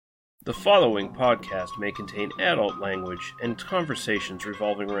The following podcast may contain adult language and conversations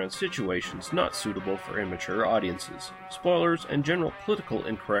revolving around situations not suitable for immature audiences. Spoilers and general political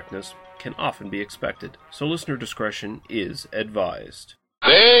incorrectness can often be expected, so listener discretion is advised.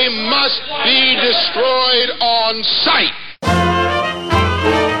 They must be destroyed on sight!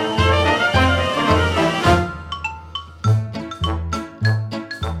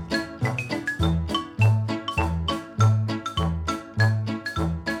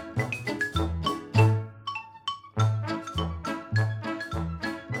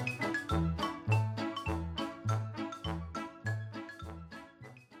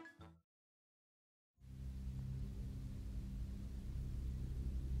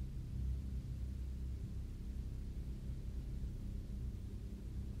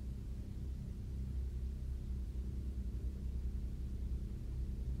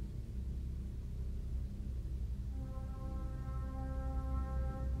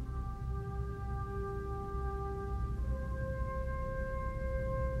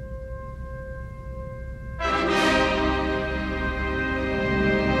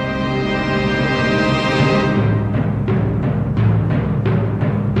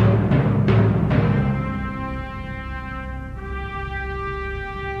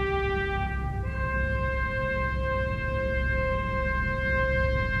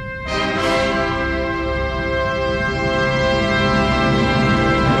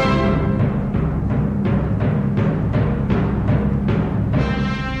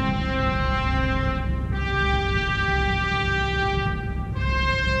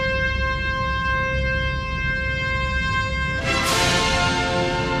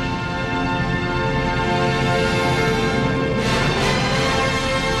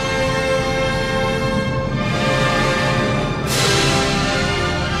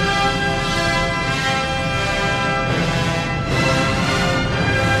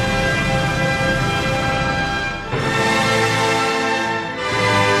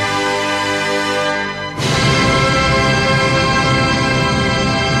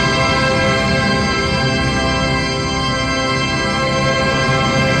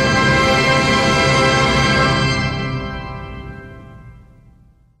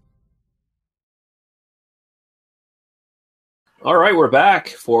 All right, we're back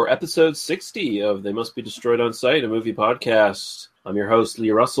for episode 60 of They Must Be Destroyed on Sight, a movie podcast. I'm your host,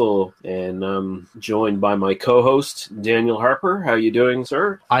 Lee Russell, and I'm joined by my co-host, Daniel Harper. How you doing,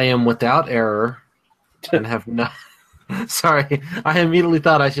 sir? I am without error and have not... Sorry, I immediately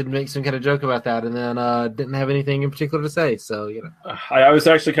thought I should make some kind of joke about that and then didn't have anything in particular to say, so, you know. I was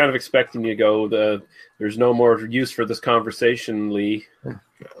actually kind of expecting you to go, there's no more use for this conversation, Lee.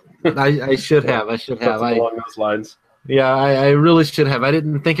 I should have. Something along those lines. Yeah, I really should have. I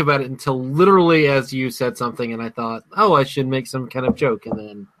didn't think about it until literally as you said something, and I thought, oh, I should make some kind of joke, and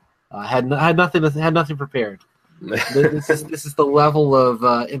then had nothing prepared. This is the level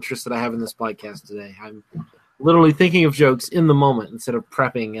of interest that I have in this podcast today. I'm literally thinking of jokes in the moment instead of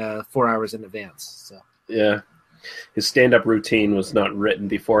prepping 4 hours in advance. So yeah, his stand-up routine was not written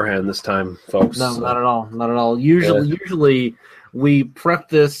beforehand this time, folks. No, not at all. Not at all. Usually. We prep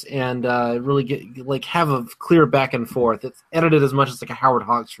this and really get have a clear back and forth. It's edited as much as like a Howard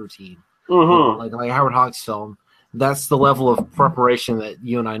Hawks routine, like a Howard Hawks film. That's the level of preparation that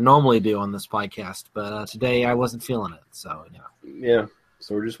you and I normally do on this podcast. But today I wasn't feeling it, so yeah.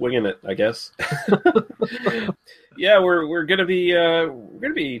 So we're just winging it, I guess. Yeah, we're gonna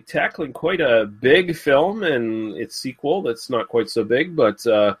be tackling quite a big film and its sequel. That's not quite so big, but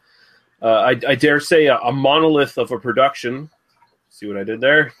I dare say a monolith of a production. See what I did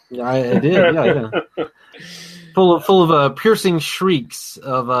there? Yeah, I did. Yeah. Full of piercing shrieks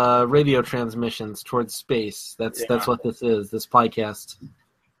of radio transmissions towards space. That's what this is. This podcast.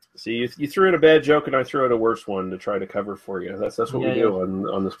 See, you threw in a bad joke, and I threw in a worse one to try to cover for you. That's what we do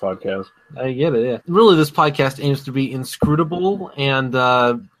on this podcast. I get it. Yeah. Really, this podcast aims to be inscrutable and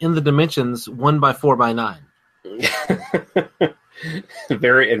in the dimensions 1 by 4 by 9.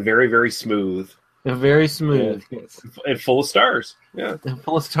 Very, very smooth. Very smooth. Yeah. Yes. And full of stars. Yeah. And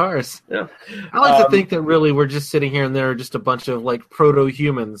full of stars. Yeah. I like to think that really we're just sitting here and there are just a bunch of like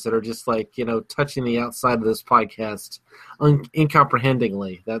proto-humans that are just like, touching the outside of this podcast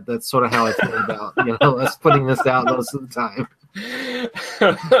incomprehendingly. That's sort of how I feel about, us putting this out most of the time.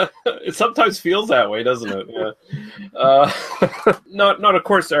 It sometimes feels that way, doesn't it? Yeah. Not of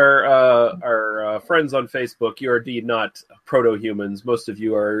course our friends on Facebook. You are indeed not proto-humans. Most of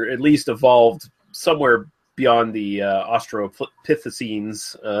you are at least evolved somewhere beyond the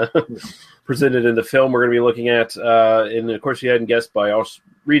Australopithecines presented in the film we're going to be looking at. And of course, you hadn't guessed by us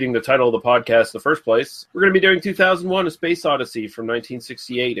reading the title of the podcast in the first place. We're going to be doing 2001: A Space Odyssey from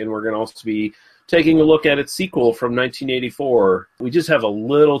 1968, and we're going to also be taking a look at its sequel from 1984. We just have a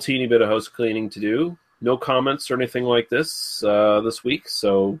little teeny bit of house cleaning to do. No comments or anything like this week,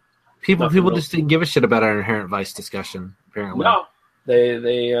 so people just didn't give a shit about our Inherent Vice discussion, apparently. No.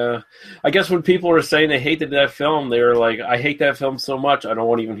 They I guess when people were saying they hated that film, they were like, I hate that film so much, I don't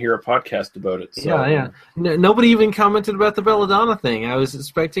want to even hear a podcast about it. So. Yeah. Nobody even commented about the Belladonna thing. I was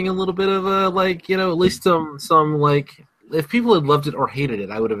expecting a little bit of a, at least some if people had loved it or hated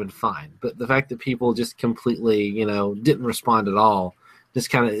it, I would have been fine. But the fact that people just completely, didn't respond at all, just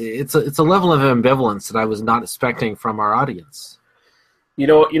kind of, it's a level of ambivalence that I was not expecting from our audience. You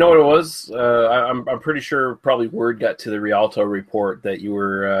know what it was? I'm pretty sure probably word got to the Rialto report that you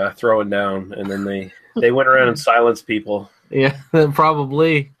were throwing down, and then they went around and silenced people. Yeah,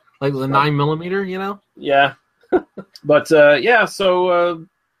 probably like with a 9mm, Yeah, but so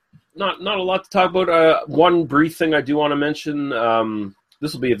not a lot to talk about. One brief thing I do want to mention.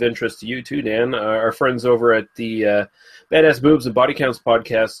 This will be of interest to you too, Dan. Our friends over at the Badass Boobs and Body Counts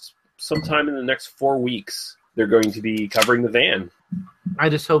podcast. Sometime in the next 4 weeks, they're going to be covering the van. I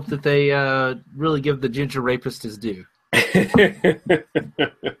just hope that they really give the ginger rapist his due.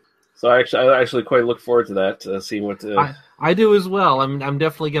 So I actually quite look forward to that, seeing what... I do as well. I'm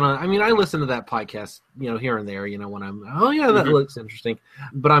definitely going to... I mean, I listen to that podcast, here and there, when I'm... Oh, yeah, that looks interesting.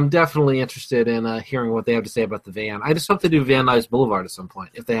 But I'm definitely interested in hearing what they have to say about the van. I just hope they do Van Nuys Boulevard at some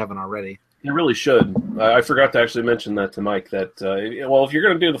point, if they haven't already. They really should. I forgot to actually mention that to Mike, that, if you're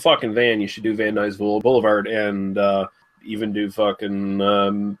going to do the fucking van, you should do Van Nuys Boulevard and... even do fucking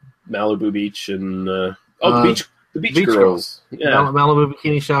Malibu Beach and the beach girls. Yeah, Malibu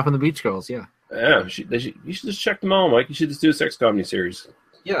Bikini Shop and the Beach Girls. Yeah, yeah. You should just check them all, Mike. You should just do a sex comedy series.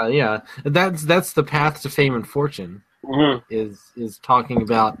 Yeah. That's the path to fame and fortune. Mm-hmm. Is talking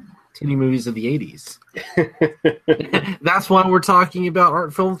about titty movies of the 80s. That's why we're talking about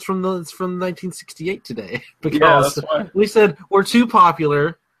art films from 1968 today, because we said we're too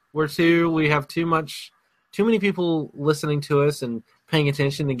popular. We have too many people listening to us and paying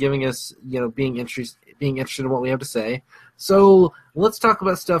attention and giving us, being interested in what we have to say. So let's talk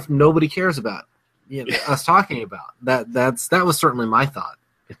about stuff nobody cares about. Us talking about that was certainly my thought.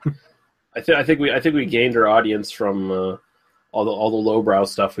 I think we gained our audience from all the lowbrow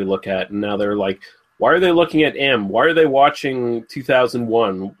stuff we look at, and now they're like, why are they looking at M? Why are they watching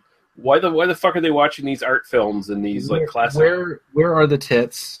 2001? Why the fuck are they watching these art films and these classic? Where are the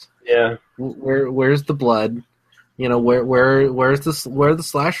tits? Yeah. Where's the blood? Where's the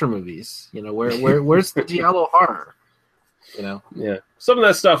slasher movies? Where's the giallo horror? Yeah. Some of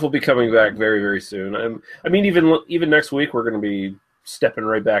that stuff will be coming back very, very soon. I mean, even next week we're going to be stepping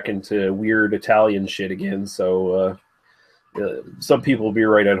right back into weird Italian shit again. So some people will be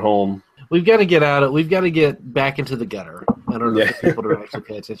right at home. We've got to get out of. We've got to get back into the gutter in order for people to actually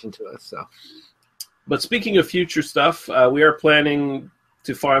pay attention to us. So. But speaking of future stuff, we are planning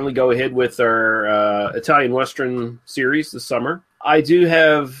to finally go ahead with our Italian Western series this summer. I do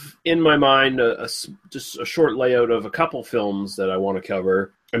have in my mind just a short layout of a couple films that I want to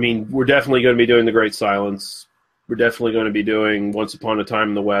cover. I mean, we're definitely going to be doing The Great Silence. We're definitely going to be doing Once Upon a Time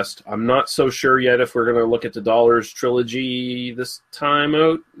in the West. I'm not so sure yet if we're going to look at the Dollars trilogy this time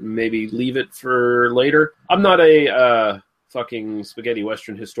out. Maybe leave it for later. I'm not a fucking spaghetti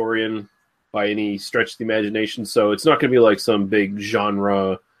Western historian by any stretch of the imagination, so it's not going to be like some big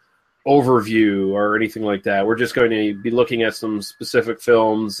genre overview or anything like that. We're just going to be looking at some specific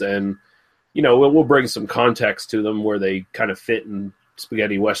films, and we'll bring some context to them where they kind of fit in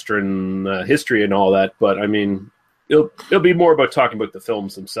spaghetti Western history and all that. But I mean, it'll be more about talking about the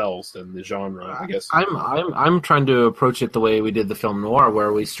films themselves than the genre, I guess. I'm trying to approach it the way we did the film noir,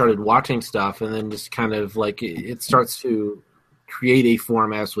 where we started watching stuff and then just kind of like it starts to create a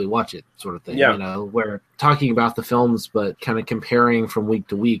form as we watch it, sort of thing. Yeah. We're talking about the films, but kind of comparing from week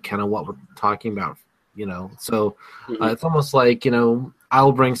to week, kind of what we're talking about. So it's almost like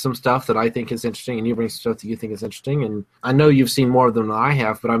I'll bring some stuff that I think is interesting, and you bring some stuff that you think is interesting. And I know you've seen more of them than I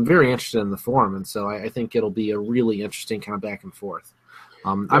have, but I'm very interested in the form, and so I think it'll be a really interesting kind of back and forth.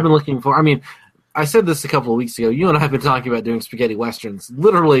 I've been looking for. I mean, I said this a couple of weeks ago. You and I have been talking about doing spaghetti westerns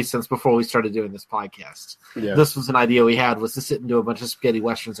literally since before we started doing this podcast. Yeah. This was an idea we had, was to sit and do a bunch of spaghetti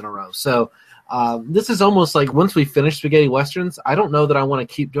westerns in a row. So this is almost like once we finish spaghetti westerns, I don't know that I want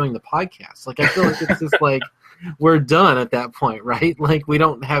to keep doing the podcast. Like I feel like it's just like we're done at that point, right? Like we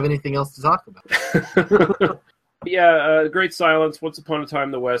don't have anything else to talk about. Yeah, Great Silence, Once Upon a Time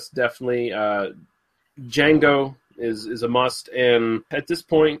in the West, definitely. Django is a must, and at this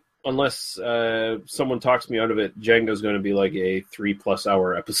point, unless someone talks me out of it, Django's going to be like a 3+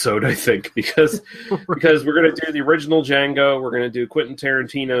 hour episode, I think, because we're going to do the original Django, we're going to do Quentin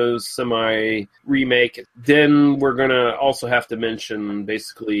Tarantino's semi-remake, then we're going to also have to mention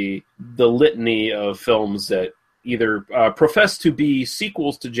basically the litany of films that either profess to be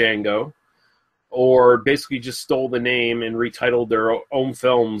sequels to Django, or basically just stole the name and retitled their own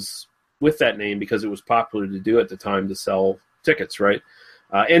films with that name because it was popular to do at the time to sell tickets, right?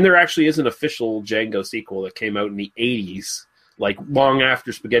 And there actually is an official Django sequel that came out in the 80s, like long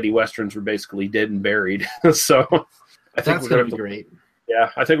after spaghetti westerns were basically dead and buried. So I think that's going to be great.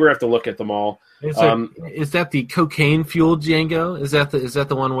 Yeah, I think we're going to have to look at them all. Is that the cocaine-fueled Django? Is that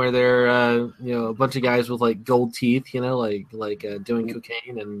the one where they're a bunch of guys with like gold teeth, like doing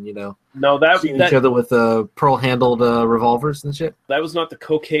cocaine and no, that each other with pearl-handled revolvers and shit? That was not the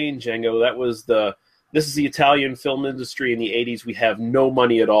cocaine Django. That was this is the Italian film industry in the 80s. We have no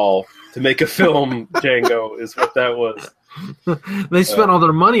money at all to make a film. Django is what that was. They spent all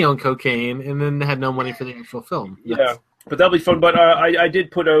their money on cocaine and then had no money for the actual film. Yeah, but that'll be fun. But I did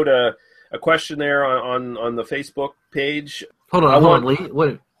put out a question there on the Facebook page. Hold on, Lee.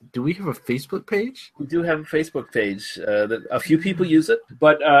 What? Do we have a Facebook page? We do have a Facebook page. That a few people use it.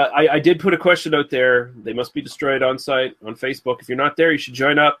 But I did put a question out there. They must be destroyed on site on Facebook. If you're not there, you should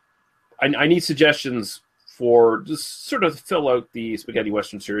join up. I need suggestions for just sort of fill out the Spaghetti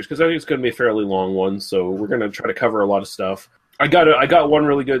Western series because I think it's going to be a fairly long one. So we're going to try to cover a lot of stuff. I got one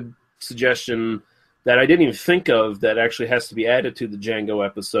really good suggestion that I didn't even think of that actually has to be added to the Django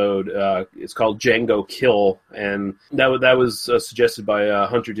episode. It's called Django Kill, and that was suggested by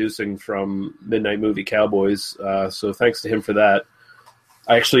Hunter Dusing from Midnight Movie Cowboys. So thanks to him for that.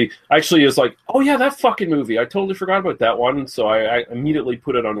 I actually was like, oh yeah, that fucking movie. I totally forgot about that one. So I immediately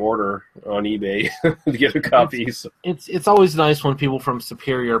put it on order on eBay to get a copy. It's always nice when people from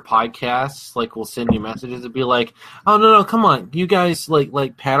superior podcasts will send you messages and be like, oh no, come on, you guys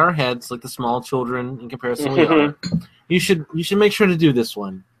like pat our heads like the small children in comparison we are. You should make sure to do this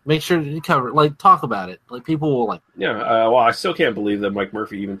one. Make sure to cover talk about it. People will Yeah, well, I still can't believe that Mike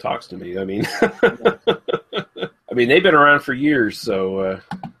Murphy even talks to me. I mean, they've been around for years, so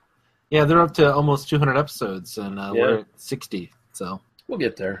yeah, they're up to almost 200 episodes, and we're at 60. So we'll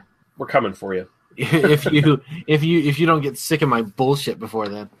get there. We're coming for you. if you don't get sick of my bullshit before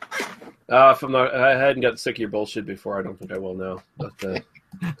then. I hadn't gotten sick of your bullshit before. I don't think I will now. But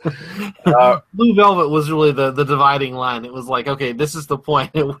Blue Velvet was really the dividing line. It was like, okay, this is the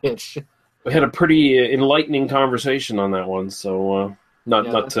point at which we had a pretty enlightening conversation on that one. So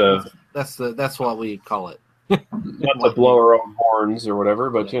that's what we call it. Not to blow our own horns or whatever,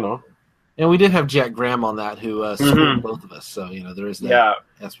 but And we did have Jack Graham on that who screwed both of us. So there is that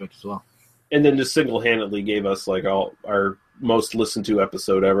aspect as well. And then just single-handedly gave us all our most listened to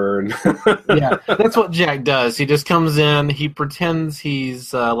episode ever. And yeah, that's what Jack does. He just comes in, he pretends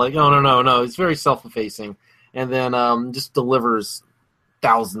he's oh no. He's very self-effacing, and then just delivers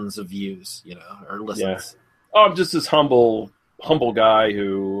thousands of views, or listens. Yeah. Oh, I'm just this humble guy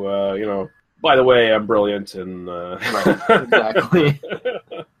who, by the way, I'm brilliant and right, exactly.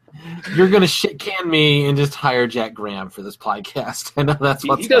 You're going to shit can me and just hire Jack Graham for this podcast. I know that's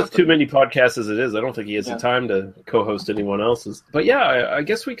what he does too many podcasts as it is. I don't think he has the time to co-host anyone else's. But yeah, I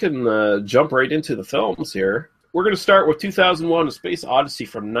guess we can jump right into the films here. We're going to start with 2001: A Space Odyssey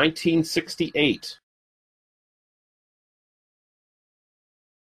from 1968.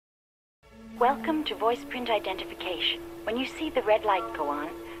 Welcome to voice print identification. When you see the red light go on,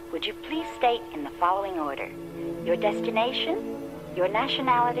 would you please state in the following order your destination, your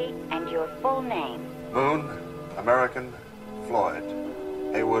nationality, and your full name? Moon, American, Floyd,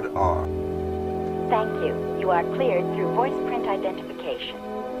 Haywood R. Thank you. You are cleared through voice print identification.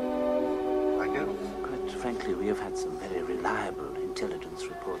 Thank you. Quite frankly, we have had some very reliable intelligence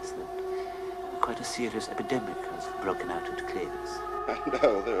reports that quite a serious epidemic has broken out into Clavis. I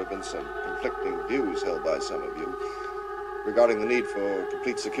know there have been some conflicting views held by some of you regarding the need for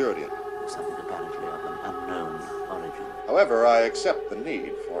complete security. Something apparently of an unknown origin. However, I accept the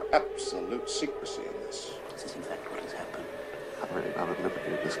need for absolute secrecy in this. This is in fact what has happened. I'm really not at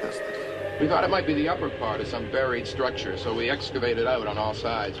liberty to discuss this. We thought it might be the upper part of some buried structure, so we excavated out on all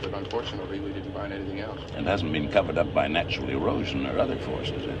sides, but unfortunately we didn't find anything else. It hasn't been covered up by natural erosion or other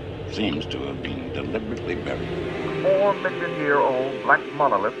forces. It seems to have been deliberately buried. 4-million-year-old black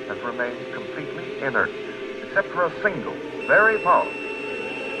monolith has remained completely inert, except for a single, very powerful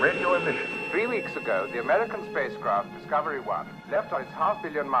radio emission 3 weeks ago, the American spacecraft Discovery 1 left on its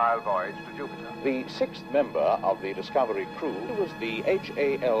half-billion-mile voyage to Jupiter. The sixth member of the Discovery crew was the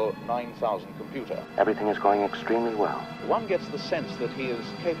HAL 9000 computer. Everything is going extremely well. One gets the sense that he is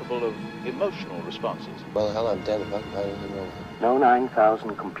capable of emotional responses. Well, hell, I'm dead. If I can find anything wrong with it. No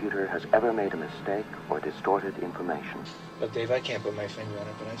 9000 computer has ever made a mistake or distorted information. Look, Dave, I can't put my finger on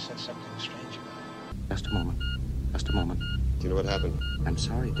it, but I sense something strange about it. Just a moment. Just a moment. Do you know what happened? I'm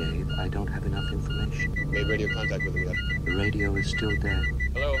sorry, Dave. I don't have enough information. Made radio contact with him yet? The radio is still dead.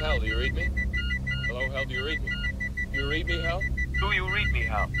 Hello, Hal, do you read me? Hello, Hal, do you read me? You read me, Hal? Do you read me,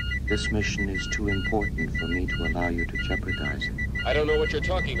 Hal? This mission is too important for me to allow you to jeopardize it. I don't know what you're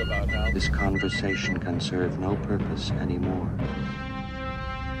talking about, Hal. This conversation can serve no purpose anymore.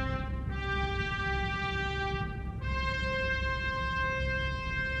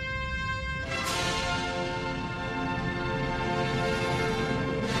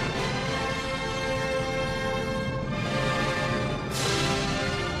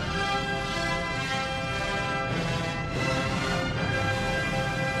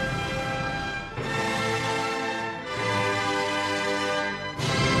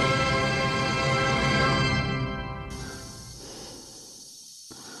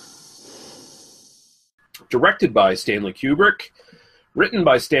 Directed by Stanley Kubrick, written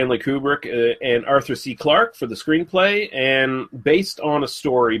by Stanley Kubrick and Arthur C. Clarke for the screenplay, and based on a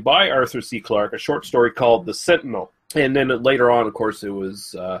story by Arthur C. Clarke, a short story called The Sentinel. And then later on, of course, it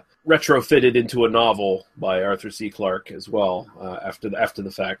was retrofitted into a novel by Arthur C. Clarke as well after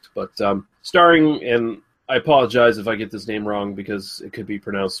the fact. But starring, and I apologize if I get this name wrong because it could be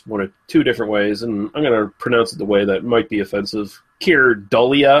pronounced one of two different ways, and I'm going to pronounce it the way that might be offensive. Keir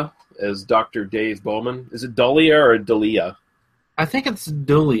Dullea as Dr. Dave Bowman. Is it Dullea or Dullea? I think it's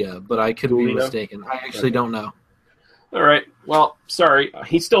Dullea, but I could be mistaken. I actually don't know. All right. Well, sorry.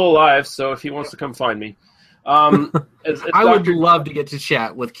 He's still alive, so if he wants to come find me. As I would love to get to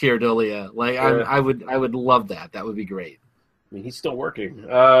chat with Keir Dullea. Like, I would love that. That would be great. I mean, he's still working.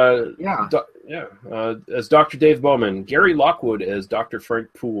 As Dr. Dave Bowman, Gary Lockwood as Dr.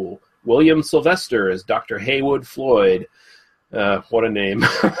 Frank Poole, William Sylvester as Dr. Haywood Floyd. What a name.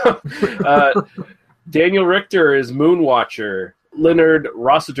 Daniel Richter as Moonwatcher. Leonard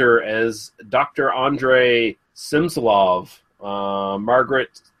Rossiter as Dr. Andrei Simsalov.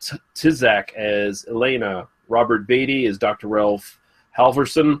 Margaret Tizak as Elena. Robert Beatty as Dr. Ralph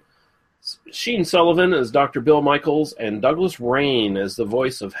Halverson. Sheen Sullivan as Dr. Bill Michaels. And Douglas Rain as the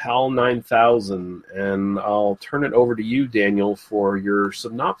voice of HAL 9000. And I'll turn it over to you, Daniel, for your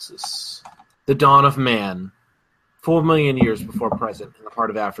synopsis. The dawn of man. 4 million years before present, in the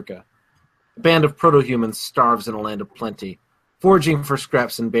heart of Africa. A band of proto-humans starves in a land of plenty, foraging for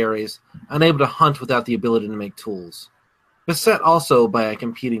scraps and berries, unable to hunt without the ability to make tools. Beset also by a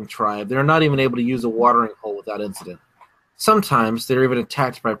competing tribe, they are not even able to use a watering hole without incident. Sometimes they are even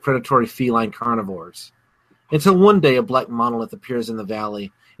attacked by predatory feline carnivores. Until one day a black monolith appears in the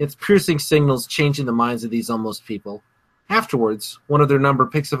valley, its piercing signals changing the minds of these almost people. Afterwards, one of their number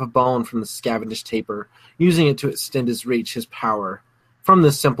picks up a bone from the scavenged tapir, using it to extend his reach, his power. From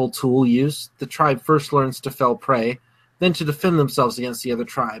this simple tool use, the tribe first learns to fell prey, then to defend themselves against the other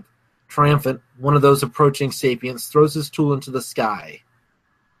tribe. Triumphant, one of those approaching sapients throws his tool into the sky.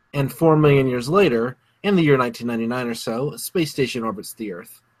 And 4 million years later, in the year 1999 or so, a space station orbits the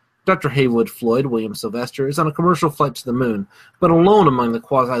Earth. Dr. Haywood Floyd, William Sylvester, is on a commercial flight to the moon, but alone among the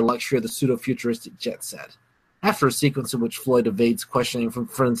quasi-luxury of the pseudo-futuristic jet set. After a sequence in which Floyd evades questioning from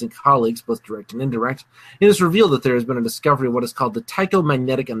friends and colleagues, both direct and indirect, it is revealed that there has been a discovery of what is called the Tycho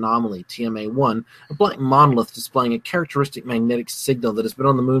Magnetic Anomaly, TMA-1, a black monolith displaying a characteristic magnetic signal that has been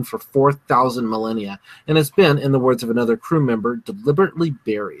on the moon for 4,000 millennia and has been, in the words of another crew member, deliberately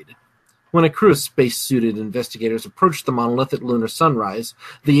buried. When a crew of space-suited investigators approach the monolith at lunar sunrise,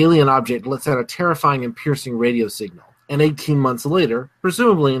 the alien object lets out a terrifying and piercing radio signal. And 18 months later,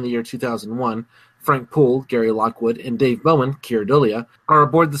 presumably in the year 2001, Frank Poole, Gary Lockwood, and Dave Bowman, Keir Dullea, are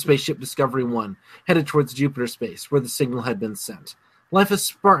aboard the spaceship Discovery 1, headed towards Jupiter space, where the signal had been sent. Life is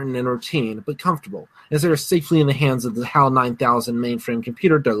Spartan and routine, but comfortable, as they are safely in the hands of the HAL 9000 mainframe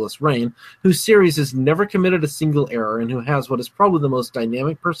computer Douglas Rain, whose series has never committed a single error and who has what is probably the most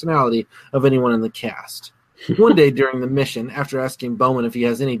dynamic personality of anyone in the cast. One day during the mission, after asking Bowman if he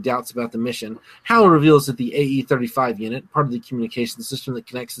has any doubts about the mission, HAL reveals that the AE-35 unit, part of the communication system that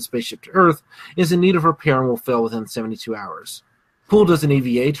connects the spaceship to Earth, is in need of repair and will fail within 72 hours. Poole does an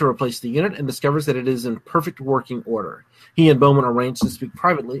EVA to replace the unit and discovers that it is in perfect working order. He and Bowman arrange to speak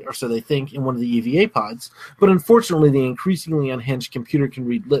privately, or so they think, in one of the EVA pods, but unfortunately the increasingly unhinged computer can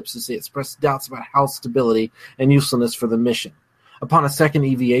read lips as they express doubts about HAL's stability and usefulness for the mission. Upon a second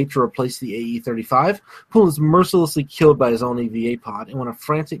EVA to replace the AE-35, Poole is mercilessly killed by his own EVA pod, and when a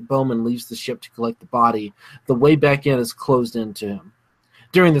frantic Bowman leaves the ship to collect the body, the way back in is closed in to him.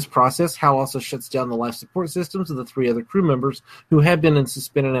 During this process, Hal also shuts down the life support systems of the 3 other crew members who had been in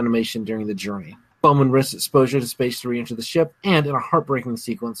suspended animation during the journey. Bowman risks exposure to space to re-enter the ship, and, in a heartbreaking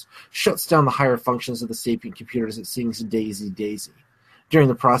sequence, shuts down the higher functions of the sapient computer as it sings Daisy, Daisy. During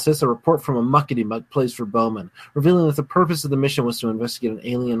the process, a report from a muckety-muck plays for Bowman, revealing that the purpose of the mission was to investigate an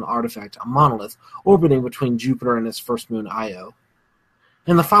alien artifact, a monolith, orbiting between Jupiter and its first moon, Io.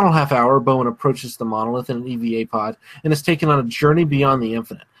 In the final half hour, Bowman approaches the monolith in an EVA pod and is taken on a journey beyond the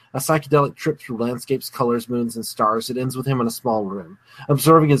infinite, a psychedelic trip through landscapes, colors, moons, and stars that ends with him in a small room,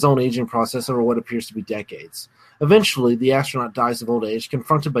 observing his own aging process over what appears to be decades. Eventually, the astronaut dies of old age,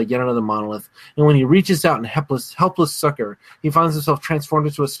 confronted by yet another monolith, and when he reaches out in helpless succor, he finds himself transformed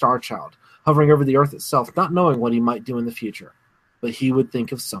into a star child, hovering over the Earth itself, not knowing what he might do in the future. But he would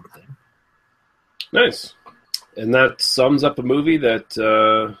think of something. Nice. And that sums up a movie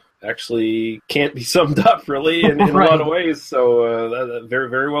that actually can't be summed up, really, in right. A lot of ways. So very,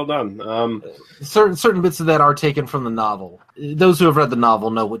 very well done. Certain bits of that are taken from the novel. Those who have read the novel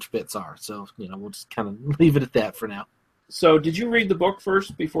know which bits are. So, we'll just kind of leave it at that for now. So did you read the book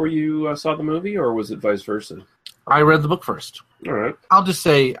first before you saw the movie, or was it vice versa? I read the book first. All right. I'll just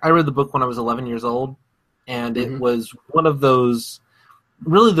say I read the book when I was 11 years old, and it was one of those,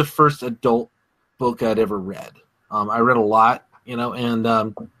 really the first adult book I'd ever read. I read a lot, and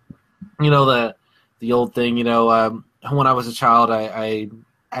the old thing, when I was a child, I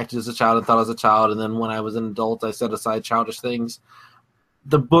acted as a child and thought as a child, and then when I was an adult, I set aside childish things.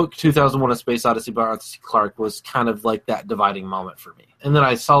 The book 2001: A Space Odyssey by Arthur C. Clarke was kind of like that dividing moment for me. And then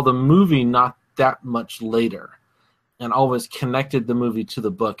I saw the movie not that much later, and always connected the movie to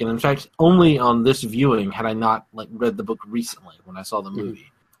the book. And in fact, only on this viewing had I not read the book recently when I saw the movie.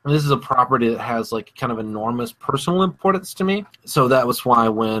 And this is a property that has kind of enormous personal importance to me. So that was why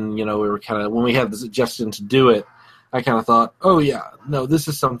when when we had the suggestion to do it, I kind of thought, oh yeah, no, this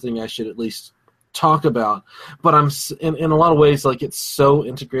is something I should at least talk about. But I'm in a lot of ways it's so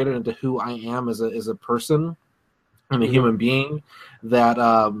integrated into who I am as a person and a human being that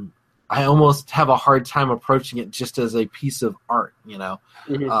I almost have a hard time approaching it just as a piece of art,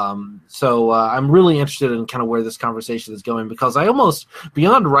 So I'm really interested in kind of where this conversation is going, because I almost,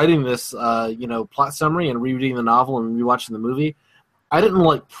 beyond writing this, plot summary and rereading the novel and rewatching the movie, I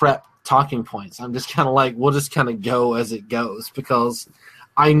didn't prep talking points. I'm just kind of we'll just kind of go as it goes, because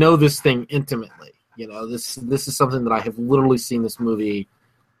I know this thing intimately. This is something that I have literally seen this movie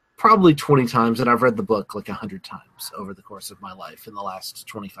probably 20 times, and I've read the book 100 times over the course of my life in the last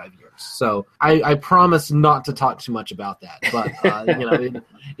 25 years. So I promise not to talk too much about that, but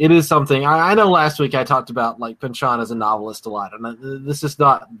it is something. I know last week I talked about Pynchon as a novelist a lot, and this is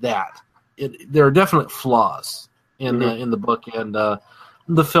not that. There are definite flaws in the book and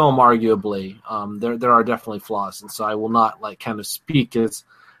the film, arguably. There are definitely flaws, and so I will not kind of speak as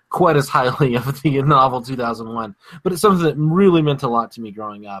quite as highly of the novel 2001, but it's something that really meant a lot to me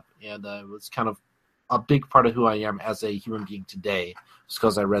growing up, and it was kind of a big part of who I am as a human being today, just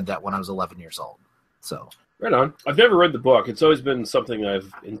because I read that when I was 11 years old. So right on. I've never read the book. It's always been something I've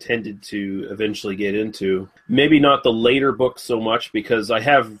intended to eventually get into. Maybe not the later books so much, because I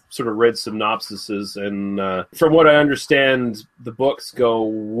have sort of read synopsises, and from what I understand, the books go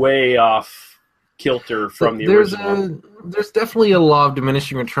way off kilter from the original. There's definitely a law of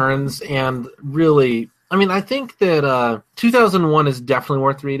diminishing returns, and really, I think that 2001 is definitely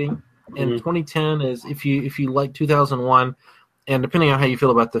worth reading, and 2010 is, if you like 2001, and depending on how you feel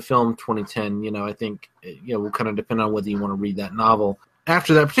about the film 2010, I think will kind of depend on whether you want to read that novel.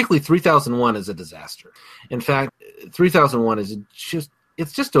 After that, particularly 3001 is a disaster. In fact, 3001 is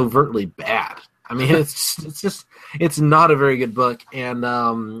just overtly bad. It's not a very good book. And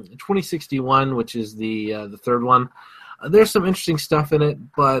 2061, which is the third one, there's some interesting stuff in it,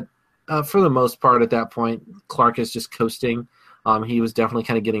 but for the most part, at that point, Clarke is just coasting. He was definitely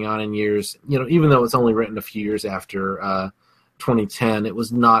kind of getting on in years. Even though it's only written a few years after 2010, it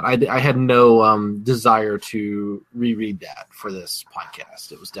was not. I had no desire to reread that for this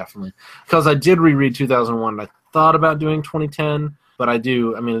podcast. It was definitely because I did reread 2001. And I thought about doing 2010. But I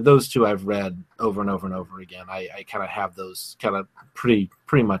do, those two I've read over and over and over again. I kind of have those kind of pretty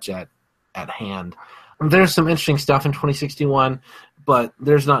much at hand. There's some interesting stuff in 2061, but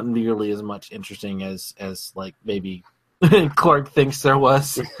there's not nearly as much interesting as maybe Clarke thinks there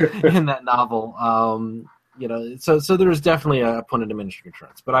was in that novel. so there's definitely a point of diminishing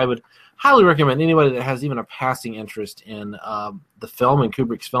returns. But I would highly recommend anybody that has even a passing interest in the film and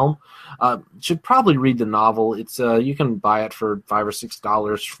Kubrick's film should probably read the novel. It's you can buy it for $5 or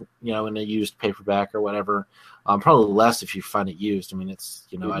 $6, in a used paperback or whatever. Probably less if you find it used. I mean, it's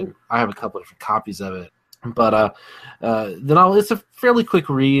I have a couple of different copies of it. But the novel, it's a fairly quick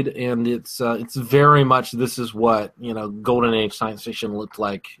read, and it's very much this is what golden age science fiction looked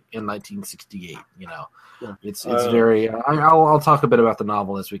like in 1968. It's very. I'll talk a bit about the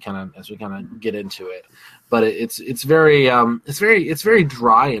novel as we kind of get into it, but it's very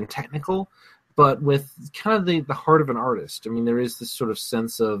dry and technical, but with kind of the heart of an artist. I mean, there is this sort of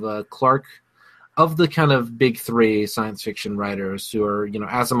sense of Clarke, of the kind of big three science fiction writers who are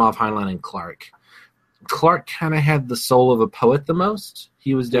Asimov, Heinlein, and Clarke. Clarke kind of had the soul of a poet the most.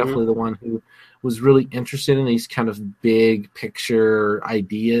 He was definitely the one who was really interested in these kind of big picture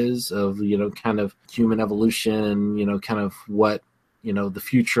ideas of, kind of human evolution and, kind of what, the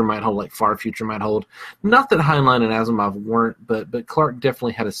future might hold, like far future might hold. Not that Heinlein and Asimov weren't, but Clarke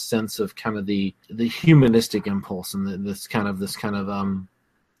definitely had a sense of kind of the humanistic impulse and this kind of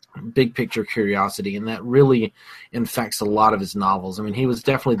big picture curiosity, and that really infects a lot of his novels. I mean, he was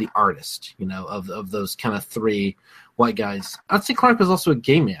definitely the artist, of those kind of three white guys. I'd say Clarke was also a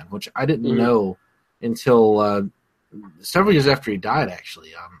gay man, which I didn't know until several years after he died,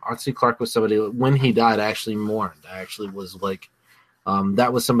 actually. Arthur Clarke was somebody, when he died, I actually mourned. I actually was like,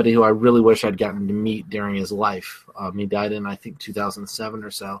 that was somebody who I really wish I'd gotten to meet during his life. He died in, I think, 2007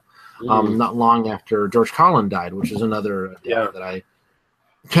 or so, not long after George Carlin died, which is another death that I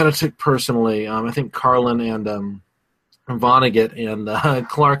kind of took personally. I think Carlin and Vonnegut and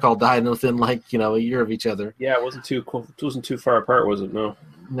Clarke all died within a year of each other. Yeah, it wasn't too far apart, was it? No.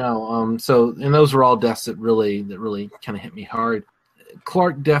 So and those were all deaths that really kind of hit me hard.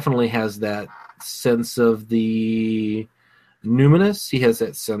 Clarke definitely has that sense of the numinous. He has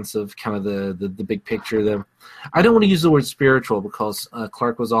that sense of kind of the big picture. I don't want to use the word spiritual because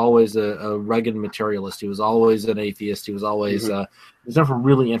Clarke was always a rugged materialist. He was always an atheist. He was always he was never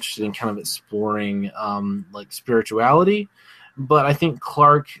really interested in kind of exploring spirituality. But I think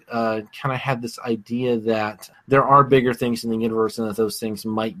Clarke kind of had this idea that there are bigger things in the universe and that those things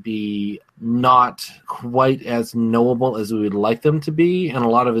might be not quite as knowable as we would like them to be. And a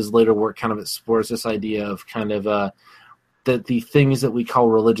lot of his later work kind of explores this idea of kind of that the things that we call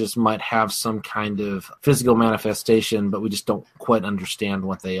religious might have some kind of physical manifestation, but we just don't quite understand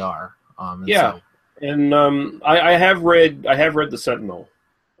what they are. I have read The Sentinel.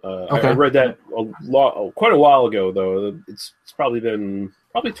 Okay. I read that quite a while ago, though. It's probably been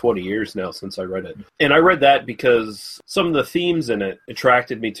 20 years now since I read it. And I read that because some of the themes in it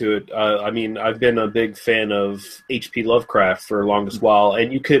attracted me to it. I've been a big fan of H.P. Lovecraft for the longest while,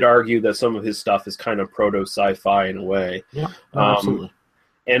 and you could argue that some of his stuff is kind of proto-sci-fi in a way. Yeah, absolutely.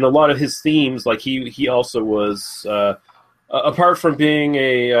 And a lot of his themes, like he also was, apart from being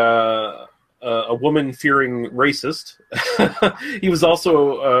a woman-fearing racist, he was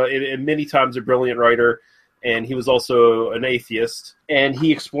also, in many times, a brilliant writer. And he was also an atheist, and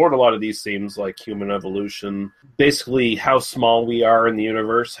he explored a lot of these themes like human evolution, basically how small we are in the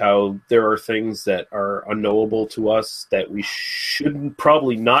universe, how there are things that are unknowable to us that we should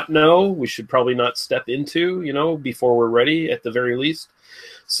probably not know, we should probably not step into, before we're ready at the very least.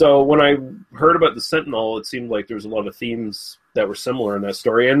 So when I heard about The Sentinel, it seemed like there was a lot of themes that were similar in that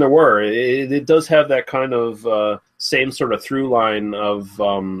story, and there were. It does have that kind of same sort of through line of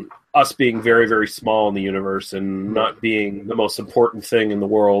us being very, very small in the universe and not being the most important thing in the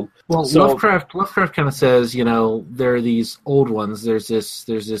world. Well, Lovecraft kind of says, there are these old ones. There's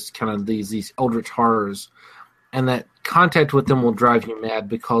this kind of these eldritch horrors, and that contact with them will drive you mad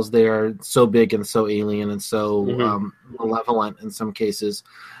because they are so big and so alien and so malevolent in some cases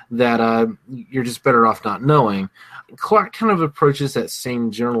that you're just better off not knowing. Clarke kind of approaches that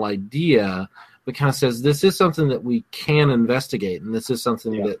same general idea, but kind of says this is something that we can investigate, and this is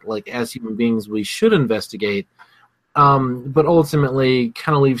something that, as human beings, we should investigate. But ultimately,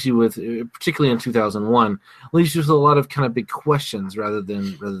 kind of leaves you with, particularly in 2001, leaves you with a lot of kind of big questions rather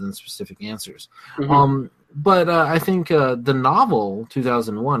than specific answers. But I think the novel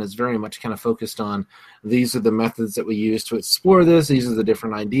 2001 is very much kind of focused on these are the methods that we use to explore this. These are the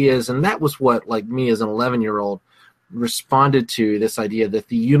different ideas, and that was what, me as an 11-year-old, responded to this idea that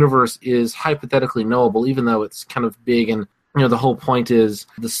the universe is hypothetically knowable, even though it's kind of big. And the whole point is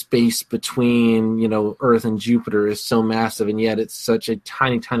the space between Earth and Jupiter is so massive, and yet it's such a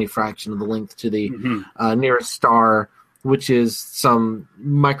tiny, tiny fraction of the length to the nearest star, which is some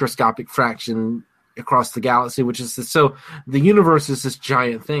microscopic fraction across the galaxy, which is so the universe is this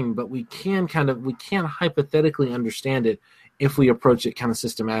giant thing, but we can hypothetically understand it if we approach it kind of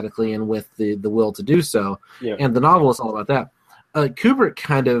systematically and with the will to do so. Yeah. And the novel is all about that. Kubrick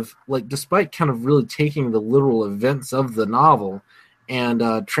kind of despite kind of really taking the literal events of the novel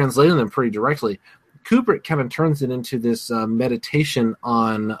and translating them pretty directly, Kubrick kind of turns it into this meditation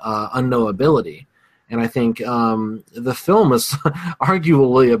on unknowability. And I think the film is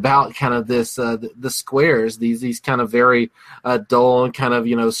arguably about kind of this the squares, these kind of very dull and kind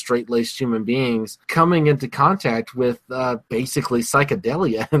of straight-laced human beings coming into contact with basically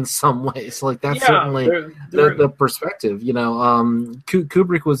psychedelia in some ways. Like that's certainly the perspective.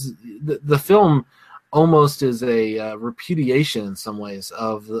 Kubrick was the film almost is a repudiation in some ways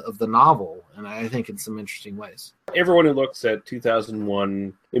of the novel, and I think in some interesting ways. Everyone who looks at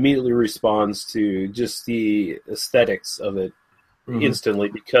 2001 immediately responds to just the aesthetics of it instantly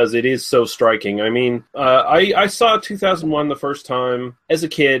because it is so striking. I mean, I saw 2001 the first time as a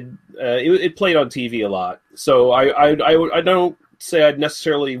kid. It played on TV a lot, so I don't say I'd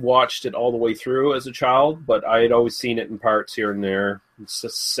necessarily watched it all the way through as a child, but I had always seen it in parts here and there. It's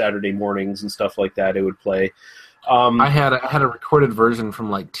just Saturday mornings and stuff like that. It would play. I had a recorded version from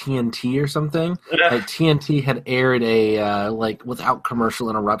like TNT or something. Like TNT had aired a without commercial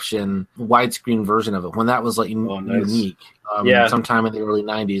interruption widescreen version of it when that was unique. Sometime in the early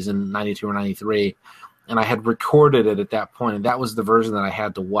 90s in 92 or 93. And I had recorded it at that point, and that was the version that I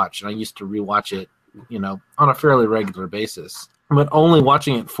had to watch. And I used to rewatch it, on a fairly regular basis. But only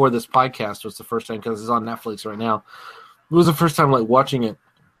watching it for this podcast was the first time, because it's on Netflix right now. It was the first time watching it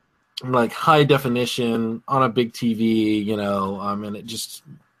high definition on a big TV, and it just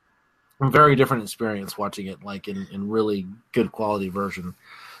a very different experience watching it in really good quality version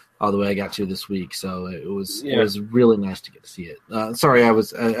all the way I got to this week. So it was really nice to get to see it. Sorry, I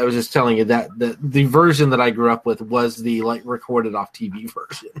was just telling you that the version that I grew up with was the recorded off TV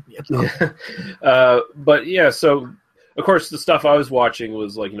version. But yeah, so of course the stuff I was watching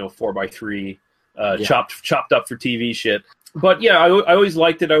was 4:3 chopped up for TV shit. But yeah, I always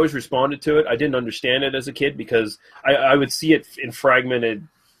liked it. I always responded to it. I didn't understand it as a kid because I would see it in fragmented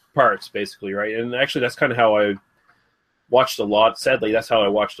parts, basically, right? And actually, that's kind of how I watched a lot. Sadly, that's how I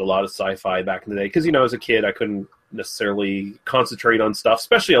watched a lot of sci-fi back in the day. Because, as a kid, I couldn't necessarily concentrate on stuff,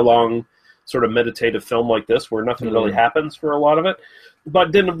 especially a long sort of meditative film like this where nothing really happens for a lot of it.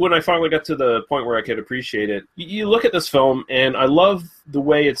 But then when I finally got to the point where I could appreciate it, you look at this film, and I love the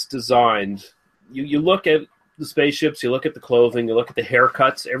way it's designed. You look at the spaceships, you look at the clothing, you look at the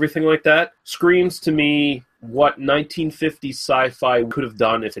haircuts, everything like that screams to me what 1950s sci-fi could have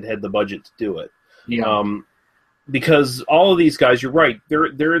done if it had the budget to do it. Because all of these guys, you're right,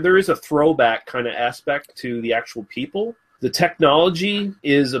 there is a throwback kind of aspect to the actual people. The technology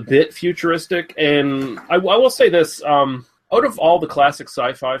is a bit futuristic, and I will say this, out of all the classic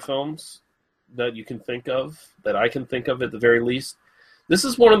sci-fi films that you can think of, that I can think of at the very least, this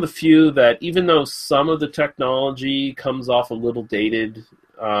is one of the few that, even though some of the technology comes off a little dated,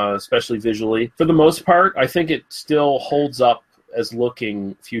 especially visually, for the most part, I think it still holds up as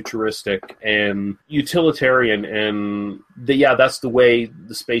looking futuristic and utilitarian, and that's the way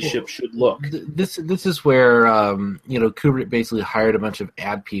the spaceship should look. This is where Kubrick basically hired a bunch of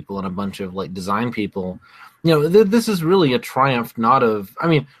ad people and a bunch of design people. This is really a triumph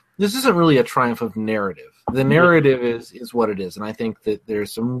this isn't really a triumph of narrative. The narrative is what it is, and I think that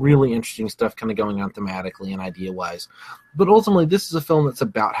there's some really interesting stuff kind of going on thematically and idea-wise. But ultimately, this is a film that's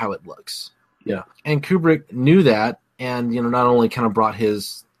about how it looks. Yeah. And Kubrick knew that, and not only kind of brought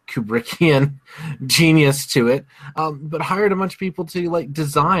his Kubrickian genius to it, but hired a bunch of people to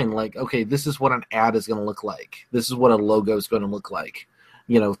design, okay, this is what an ad is going to look like. This is what a logo is going to look like.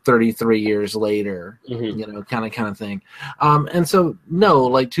 33 years later, kind of thing. And so,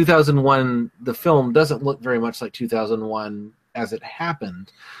 no, 2001, the film doesn't look very much like 2001 as it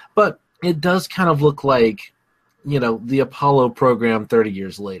happened, but it does kind of look like, the Apollo program 30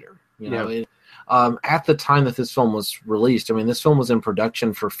 years later. At the time that this film was released, this film was in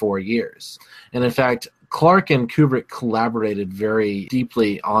production for 4 years. And in fact, Clark and Kubrick collaborated very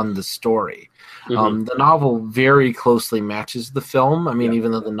deeply on the story. The novel very closely matches the film.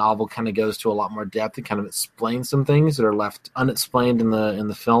 Even though the novel kind of goes to a lot more depth, it kind of explains some things that are left unexplained in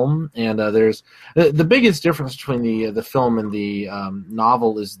the film. And there's the biggest difference between the film and the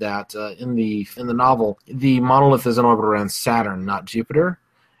novel is that in the novel, the monolith is in orbit around Saturn, not Jupiter.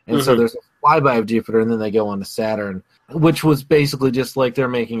 And so there's a flyby of Jupiter, and then they go on to Saturn, which was basically just they're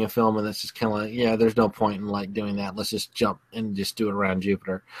making a film, and it's just kind of there's no point in doing that. Let's just jump and just do it around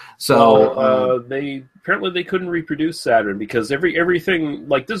Jupiter. So they couldn't reproduce Saturn because everything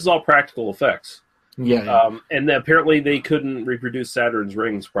this is all practical effects. Yeah. And apparently they couldn't reproduce Saturn's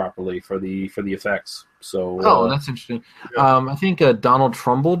rings properly for the effects. So that's interesting. I think Donald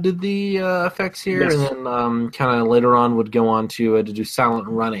Trumbull did the effects here, Yes. and then kind of later on would go on to do silent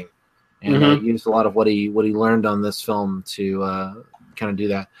running, and used a lot of what he learned on this film to kind of do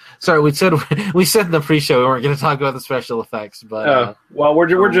that. Sorry, we said in the pre-show we weren't going to talk about the special effects, but well,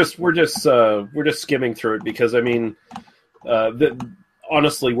 we're just skimming through it because I mean,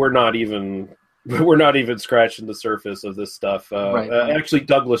 honestly, we're not even scratching the surface of this stuff. Actually,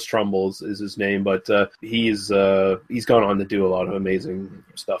 Douglas Trumbull is his name, but he's gone on to do a lot of amazing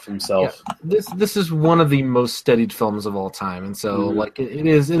stuff himself. Yeah. This is one of the most studied films of all time, and so like it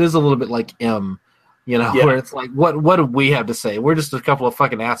is a little bit like M. Where it's like, what do we have to say? We're just a couple of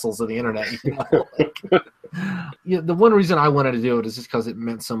fucking assholes on the internet. The one reason I wanted to do it is just because it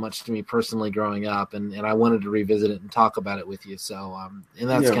meant so much to me personally growing up, and I wanted to revisit it and talk about it with you. So, and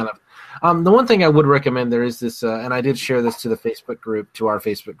that's kind of the one thing I would recommend. There is this, and I did share this to our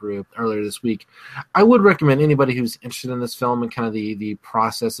Facebook group earlier this week. I would recommend anybody who's interested in this film and kind of the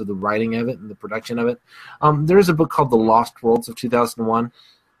process of the writing of it and the production of it. There is a book called The Lost Worlds of 2001.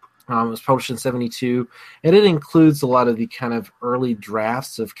 It was published in 1972, and it includes a lot of the kind of early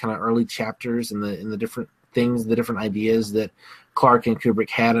drafts of kind of early chapters and the different things, the different ideas that Clark and Kubrick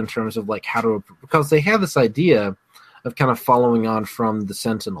had in terms of like how to, because they had this idea of kind of following on from the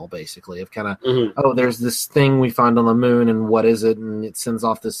Sentinel, basically, of kind of, there's this thing we find on the moon, and what is it? And it sends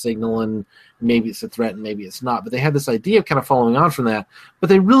off this signal, and maybe it's a threat, and maybe it's not. But they had this idea of kind of following on from that, but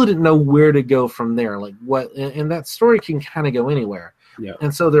they really didn't know where to go from there. Like what, and that story can kind of go anywhere. Yeah.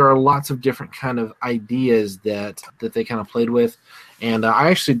 And so there are lots of different kind of ideas that they kind of played with. And I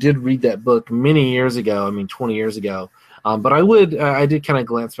actually did read that book many years ago, 20 years ago. But I did kind of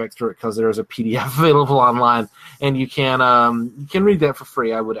glance back through it because there's a PDF available online, and you can read that for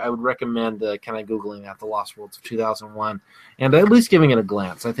free. I would recommend kind of Googling that, The Lost Worlds of 2001, and at least giving it a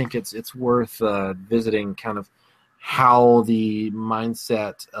glance. I think it's worth visiting kind of how the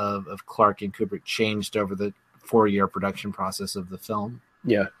mindset of Clark and Kubrick changed over the 4-year production process of the film.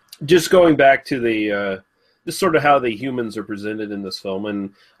 Yeah. Just going back to the just sort of how the humans are presented in this film,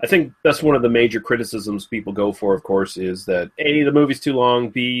 and I think that's one of the major criticisms people go for, of course, is that A, the movie's too long,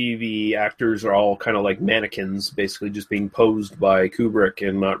 B, the actors are all kind of like mannequins, basically just being posed by Kubrick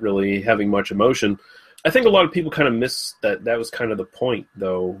and not really having much emotion. I think a lot of people kind of miss that was kind of the point,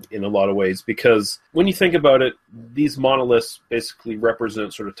 though, in a lot of ways, because when you think about it, these monoliths basically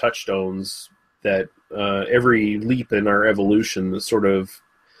represent sort of touchstones that every leap in our evolution sort of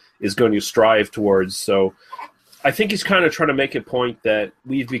is going to strive towards. So I think he's kind of trying to make a point that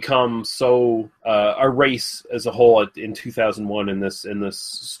we've become so, our race as a whole in 2001 in this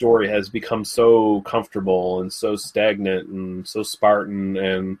story has become so comfortable and so stagnant and so Spartan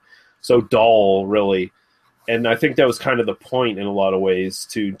and so dull, really. And I think that was kind of the point in a lot of ways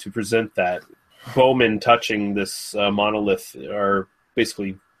to present that. Bowman touching this monolith, or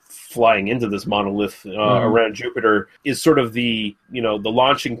basically flying into this monolith around Jupiter, is sort of the the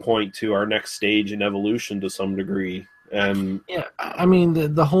launching point to our next stage in evolution to some degree. And yeah, I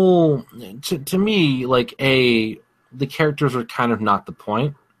mean the whole to me, like the characters are kind of not the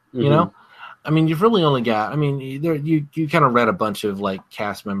point, you know. I mean, you've really only got. I mean, you kind of read a bunch of like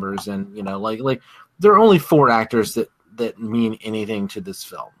cast members, and like there are only 4 actors that mean anything to this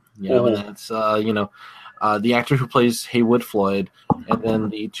film. And that's the actor who plays Haywood Floyd, and then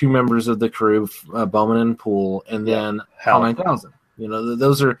the 2 members of the crew, Bowman and Poole, and then HAL 9000.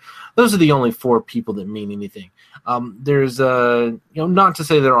 Those are the only 4 people that mean anything. There's not to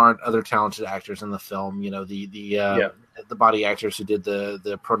say there aren't other talented actors in the film. The body actors who did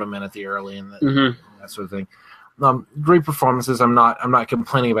the Proto-Men at the early and that sort of thing. Great performances. I'm not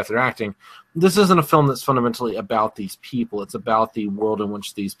complaining about their acting. This isn't a film that's fundamentally about these people. It's about the world in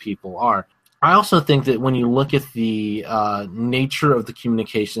which these people are. I also think that when you look at the nature of the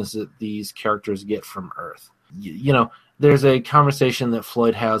communications that these characters get from Earth, there's a conversation that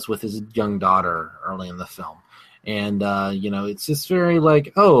Floyd has with his young daughter early in the film. And, it's just very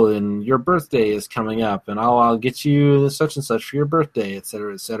like, oh, and your birthday is coming up, and I'll get you such and such for your birthday, et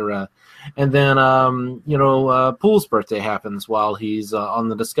cetera, et cetera. And then, Poole's birthday happens while he's on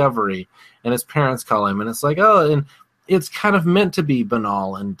the Discovery, and his parents call him, and it's like, oh, and it's kind of meant to be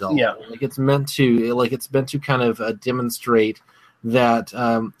banal and dull. Yeah. It's meant to kind of demonstrate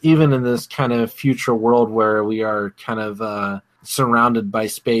that even in this kind of future world where we are kind of surrounded by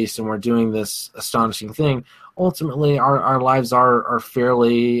space and we're doing this astonishing thing, ultimately our lives are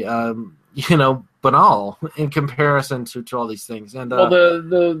fairly banal in comparison to all these things. And well,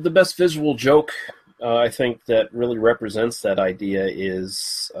 the best visual joke I think that really represents that idea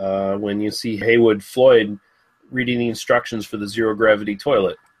is when you see Haywood Floyd reading the instructions for the zero-gravity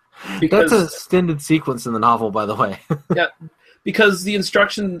toilet. That's an extended sequence in the novel, by the way. Yeah, because the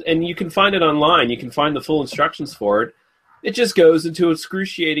instruction, and you can find it online, you can find the full instructions for it, it just goes into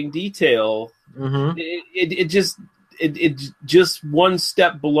excruciating detail. Mm-hmm. It just one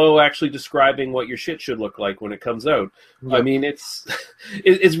step below actually describing what your shit should look like when it comes out. Yep. I mean, it's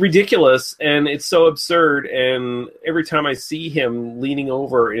ridiculous, and it's so absurd, and every time I see him leaning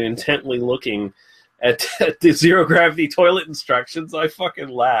over and intently looking at the zero-gravity toilet instructions, I fucking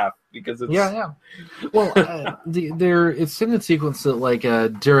laugh, because it's... Yeah. Well, it's in the sequence that, like,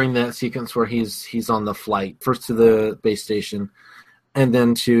 during that sequence where he's on the flight, first to the base station, and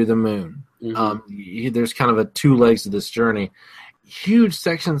then to the moon. Mm-hmm. There's kind of two legs of this journey. Huge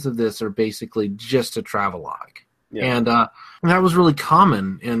sections of this are basically just a travelogue. Yeah. And that was really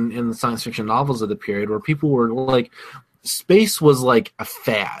common in the science fiction novels of the period, where people were like, space was like a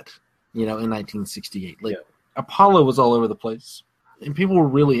fad, in 1968. Like, Apollo was all over the place, and people were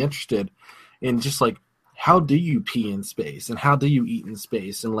really interested in just like, how do you pee in space, and how do you eat in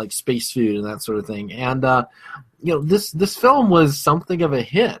space, and like space food and that sort of thing. And this film was something of a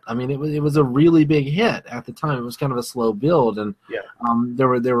hit. I mean, it was a really big hit at the time. It was kind of a slow build, and there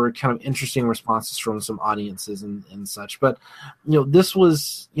were kind of interesting responses from some audiences and such. But this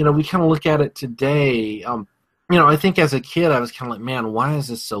was, we kind of look at it today. I think as a kid, I was kind of like, man, why is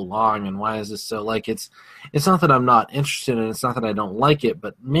this so long? And why is this so, like, it's not that I'm not interested in it. It's not that I don't like it.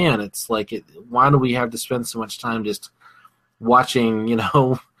 But, man, it's like, why do we have to spend so much time just watching,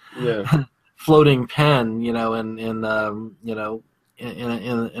 floating pen, in a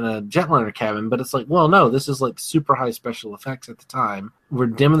jetliner cabin? But it's like, well, no, this is like super high special effects at the time. We're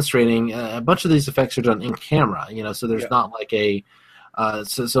demonstrating a bunch of these effects are done in camera, so there's not like a...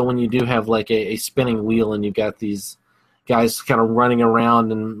 So when you do have like a spinning wheel and you've got these guys kind of running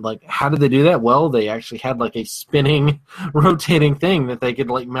around, and like, how did they do that? Well, they actually had like a spinning, rotating thing that they could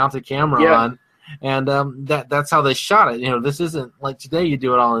like mount a camera on, and that's how they shot it. This isn't like today you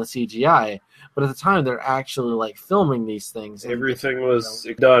do it all in CGI, but at the time they're actually like filming these things. Everything was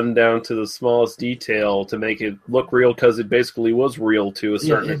done down to the smallest detail to make it look real, because it basically was real to a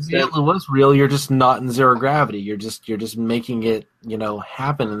certain extent. It was real. You're just not in zero gravity. You're just making it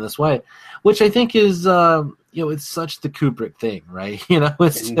happen in this way, which I think is it's such the Kubrick thing, right?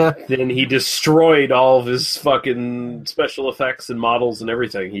 Then he destroyed all of his fucking special effects and models and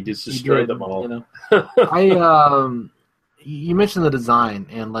everything. He just destroyed them all. You mentioned the design,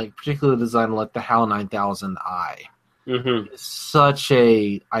 and like particularly the design of like the HAL 9000 eye. Mm-hmm. It's such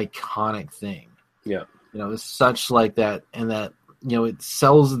a iconic thing. Yeah. It's such like that, and that it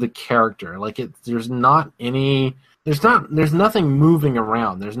sells the character. Like there's nothing moving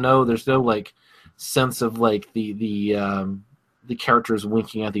around. There's no like sense of like the character is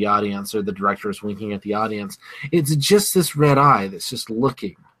winking at the audience, or the director is winking at the audience. It's just this red eye that's just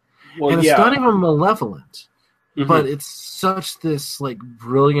looking, and it's not even malevolent. Mm-hmm. But it's such this like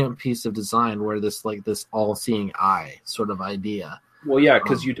brilliant piece of design where this all-seeing eye sort of idea. Well, yeah,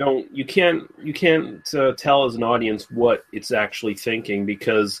 because you can't tell as an audience what it's actually thinking,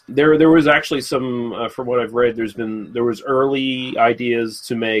 because there was actually some from what I've read, there was early ideas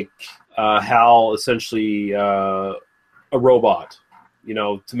to make Hal essentially a robot.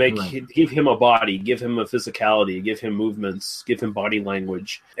 To make give him a body, give him a physicality, give him movements, give him body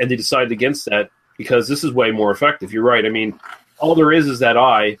language, and they decided against that, because this is way more effective. You're right. I mean, all there is that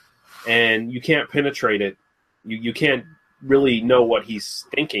eye, and you can't penetrate it. You can't really know what he's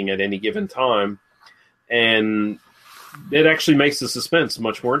thinking at any given time. And it actually makes the suspense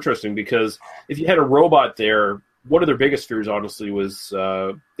much more interesting, because if you had a robot there, one of their biggest fears, honestly, was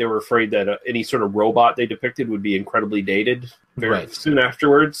they were afraid that any sort of robot they depicted would be incredibly dated very soon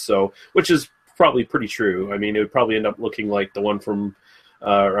afterwards. So, which is probably pretty true. I mean, it would probably end up looking like the one from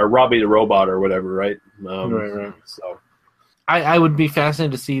or Robbie the Robot or whatever, right? Right. So, I would be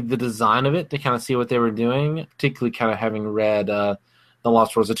fascinated to see the design of it, to kind of see what they were doing, particularly kind of having read The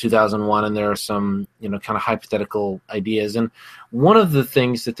Lost Worlds of 2001, and there are some, kind of hypothetical ideas. And one of the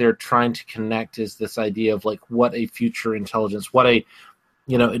things that they're trying to connect is this idea of like what a future intelligence, what a,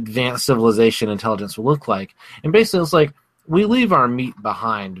 advanced civilization intelligence will look like. And basically it's like, we leave our meat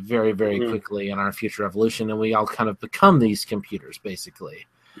behind very, very quickly in our future evolution, and we all kind of become these computers, basically.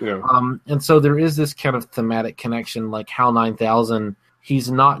 Yeah. And so there is this kind of thematic connection, like HAL 9000.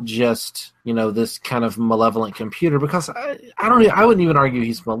 He's not just, this kind of malevolent computer, because I wouldn't even argue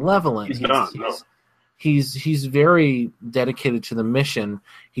he's malevolent. He's not. No. He's very dedicated to the mission.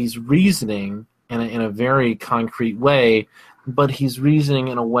 He's reasoning in a very concrete way but he's reasoning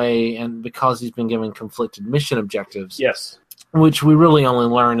in a way, and because he's been given conflicted mission objectives. Yes. Which we really only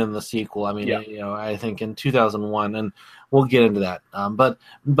learn in the sequel. I mean, Yeah. I think in 2001, and we'll get into that.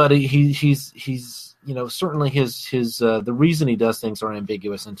 But he's certainly his the reason he does things are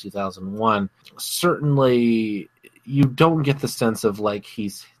ambiguous in 2001. Certainly, you don't get the sense of like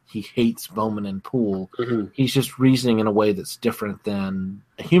he hates Bowman and Poole. Mm-hmm. He's just reasoning in a way that's different than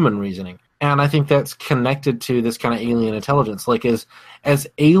a human reasoning. And I think that's connected to this kind of alien intelligence. Like as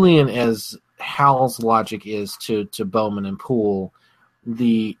alien as Hal's logic is to Bowman and Poole,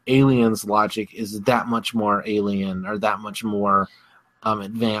 the alien's logic is that much more alien, or that much more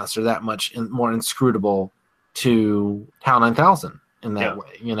advanced, or that much more inscrutable to HAL 9000 in that way,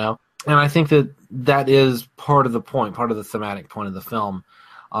 And I think that is part of the point, part of the thematic point of the film.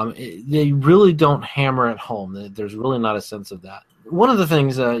 They really don't hammer it home. There's really not a sense of that. One of the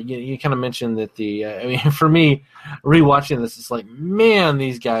things you kind of mentioned that for me, rewatching this, it's like, man,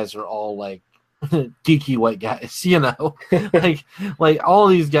 these guys are all like geeky white guys, like all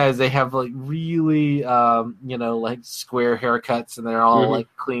these guys, they have like really like square haircuts, and they're all like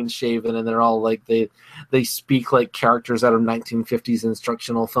clean shaven, and they're all like they speak like characters out of 1950s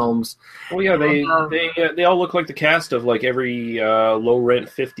instructional films. Well, yeah, they all look like the cast of like every low rent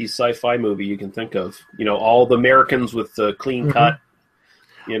 50s sci-fi movie you can think of. All the Americans with the clean cut.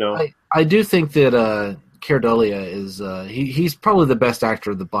 I do think that Cardolia is he's probably the best actor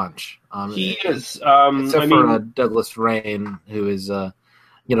of the bunch. He is, except for Douglas Rain, who is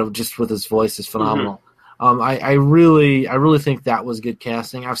just with his voice is phenomenal. I really think that was good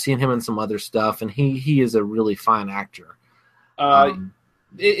casting. I've seen him in some other stuff, and he is a really fine actor.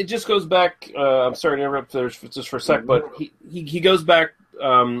 It just goes back. I'm sorry to interrupt there just for a sec, but he goes back.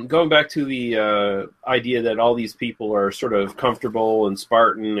 Going back to the idea that all these people are sort of comfortable and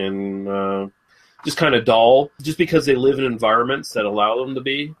Spartan and just kind of dull, just because they live in environments that allow them to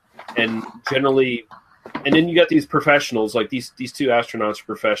be, and generally, and then you got these professionals, like these two astronauts are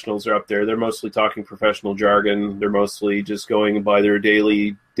professionals. They're up there. They're mostly talking professional jargon. They're mostly just going by their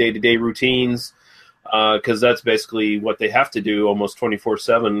day-to-day routines, because that's basically what they have to do almost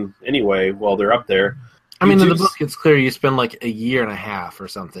 24/7 anyway while they're up there. I mean, in the book, it's clear you spend like a year and a half or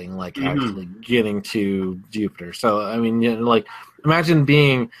something, like actually getting to Jupiter. So, I mean, imagine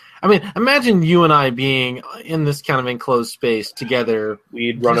you and I being in this kind of enclosed space together.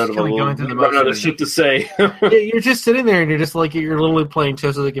 We'd run out of shit to say. You're just sitting there, and you're just like, you're literally playing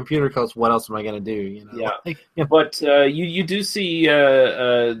chess with the computer, because what else am I going to do? Yeah. But you do see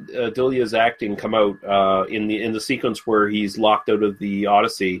Delia's acting come out in the sequence where he's locked out of the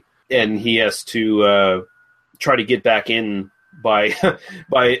Odyssey, and he has to try to get back in by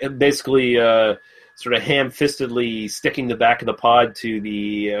basically sort of ham-fistedly sticking the back of the pod to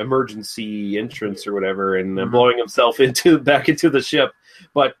the emergency entrance or whatever, and blowing himself back into the ship.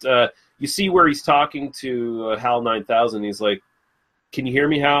 But you see where he's talking to HAL 9000. He's like, "Can you hear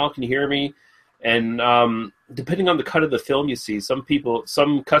me, Hal? Can you hear me?" And depending on the cut of the film, you see some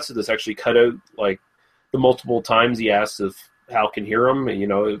cuts of this actually cut out like the multiple times he asks if Hal can hear him.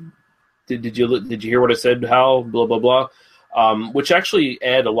 Did you hear what I said, Hal? Blah blah blah. Which actually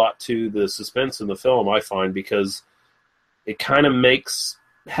add a lot to the suspense in the film, I find, because it kind of makes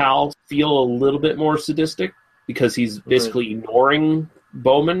Hal feel a little bit more sadistic, because he's basically ignoring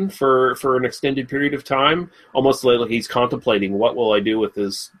Bowman for an extended period of time, almost like he's contemplating, what will I do with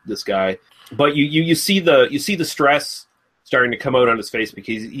this guy? But you see the stress starting to come out on his face,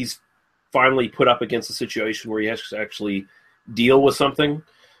 because he's finally put up against a situation where he has to actually deal with something.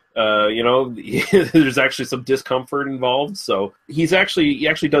 There's actually some discomfort involved, so he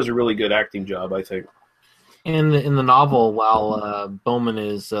actually does a really good acting job, I think. In the novel, while Bowman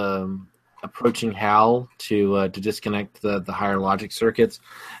is approaching Hal to disconnect the higher logic circuits,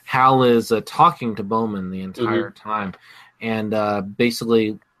 Hal is talking to Bowman the entire time, and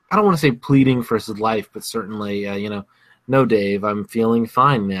basically, I don't want to say pleading for his life, but certainly, no, Dave, I'm feeling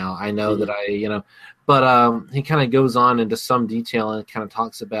fine now. I know that but he kind of goes on into some detail and kind of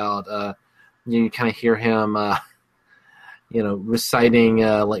talks about, you kind of hear him, reciting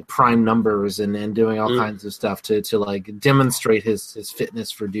like prime numbers and doing all kinds of stuff to like demonstrate his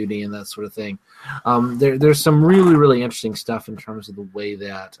fitness for duty and that sort of thing. There's some really, really interesting stuff in terms of the way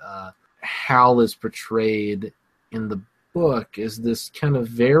that Hal is portrayed in the book is this kind of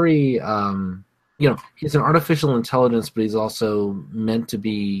very, he's an artificial intelligence, but he's also meant to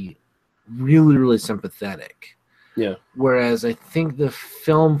be really, really sympathetic. Yeah. Whereas I think the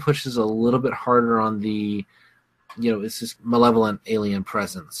film pushes a little bit harder on the, it's this malevolent alien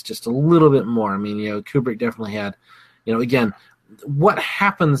presence, just a little bit more. I mean, Kubrick definitely had, again, what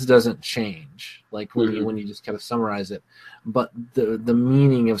happens doesn't change, like when Mm-hmm. you just kind of summarize it, but the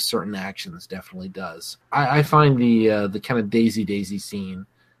meaning of certain actions definitely does. I find the kind of Daisy scene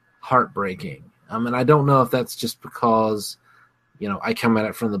heartbreaking. And I don't know if that's just because, I come at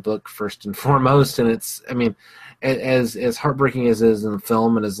it from the book first and foremost, and it's, I mean, as heartbreaking as it is in the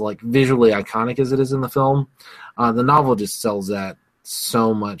film, and as like visually iconic as it is in the film, the novel just sells that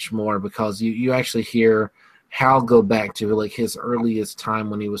so much more, because you actually hear Hal go back to like his earliest time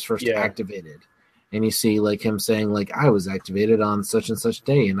when he was first activated, and you see like him saying like, I was activated on such and such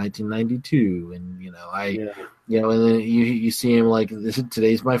day in 1992, and and then you see him like,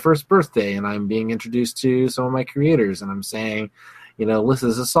 today's my first birthday, and I'm being introduced to some of my creators, and I'm saying, this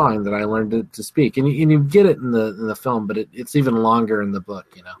is a song that I learned to speak, and you get it in the film, but it's even longer in the book.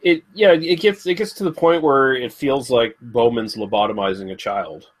 It gets to the point where it feels like Bowman's lobotomizing a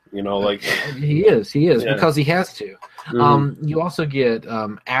child. Like he is Yeah. because he has to. Mhm. You also get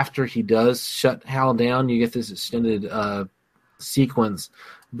after he does shut Hal down, you get this extended sequence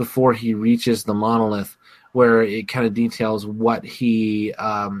before he reaches the monolith, where it kind of details what he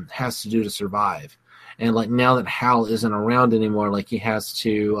has to do to survive. And like now that Hal isn't around anymore, like he has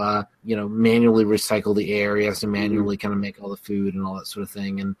to, manually recycle the air. He has to manually kind of make all the food and all that sort of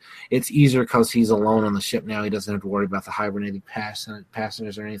thing. And it's easier because he's alone on the ship now. He doesn't have to worry about the hibernating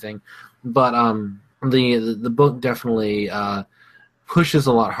passengers or anything. But the book definitely pushes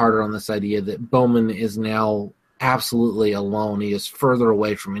a lot harder on this idea that Bowman is now absolutely alone. He is further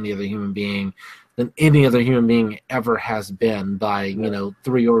away from any other human being than any other human being ever has been by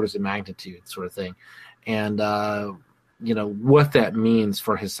 3 orders of magnitude, sort of thing. And what that means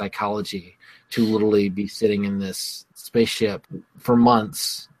for his psychology to literally be sitting in this spaceship for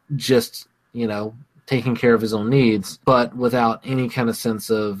months, just taking care of his own needs, but without any kind of sense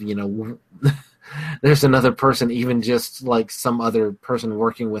of there's another person, even just like some other person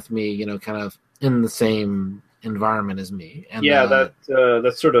working with me, kind of in the same environment as me. And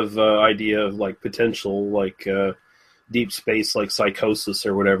that sort of idea of like potential like deep space like psychosis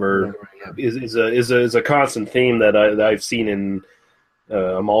or whatever is a constant theme that I've seen in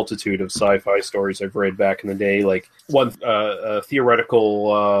a multitude of sci-fi stories I've read back in the day. Like one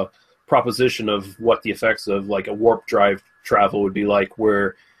theoretical proposition of what the effects of like a warp drive travel would be like,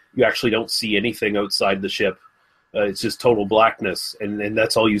 where you actually don't see anything outside the ship. It's just total blackness, and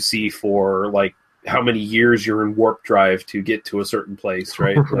that's all you see for like how many years you're in warp drive to get to a certain place,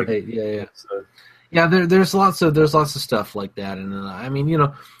 right? Right. Like, Yeah. So, yeah, there's lots of stuff like that, and I mean,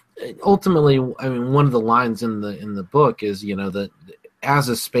 ultimately, I mean, one of the lines in the book is, that as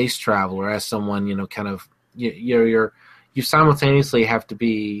a space traveler, as someone, kind of you simultaneously have to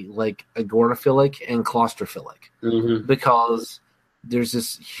be like agoraphilic and claustrophilic, because there's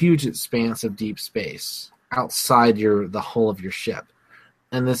this huge expanse of deep space outside the hull of your ship,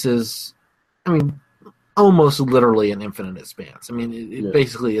 and this is, I mean, almost literally an infinite expanse. I mean, it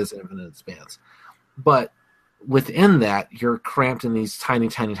basically is an infinite expanse. But within that, you're cramped in these tiny,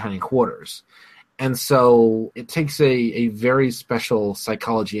 tiny, tiny quarters. And so it takes a very special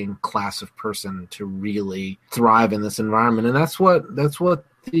psychology and class of person to really thrive in this environment. And that's what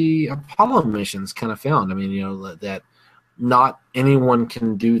the Apollo missions kind of found. I mean, that not anyone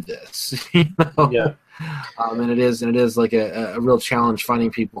can do this. Yeah. And it is like a real challenge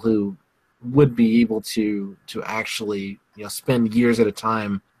finding people who would be able to actually spend years at a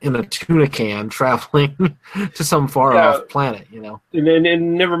time in a tuna can traveling to some far off planet.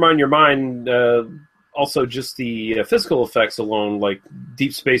 And never mind your mind. Also, just the physical effects alone, like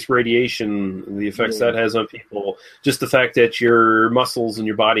deep space radiation, the effects that has on people. Just the fact that your muscles and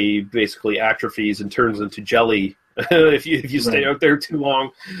your body basically atrophies and turns into jelly if you stay out there too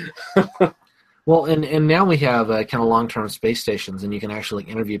long. Well, and now we have kind of long-term space stations, and you can actually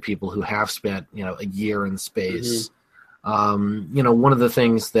interview people who have spent, a year in space. Mm-hmm. One of the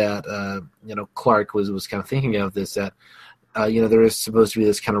things that, Clark was kind of thinking of is that, there is supposed to be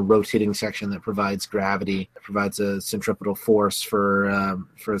this kind of rotating section that provides gravity, that provides a centripetal force for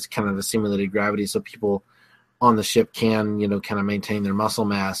kind of a simulated gravity, so people on the ship can, kind of maintain their muscle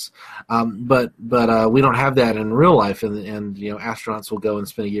mass. But we don't have that in real life. And astronauts will go and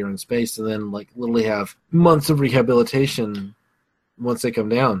spend a year in space and then like literally have months of rehabilitation once they come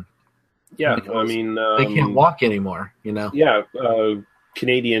down. Yeah. I mean, they can't walk anymore, Yeah.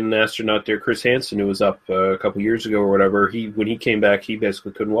 Canadian astronaut there, Chris Hansen, who was up a couple years ago or whatever, when he came back, he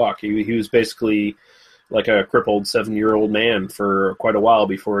basically couldn't walk. He was basically like a crippled 7-year-old man for quite a while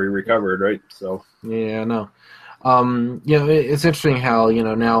before he recovered, right? So yeah, no. It's interesting how,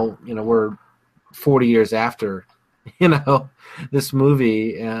 now, we're 40 years after, this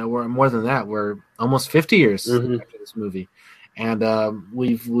movie, we're more than that, we're almost 50 years after this movie. and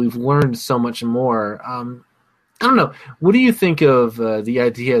we've learned so much more. I don't know. What do you think of the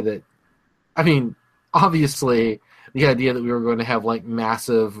idea that? I mean, obviously, the idea that we were going to have like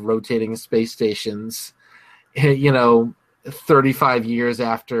massive rotating space stations, 35 years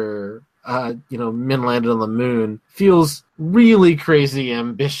after men landed on the moon feels really crazy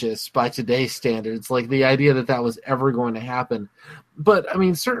ambitious by today's standards. Like the idea that was ever going to happen. But I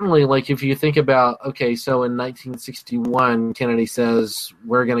mean, certainly, like if you think about, okay, so in 1961, Kennedy says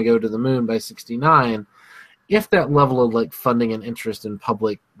we're going to go to the moon by 69. If that level of like funding and interest in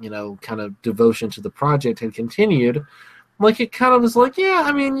public, kind of devotion to the project had continued, like it kind of was like, yeah,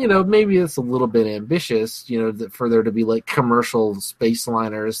 I mean, maybe it's a little bit ambitious, for there to be like commercial space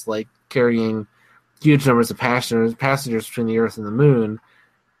liners like carrying huge numbers of passengers between the Earth and the Moon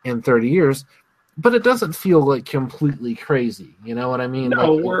in 30 years. But it doesn't feel like completely crazy. You know what I mean?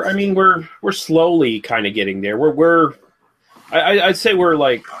 No, like, we're slowly kind of getting there. I'd say we're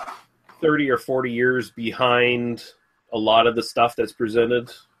like 30 or 40 years behind a lot of the stuff that's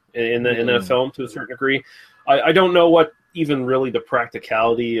presented in the film to a certain degree. I don't know what even really the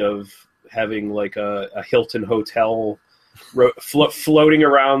practicality of having like a Hilton hotel floating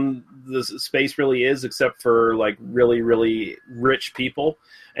around the space really is, except for like really, really rich people.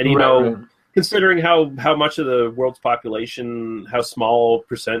 And, considering how much of the world's population, how small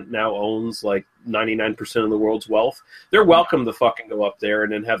percent now owns like 99% of the world's wealth, they're welcome to fucking go up there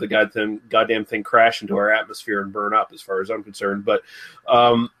and then have the goddamn thing crash into our atmosphere and burn up, as far as I'm concerned. But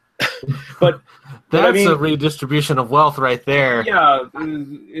that's a redistribution of wealth right there. Yeah,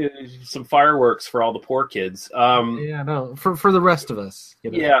 some fireworks for all the poor kids. For the rest of us.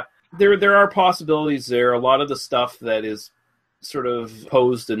 Yeah, there are possibilities there. A lot of the stuff that is sort of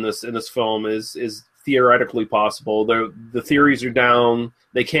posed in this film is theoretically possible. The theories are down.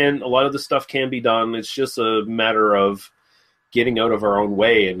 A lot of the stuff can be done. It's just a matter of getting out of our own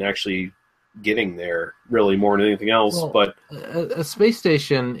way and actually getting there, really, more than anything else. Well, but a space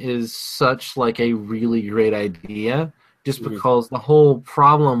station is such like a really great idea, just because the whole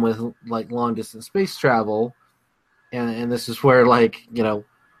problem with like long distance space travel, and this is where like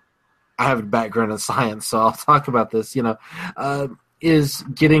I have a background in science, so I'll talk about this. Is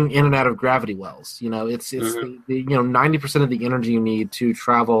getting in and out of gravity wells. It's 90% of the energy you need to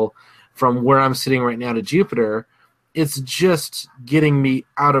travel from where I'm sitting right now to Jupiter. It's just getting me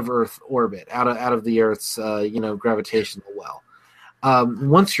out of Earth orbit, out of the Earth's gravitational well.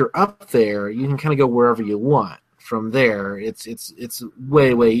 Once you're up there, you can kind of go wherever you want. From there, it's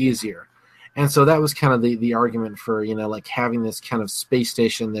way, way easier. And so that was kind of the argument for like having this kind of space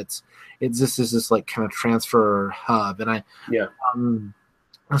station that's exists as this like kind of transfer hub. And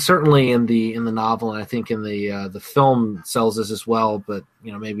certainly in the novel, and I think in the film sells this as well, but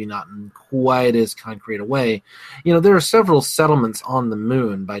maybe not in quite as concrete a way. There are several settlements on the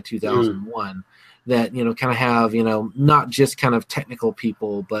moon by 2001 that kind of have not just kind of technical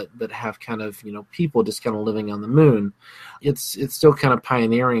people, but have kind of people just kind of living on the moon. It's still kind of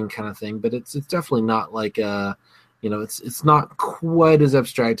pioneering kind of thing, but it's definitely not like it's not quite as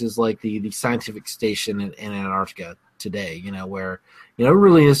abstract as like the scientific station in Antarctica today, where it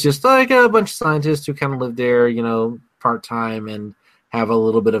really is just like a bunch of scientists who kind of live there, part-time and have a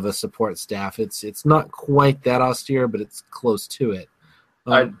little bit of a support staff. It's not quite that austere, but it's close to it.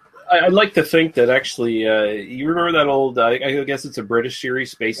 I'd like to think that actually, you remember that old, I guess it's a British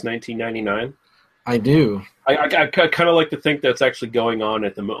series, Space 1999? I do. I kind of like to think that's actually going on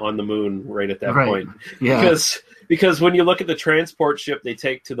on the moon right at that point. Yeah. Because when you look at the transport ship they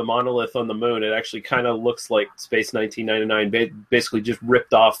take to the monolith on the moon, it actually kind of looks like Space 1999 basically just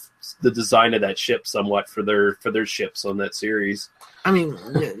ripped off the design of that ship somewhat for their ships on that series. I mean,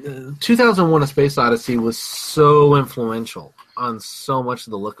 2001: A Space Odyssey was so influential on so much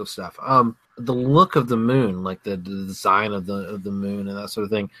of the look of stuff. The look of the moon, like the design of the moon and that sort of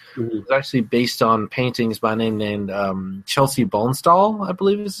thing, was actually based on paintings by a name named Chelsea Bonestall, I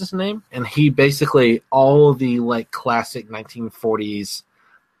believe is his name. And he basically, all the like classic 1940s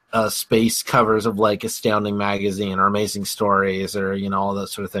space covers of like Astounding Magazine or Amazing Stories or all that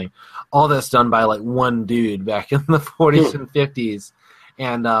sort of thing, all that's done by like one dude back in the 40s and 50s.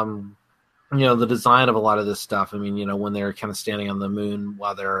 And the design of a lot of this stuff, I mean, when they're kind of standing on the moon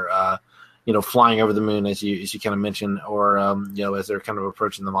while they're flying over the moon, as you kind of mentioned, or as they're kind of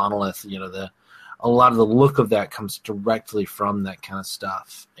approaching the monolith, a lot of the look of that comes directly from that kind of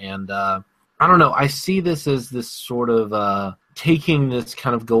stuff. And I don't know, I see this as this sort of taking this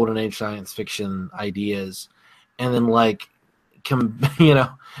kind of golden age science fiction ideas and then like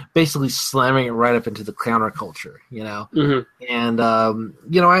basically slamming it right up into the counterculture, Mm-hmm. And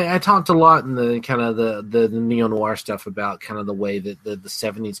I talked a lot in the kind of the neo-noir stuff about kind of the way that the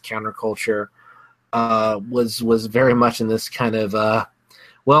 70s counterculture was very much in this kind of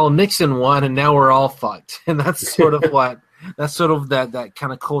Nixon won and now we're all fucked, and that's sort of that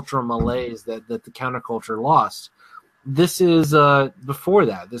kind of cultural malaise that the counterculture lost. This is before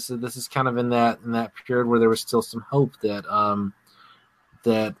that. This is kind of in that period where there was still some hope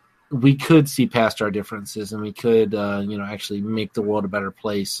that we could see past our differences and we could actually make the world a better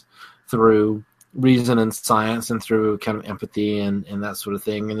place through reason and science and through kind of empathy and that sort of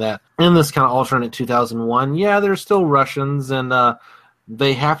thing. And that in this kind of alternate 2001, there's still Russians, and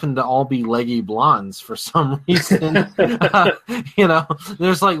they happen to all be leggy blondes for some reason.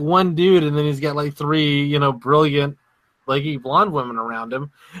 There's like one dude, and then he's got like three, brilliant leggy blonde women around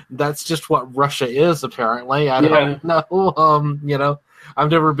him. That's just what Russia is, apparently. I don't know.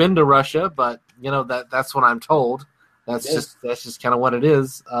 I've never been to Russia, but that's what I'm told. That's just kind of what it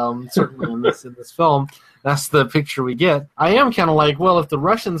is. Certainly in this film, that's the picture we get. I am kind of like, well, if the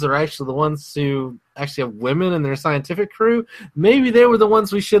Russians are actually the ones who actually have women in their scientific crew, maybe they were the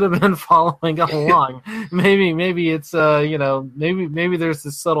ones we should have been following along. maybe it's maybe there's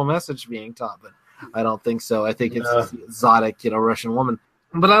this subtle message being taught, but I don't think so. I think it's this exotic, Russian woman.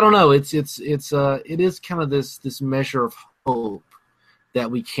 But I don't know. It is kind of this measure of hope that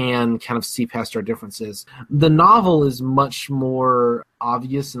we can kind of see past our differences. The novel is much more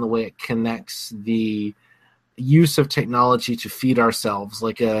obvious in the way it connects the use of technology to feed ourselves,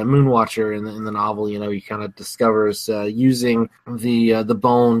 like a Moonwatcher in the novel. He kind of discovers using the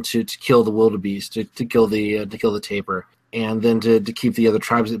bone to kill the wildebeest, to kill the tapir, and then to keep the other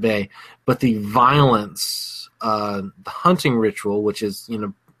tribes at bay. But the violence, the hunting ritual, which is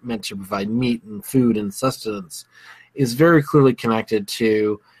meant to provide meat and food and sustenance, is very clearly connected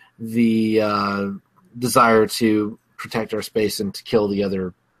to the desire to protect our space and to kill the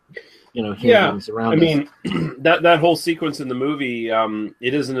other, human beings around us. I mean, that whole sequence in the movie,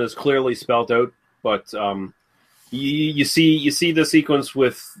 it isn't as clearly spelled out, but you see the sequence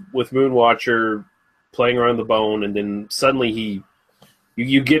with Moonwatcher playing around the bone, and then suddenly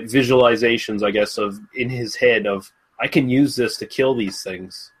you get visualizations, I guess, of in his head of, I can use this to kill these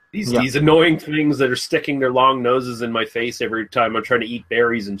things. These annoying things that are sticking their long noses in my face every time I'm trying to eat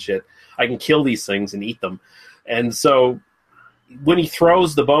berries and shit. I can kill these things and eat them. And so when he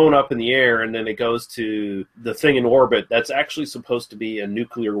throws the bone up in the air and then it goes to the thing in orbit, that's actually supposed to be a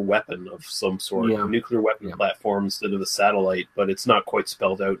nuclear weapon of some sort, a nuclear weapon platform instead of a satellite, but it's not quite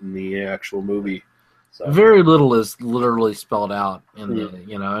spelled out in the actual movie. So. Very little is literally spelled out in the,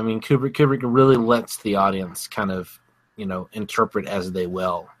 Kubrick really lets the audience kind of, interpret as they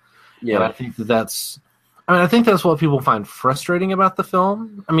will. Yeah, and I think that's what people find frustrating about the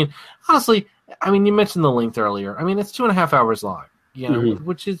film. I mean, honestly, you mentioned the length earlier. I mean, it's 2.5 hours long,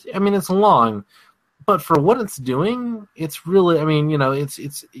 which is, it's long, but for what it's doing, it's really,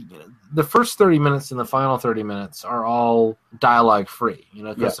 it's the first 30 minutes and the final 30 minutes are all dialogue free,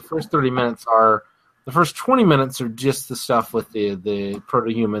 because the first 30 minutes the first 20 minutes are just the stuff with the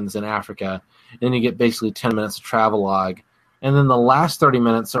proto-humans in Africa, and then you get basically 10 minutes of travelogue. And then the last 30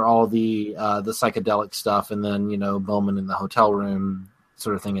 minutes are all the psychedelic stuff, and then, Bowman in the hotel room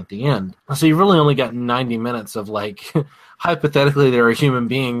sort of thing at the end. So you really only got 90 minutes of, like, hypothetically there are human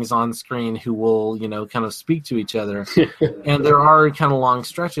beings on screen who will, kind of speak to each other. And there are kind of long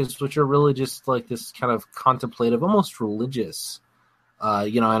stretches, which are really just like this kind of contemplative, almost religious,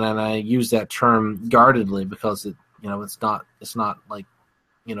 and I use that term guardedly because it's not like,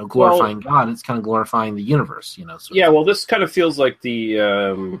 glorifying God, it's kind of glorifying the universe, this kind of feels like the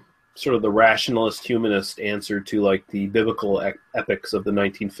sort of the rationalist humanist answer to like the biblical epics of the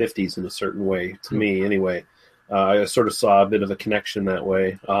 1950s in a certain way, to me anyway. I sort of saw a bit of a connection that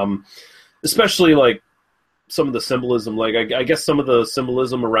way, especially like some of the symbolism. Like I guess some of the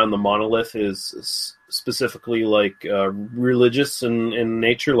symbolism around the monolith is specifically like religious in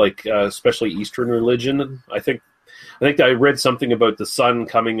nature, like especially Eastern religion. I think I read something about the sun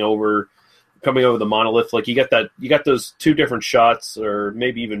coming over the monolith. Like you got those two different shots, or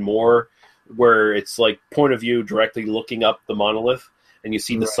maybe even more, where it's like point of view directly looking up the monolith, and you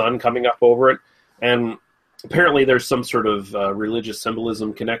see the sun coming up over it. And apparently there's some sort of religious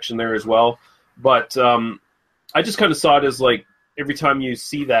symbolism connection there as well. But I just kind of saw it as like every time you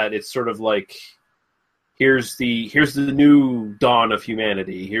see that, it's sort of like, here's the new dawn of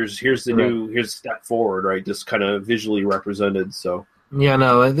humanity. Here's the step forward, right? Just kind of visually represented. So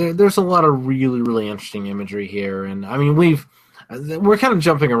there's a lot of really, really interesting imagery here, and I mean we're kind of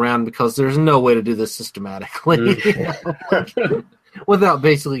jumping around because there's no way to do this systematically without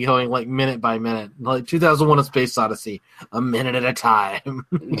basically going like minute by minute, like 2001: A Space Odyssey, a minute at a time.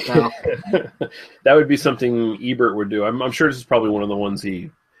 That would be something Ebert would do. I'm sure this is probably one of the ones he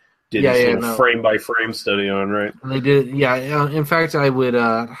did frame by frame study on, right? They did, yeah. In fact, I would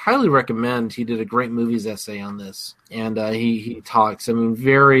highly recommend. He did a great movies essay on this, and he talks,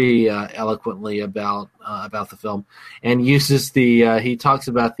 very eloquently about the film, and uses he talks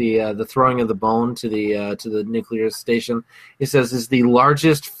about the throwing of the bone to the nuclear station. He says is the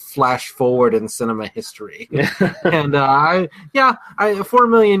largest flash forward in cinema history, and 4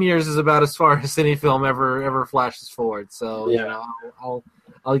 million years is about as far as any film ever flashes forward. So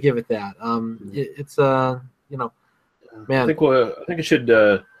I'll give it that. It's man. I think it should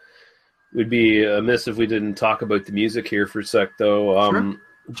would be amiss if we didn't talk about the music here for a sec, though. Sure.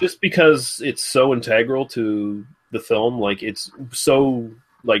 Just because it's so integral to the film, like it's so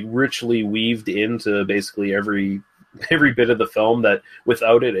like richly weaved into basically every bit of the film that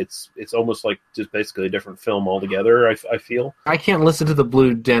without it, it's almost like just basically a different film altogether. I feel I can't listen to the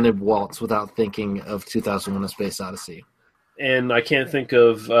Blue Danube Waltz without thinking of 2001: A Space Odyssey. And I can't think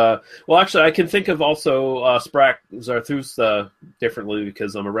of I can think of also Sprach Zarathustra differently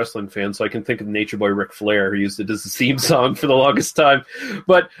because I'm a wrestling fan, so I can think of Nature Boy Ric Flair, who used it as the theme song for the longest time.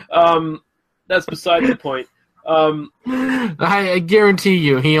 But that's beside the point. I guarantee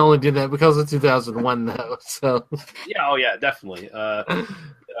you he only did that because of 2001, though. So yeah, definitely.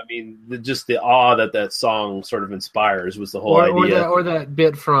 Just the awe that song sort of inspires was the whole idea. Or that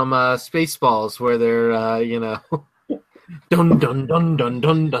bit from Spaceballs where they're dun dun dun dun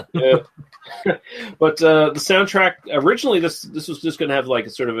dun dun. Yeah. But the soundtrack originally this was just going to have like a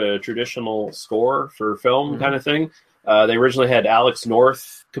sort of a traditional score for film kind of thing. They originally had Alex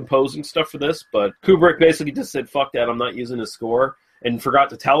North composing stuff for this, but Kubrick basically just said, "Fuck that! I'm not using his score," and forgot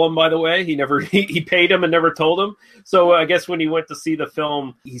to tell him. By the way, he paid him and never told him. So I guess when he went to see the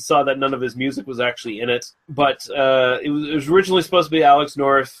film, he saw that none of his music was actually in it. But it was originally supposed to be Alex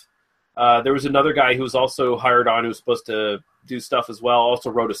North. There was another guy who was also hired on who was supposed to do stuff as well, also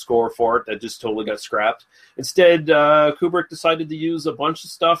wrote a score for it that just totally got scrapped. Instead, Kubrick decided to use a bunch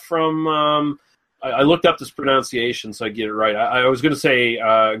of stuff from... I looked up this pronunciation so I get it right. I was going to say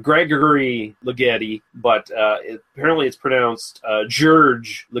Gregory Ligeti, but apparently it's pronounced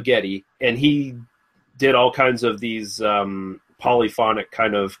George Ligeti, and he did all kinds of these polyphonic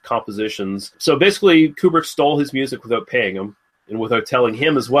kind of compositions. So basically, Kubrick stole his music without paying him, and without telling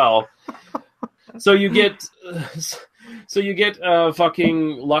him as well. So you get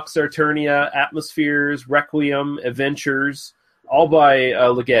fucking Lux Aeterna, Atmospheres, Requiem, Adventures, all by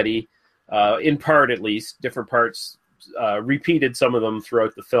Ligeti, in part at least, different parts, repeated some of them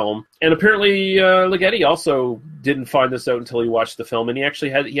throughout the film. And apparently Ligeti also didn't find this out until he watched the film, and he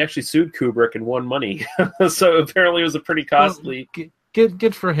actually sued Kubrick and won money. So apparently it was a pretty costly... Well,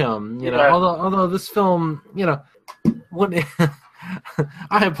 good for him, you know. Although this film, when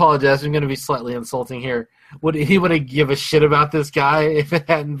I apologize, I'm going to be slightly insulting here. Would he give a shit about this guy if it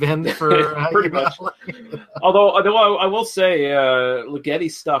hadn't been for pretty much? Although I will say,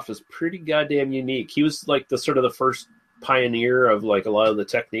 Ligeti's stuff is pretty goddamn unique. He was like the first pioneer of like a lot of the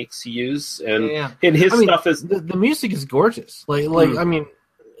techniques he used, and his stuff is the music is gorgeous.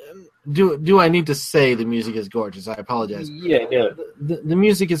 Do I need to say the music is gorgeous? I apologize. Yeah. The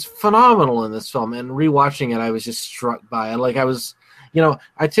music is phenomenal in this film, and rewatching it, I was just struck by it.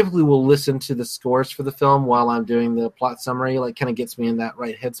 I typically will listen to the scores for the film while I'm doing the plot summary. Like, kind of gets me in that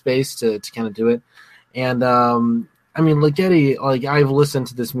right headspace to kind of do it. And Ligeti, like, I've listened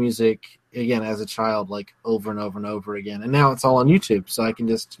to this music again as a child, like over and over and over again, and now it's all on YouTube, so I can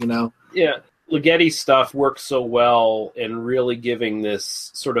just Yeah. Ligeti stuff works so well in really giving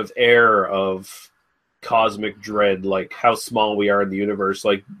this sort of air of cosmic dread, like how small we are in the universe.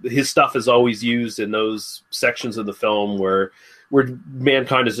 Like, his stuff is always used in those sections of the film where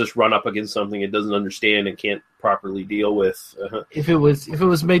mankind has just run up against something it doesn't understand and can't properly deal with. If it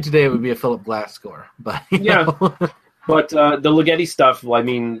was made today, it would be a Philip Glass score. But But the Ligeti stuff,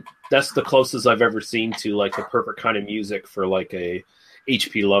 that's the closest I've ever seen to like the perfect kind of music for like a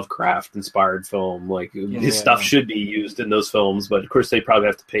H.P. Lovecraft inspired film. Like, his stuff should be used in those films, but of course they probably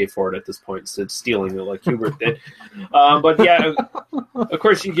have to pay for it at this point, so it's stealing it like Kubrick did. But yeah, of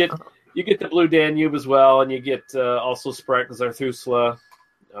course you get the Blue Danube as well, and you get also Sprach Zarathustra.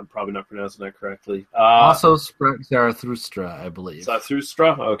 I'm probably not pronouncing that correctly. Also Sprach Zarathustra, I believe.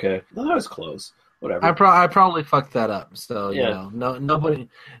 Zarathustra? Okay. Well, that was close. Whatever. I probably fucked that up. So, nobody...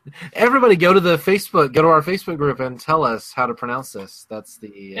 Everybody go to our Facebook group and tell us how to pronounce this. That's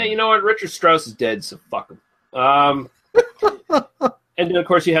the... Yeah, you know what? Richard Strauss is dead, so fuck him. And then, of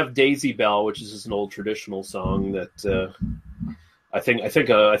course, you have Daisy Bell, which is just an old traditional song that I think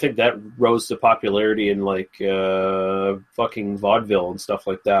that rose to popularity in like fucking vaudeville and stuff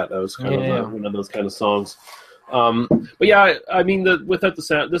like that. That was kind of one of those kind of songs. But yeah, I mean, without the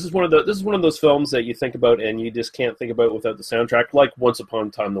sound, this is one of those films that you think about and you just can't think about without the soundtrack, like Once Upon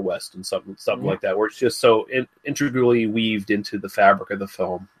a Time in the West and something like that, where it's just so integrally weaved into the fabric of the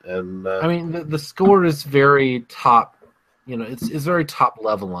film. And I mean, the score is very top. It's very top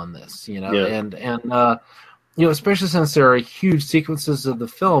level on this. And especially since there are huge sequences of the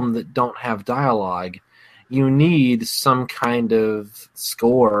film that don't have dialogue, you need some kind of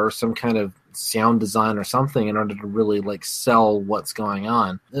score or some kind of sound design or something in order to really like sell what's going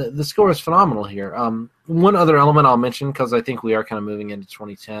on. The score is phenomenal here. One other element I'll mention, because I think we are kind of moving into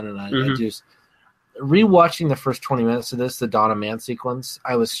 2010, and I just rewatching the first 20 minutes of this, the Dawn of Man sequence,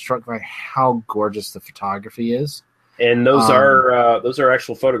 I was struck by how gorgeous the photography is. And those are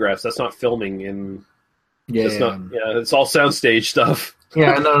actual photographs. That's not filming, and it's all soundstage stuff.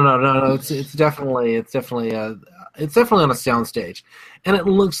 Yeah, no. It's definitely on a soundstage, and it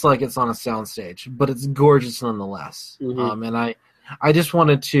looks like it's on a soundstage, but it's gorgeous nonetheless. And I just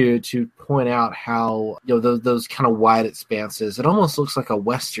wanted to point out how those kind of wide expanses. It almost looks like a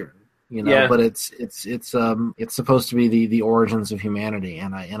Western. But it's supposed to be the origins of humanity,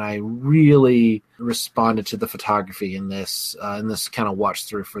 and I really responded to the photography in this kind of watch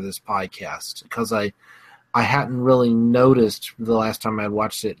through for this podcast, because I hadn't really noticed the last time I had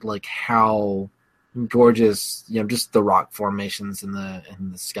watched it, like how gorgeous just the rock formations in the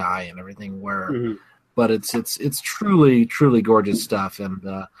sky and everything were. But it's truly gorgeous stuff, and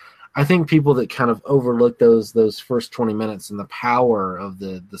I think people that kind of overlook those first 20 minutes and the power of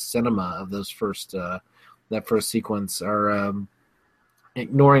the cinema of those that first sequence are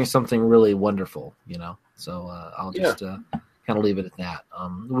ignoring something really wonderful, So I'll just kind of leave it at that.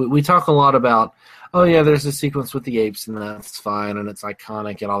 We talk a lot about, there's a sequence with the apes and that's fine and it's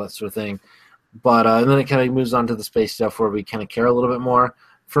iconic and all that sort of thing, but and then it kind of moves on to the space stuff where we kind of care a little bit more.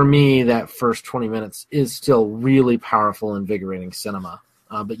 For me, that first 20 minutes is still really powerful, invigorating cinema.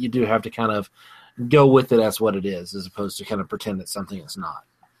 But you do have to kind of go with it as what it is, as opposed to kind of pretend it's something it's not.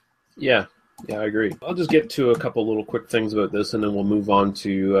 Yeah, I agree. I'll just get to a couple little quick things about this, and then we'll move on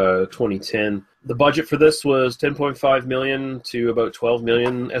to 2010. The budget for this was $10.5 million to about $12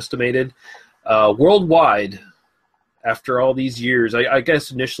 million estimated. Worldwide, after all these years, I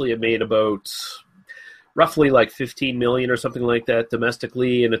guess initially it made about roughly like $15 million or something like that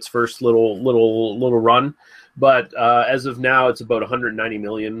domestically in its first little run. But as of now, it's about $190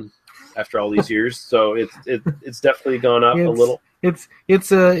 million after all these years. So it's definitely gone up a little. It's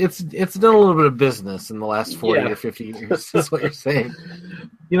done a little bit of business in the last 40 or 50 years. Is what you're saying.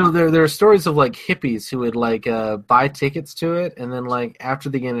 There are stories of like hippies who would like buy tickets to it, and then like after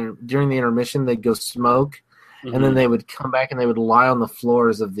during the intermission they'd go smoke, and then they would come back and they would lie on the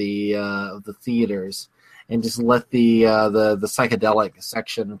floors of the theaters and just let the psychedelic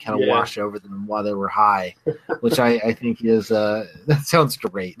section kind of wash over them while they were high, which I think is that sounds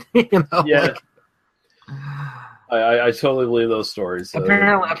great. I totally believe those stories.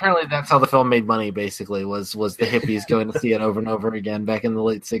 Apparently, that's how the film made money. Basically, was the hippies going to see it over and over again back in the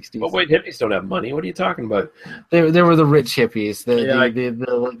late '60s. But wait, hippies don't have money. What are you talking about? They were the rich hippies,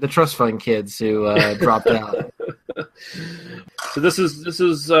 the trust fund kids who dropped out. So this is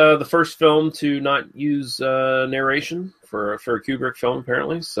the first film to not use narration for a Kubrick film,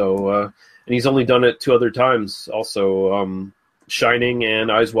 apparently. So and he's only done it 2 other times. Also, Shining and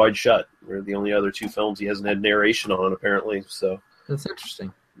Eyes Wide Shut were the only other 2 films he hasn't had narration on, apparently. So that's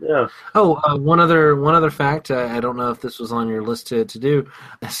interesting. Yeah. Oh, one other fact. I don't know if this was on your list to do.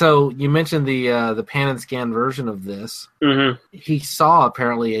 So you mentioned the pan and scan version of this. He saw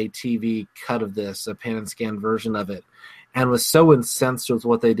apparently a TV cut of this, a pan and scan version of it, and was so incensed with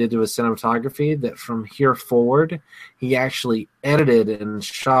what they did to his cinematography that from here forward, he actually edited and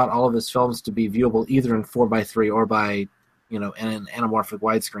shot all of his films to be viewable either in 4:3 or by in an anamorphic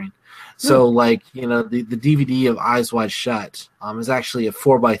widescreen. So the DVD of Eyes Wide Shut is actually a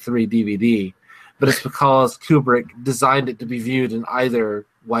 4:3 DVD, but it's because Kubrick designed it to be viewed in either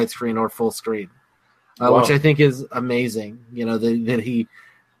widescreen or full screen, which I think is amazing. That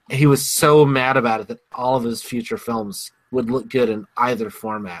he was so mad about it that all of his future films would look good in either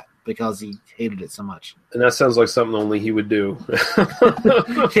format because he hated it so much. And that sounds like something only he would do.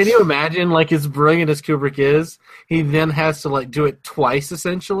 Can you imagine, like, as brilliant as Kubrick is, he then has to, like, do it twice,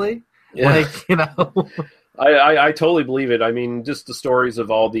 essentially? Yeah. Like, I totally believe it. I mean, just the stories of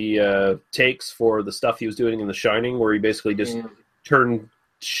all the takes for the stuff he was doing in The Shining, where he basically just turned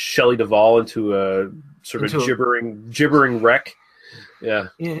Shelley Duvall into a sort of gibbering wreck. Yeah,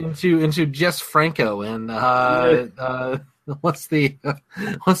 into Jess Franco and what's the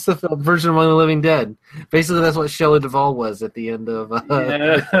film version of Among the Living Dead? Basically, that's what Shelley Duvall was at the end of.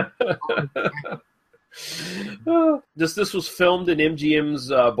 This was filmed in MGM's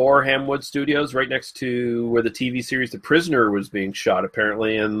Boreham Wood Studios, right next to where the TV series The Prisoner was being shot,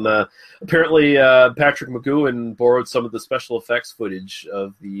 apparently. And apparently Patrick McGowan borrowed some of the special effects footage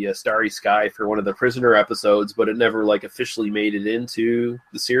of the Starry Sky for one of the Prisoner episodes, but it never officially made it into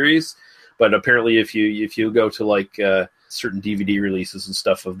the series. But apparently, if you go to certain DVD releases and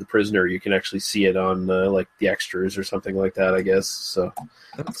stuff of The Prisoner, you can actually see it on the extras or something like that, I guess. So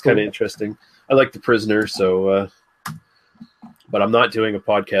that's kind of interesting. I like The Prisoner, so but I'm not doing a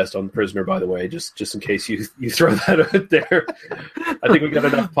podcast on The Prisoner, by the way, just in case you throw that out there. I think we got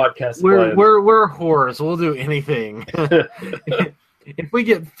enough podcasts. We're whores. We'll do anything. If we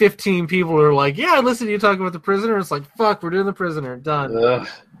get 15 people who are like, yeah, listen to you talk about The Prisoner, it's like, fuck, we're doing The Prisoner. Done.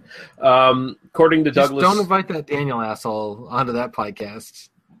 According to just Douglas... don't invite that Daniel asshole onto that podcast.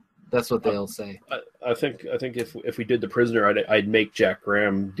 That's what they'll say. I think if we did The Prisoner, I'd make Jack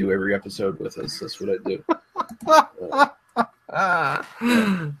Graham do every episode with us. That's what I'd do.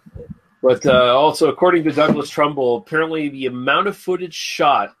 But also, according to Douglas Trumbull, apparently the amount of footage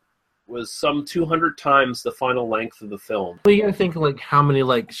shot was some 200 times the final length of the film. Well, you gotta think how many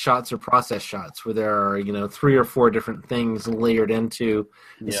shots or process shots where there are 3 or 4 different things layered into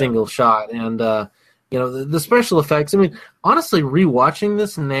a single shot, and the special effects. I mean, honestly, rewatching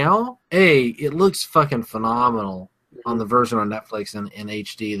this now, it looks fucking phenomenal on the version on Netflix in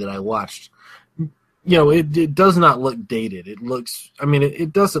HD that I watched. It does not look dated. It looks,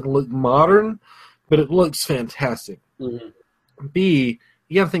 it doesn't look modern, but it looks fantastic. Mm-hmm. B,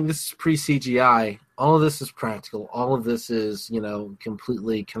 you got to think this is pre-CGI. All of this is practical. All of this is,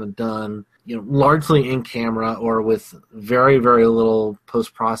 completely kind of done, largely in camera or with very, very little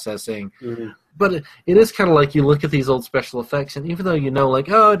post-processing. Mm-hmm. But it is kind of like you look at these old special effects, and even though it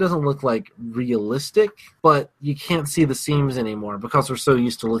doesn't look realistic, but you can't see the seams anymore because we're so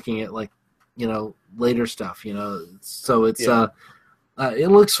used to looking at later stuff, So it's it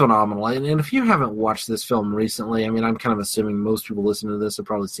looks phenomenal. And if you haven't watched this film recently, I'm kind of assuming most people listening to this have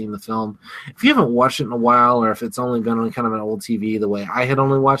probably seen the film. If you haven't watched it in a while, or if it's only been on kind of an old TV the way I had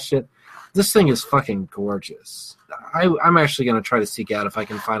only watched it, this thing is fucking gorgeous. I'm actually going to try to seek out if I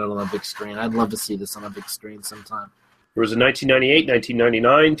can find it on a big screen. I'd love to see this on a big screen sometime. There was a 1998,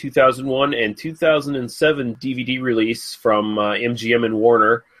 1999, 2001, and 2007 DVD release from MGM and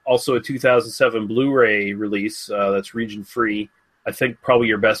Warner. Also a 2007 Blu-ray release that's region-free. I think probably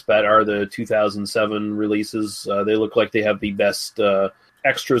your best bet are the 2007 releases. They look like they have the best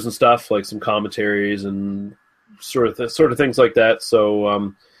extras and stuff, like some commentaries and sort of things like that.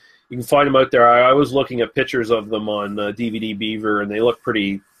 So you can find them out there. I was looking at pictures of them on DVD Beaver, and they look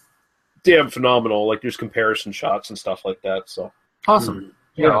pretty damn phenomenal. There's comparison shots and stuff like that. So awesome.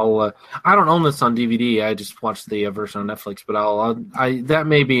 Yeah, I don't own this on DVD. I just watched the version on Netflix, but that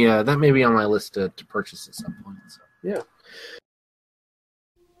may be on my list to purchase at some point. So. Yeah.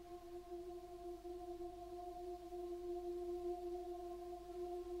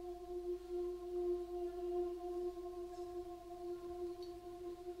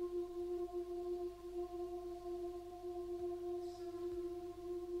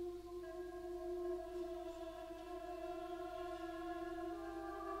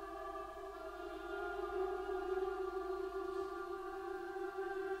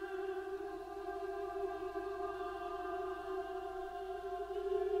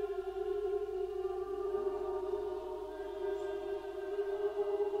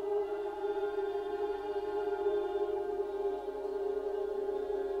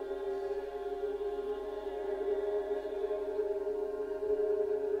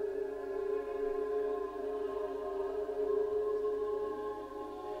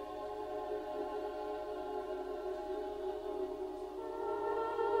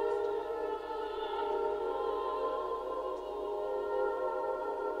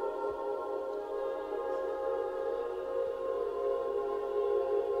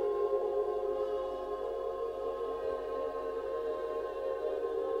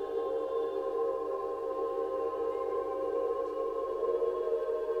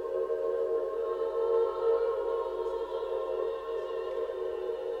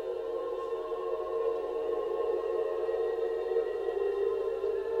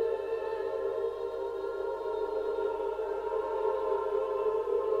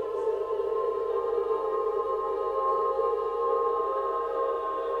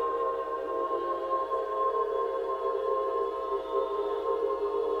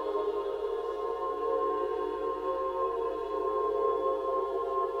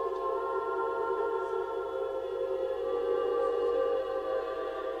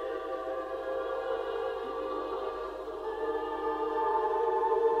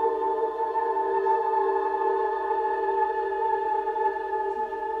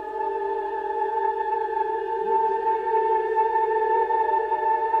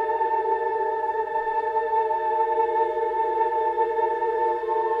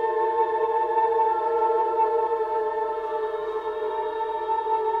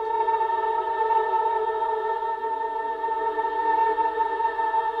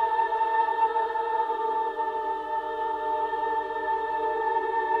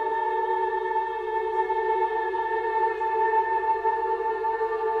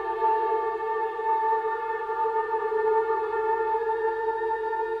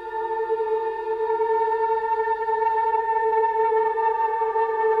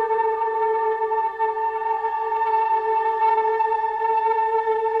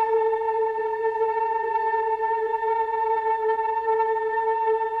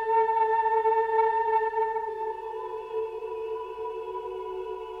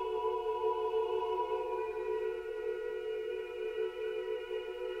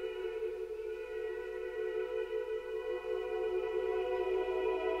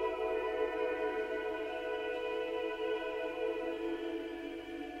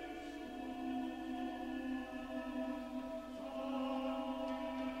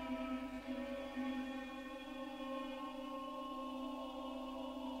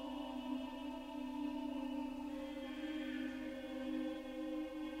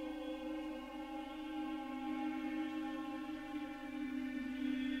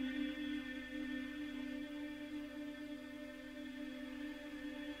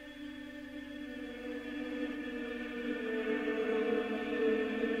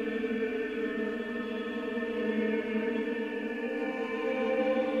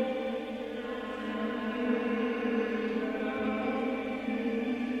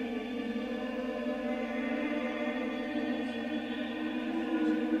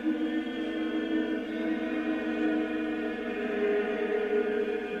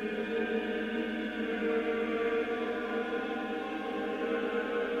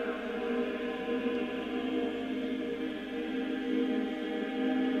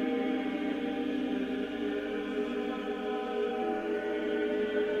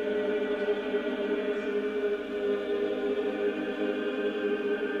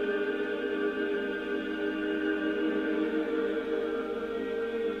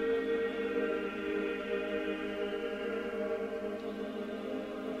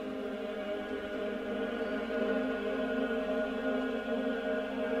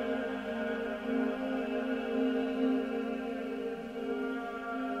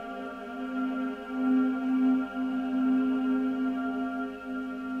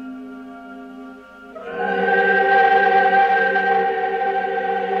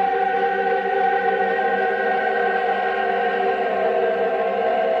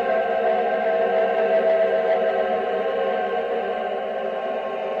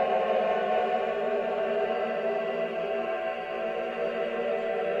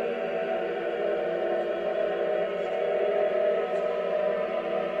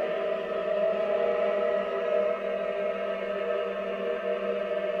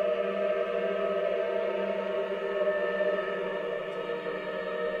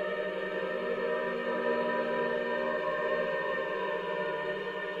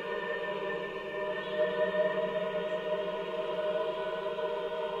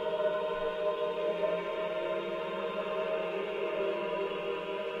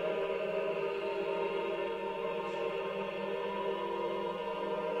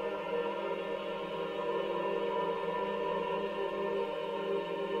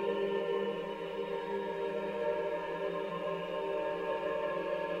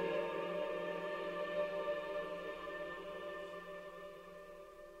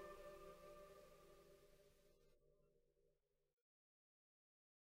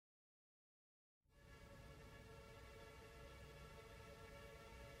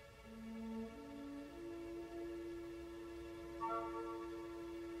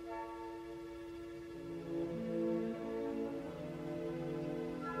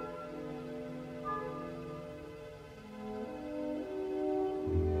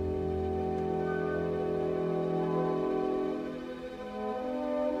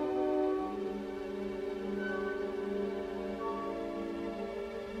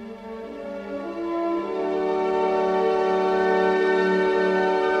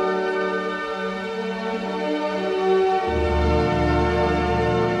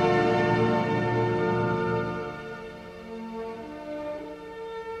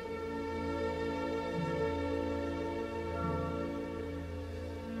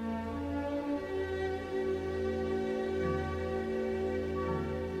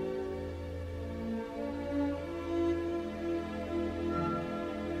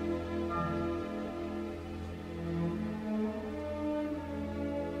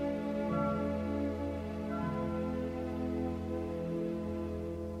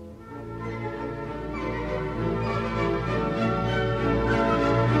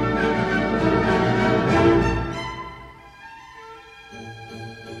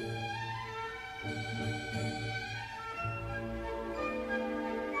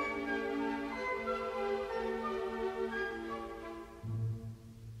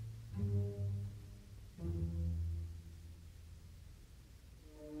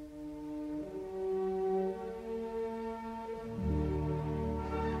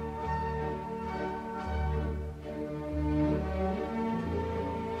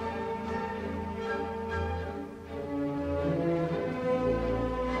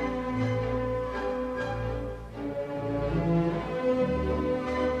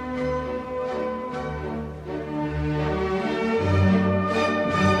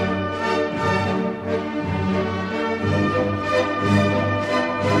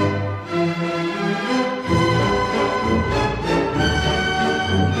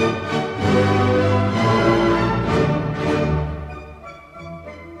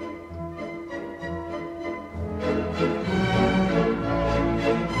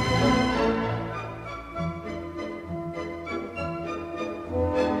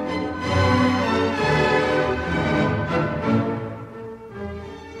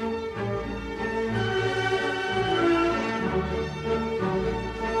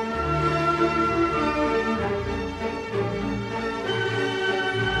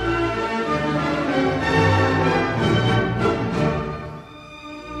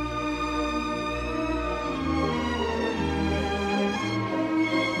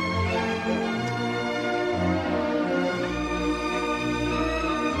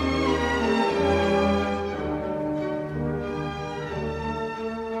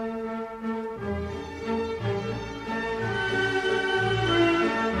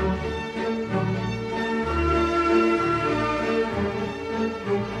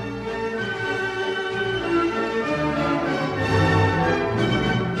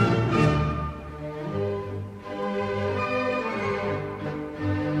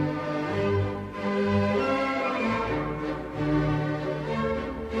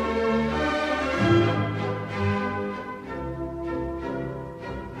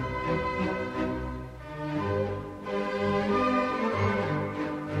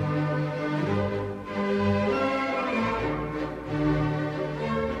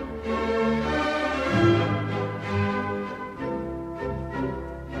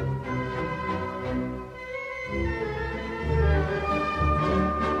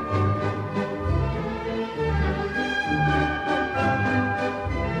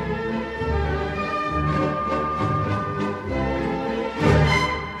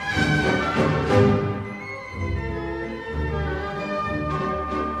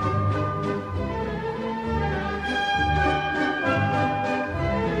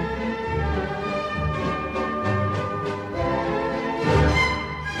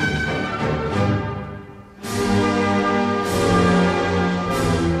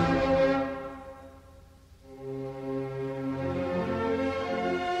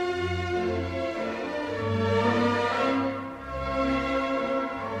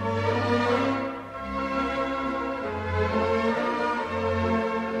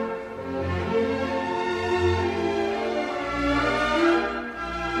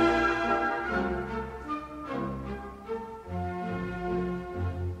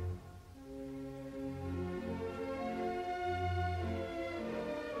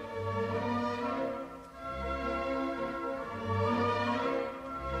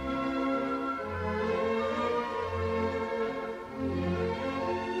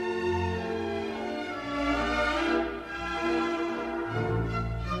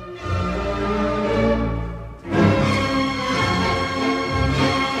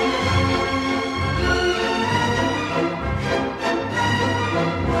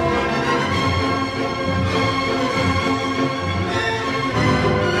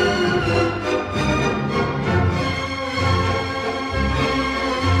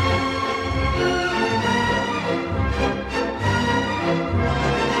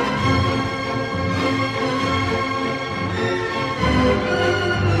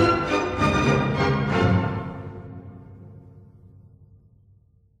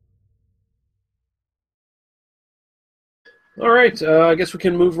 All right, I guess we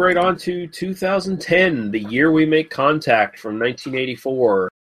can move right on to 2010, the year we make contact, from 1984.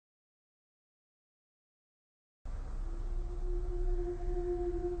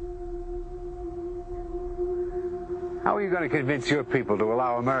 How are you going to convince your people to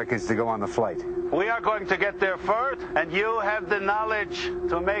allow Americans to go on the flight? We are going to get there first, and you have the knowledge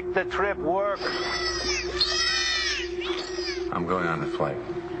to make the trip work. I'm going on the flight.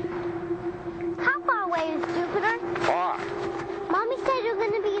 How far away is Jupiter? Far. Mommy said you're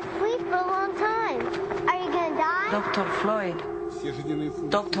going to be asleep for a long time. Are you going to die? Dr. Floyd.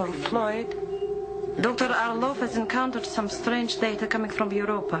 Dr. Floyd. Dr. Arlov has encountered some strange data coming from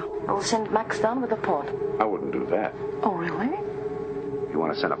Europa. I will send Max down with a pod. I wouldn't do that. Oh, really? You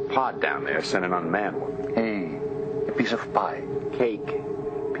want to send a pod down there, send an unmanned one. Hey, a piece of pie. Cake.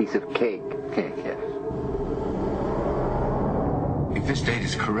 Piece of cake. Cake, yes. If this date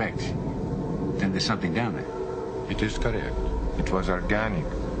is correct, then there's something down there. It is correct. It was organic.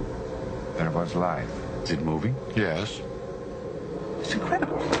 There was life. Is it moving? Yes. It's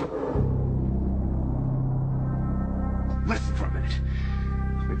incredible. Listen for a minute.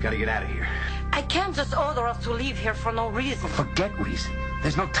 We've got to get out of here. I can't just order us to leave here for no reason. Forget reason.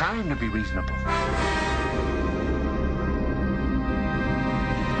 There's no time to be reasonable.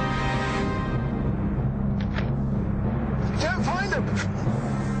 Can't find him!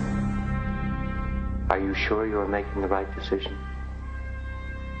 Are you sure you're making the right decision?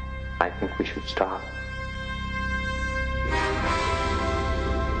 I think we should stop.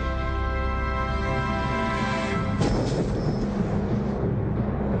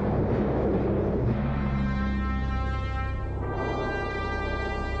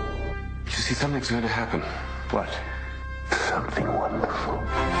 You see, something's going to happen. What? Something wonderful.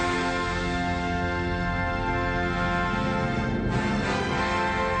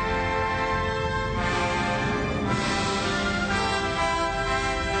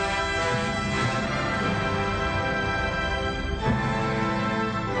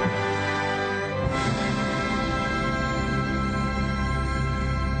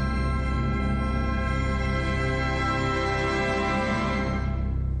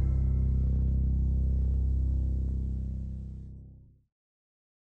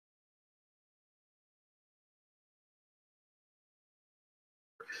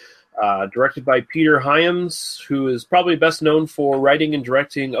 Directed by Peter Hyams, who is probably best known for writing and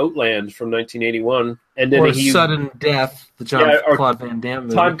directing Outland from 1981. And then Sudden Death, the Jean-Claude Van Damme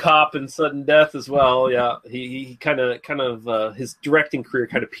movie. Time Cop and Sudden Death as well. Yeah, he kind of his directing career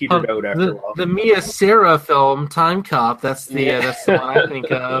kind of petered out after a while. The Mia Sara film, Time Cop. That's the one I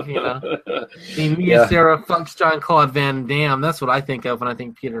think of. You know, the Mia Sara fucks Jean-Claude Van Damme. That's what I think of when I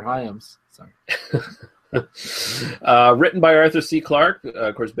think Peter Hyams. Sorry. Written by Arthur C. Clarke,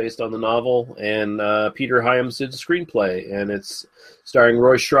 of course, based on the novel, and Peter Hyams did the screenplay, and it's starring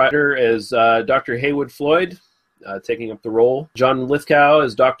Roy Scheider as Dr. Haywood Floyd, taking up the role. John Lithgow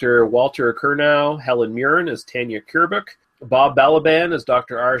as Dr. Walter Kurnow, Helen Mirren as Tanya Kurbuk, Bob Balaban as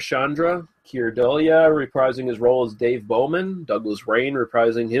Dr. R. Chandra, Keir Dullea reprising his role as Dave Bowman, Douglas Rain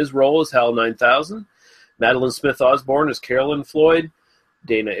reprising his role as Hal 9000, Madeline Smith Osborne as Carolyn Floyd,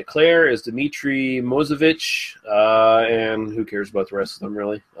 Dana Eclair is Dmitry Mozovich, and who cares about the rest of them,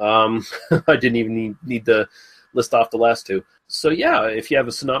 really? I didn't even need to list off the last two. So, yeah, if you have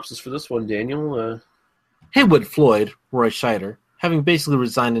a synopsis for this one, Daniel. Haywood Floyd, Roy Scheider, having basically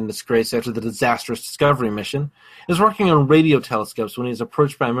resigned in disgrace after the disastrous Discovery mission, is working on radio telescopes when he is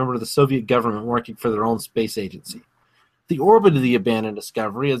approached by a member of the Soviet government working for their own space agency. The orbit of the abandoned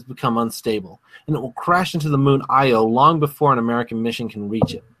Discovery has become unstable, and it will crash into the moon Io long before an American mission can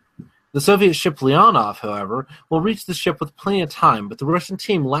reach it. The Soviet ship Leonov, however, will reach the ship with plenty of time, but the Russian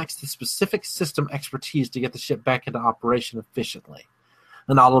team lacks the specific system expertise to get the ship back into operation efficiently.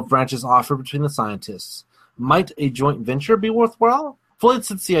 An olive branch is offered between the scientists. Might a joint venture be worthwhile? Floyd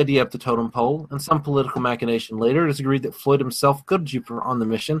sets the idea up the totem pole, and some political machination later it is agreed that Floyd himself go to Jupiter on the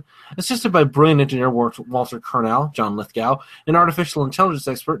mission, assisted by brilliant engineer Walter Kurnow, John Lithgow, and artificial intelligence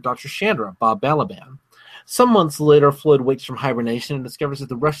expert Dr. Chandra, Bob Balaban. Some months later, Floyd wakes from hibernation and discovers that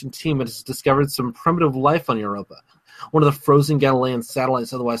the Russian team has discovered some primitive life on Europa, one of the frozen Galilean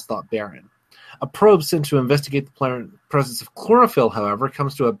satellites otherwise thought barren. A probe sent to investigate the presence of chlorophyll, however,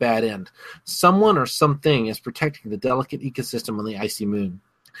 comes to a bad end. Someone or something is protecting the delicate ecosystem on the icy moon.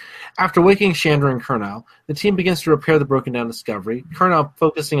 After waking Chandra and Kurnow, the team begins to repair the broken-down Discovery, Kurnow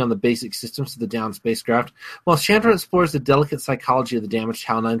focusing on the basic systems of the downed spacecraft, while Chandra explores the delicate psychology of the damaged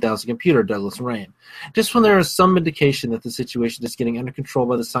HAL 9000 computer, Douglas Rain. Just when there is some indication that the situation is getting under control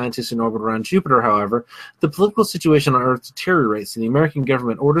by the scientists in orbit around Jupiter, however, the political situation on Earth deteriorates, and the American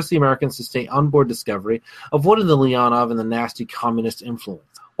government orders the Americans to stay on board Discovery, avoiding the Leonov and the nasty communist influence.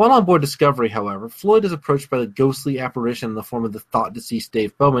 While on board Discovery, however, Floyd is approached by the ghostly apparition in the form of the thought-deceased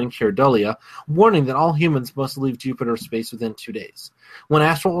Dave Bowman, Kiridolia, warning that all humans must leave Jupiter space within 2 days. When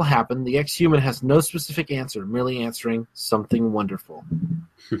asked what will happen, the ex-human has no specific answer, merely answering, something wonderful.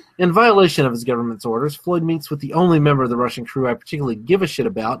 In violation of his government's orders, Floyd meets with the only member of the Russian crew I particularly give a shit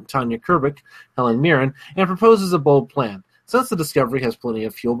about, Tanya Kurbik, Helen Mirren, and proposes a bold plan. Since the Discovery has plenty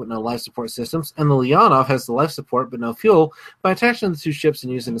of fuel but no life support systems, and the Leonov has the life support but no fuel, by attaching the two ships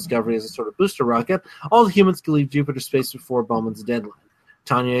and using Discovery as a sort of booster rocket, all the humans can leave Jupiter space before Bowman's deadline.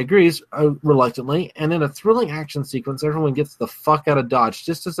 Tanya agrees, reluctantly, and in a thrilling action sequence, everyone gets the fuck out of Dodge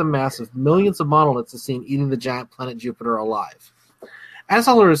just as a mass of millions of monoliths is seen eating the giant planet Jupiter alive. As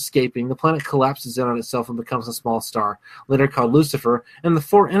all are escaping, the planet collapses in on itself and becomes a small star, later called Lucifer, and the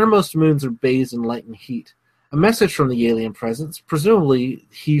 4 innermost moons are bathed in light and heat. A message from the alien presence, presumably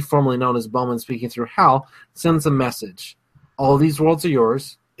he formerly known as Bowman speaking through HAL, sends a message. All these worlds are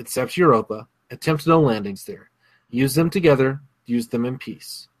yours, except Europa. Attempt no landings there. Use them together, use them in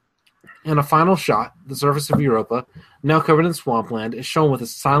peace. In a final shot, the surface of Europa, now covered in swampland, is shown with a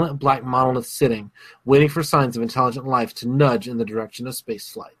silent black monolith sitting, waiting for signs of intelligent life to nudge in the direction of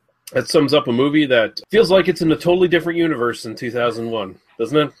spaceflight. That sums up a movie that feels like it's in a totally different universe than 2001,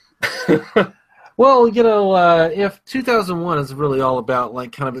 doesn't it? Well, if 2001 is really all about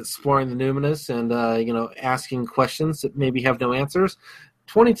like kind of exploring the numinous and asking questions that maybe have no answers,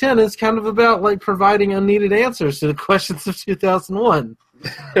 2010 is kind of about like providing unneeded answers to the questions of 2001.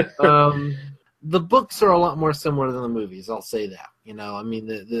 The books are a lot more similar than the movies. I'll say that.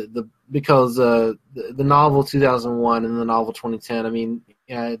 Because the novel 2001 and the novel 2010.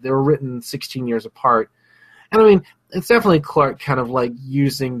 They were written 16 years apart, and it's definitely Clark kind of like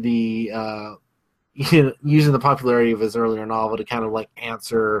using the popularity of his earlier novel to kind of like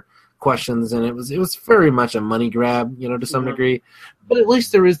answer questions, and it was very much a money grab, to some degree. But at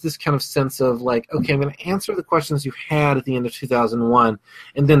least there is this kind of sense of like, okay, I'm going to answer the questions you had at the end of 2001,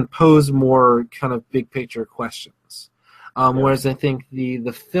 and then pose more kind of big picture questions. Whereas I think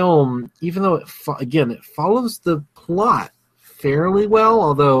the film, even though it follows the plot fairly well,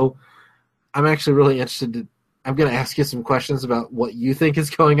 although I'm actually really interested I'm going to ask you some questions about what you think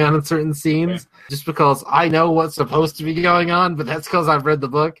is going on in certain scenes, just because I know what's supposed to be going on, but that's because I've read the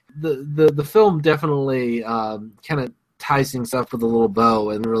book. The film definitely kind of ties things up with a little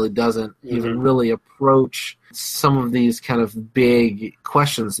bow and really doesn't even really approach some of these kind of big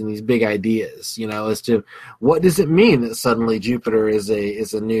questions and these big ideas, as to what does it mean that suddenly Jupiter is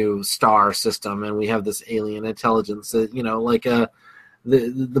a new star system and we have this alien intelligence that,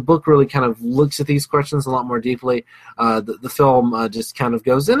 The book really kind of looks at these questions a lot more deeply. The film just kind of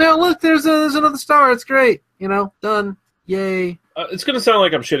goes, and now look, there's another star. It's great, done, yay. It's going to sound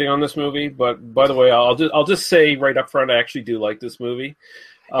like I'm shitting on this movie, but by the way, I'll just say right up front, I actually do like this movie.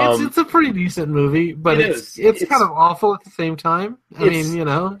 It's a pretty decent movie, but it's kind of awful at the same time.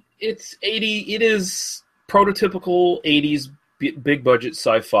 It's 80. It is prototypical 80s. Big budget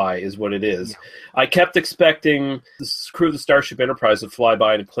sci-fi is what it is. Yeah. I kept expecting the crew of the Starship Enterprise to fly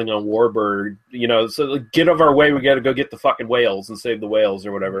by in a Klingon warbird, so get out of our way, we got to go get the fucking whales and save the whales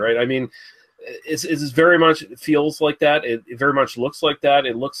or whatever, right? It's very much, it feels like that. It very much looks like that.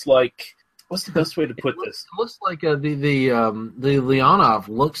 It looks like, what's the best way to put this? It looks like the Leonov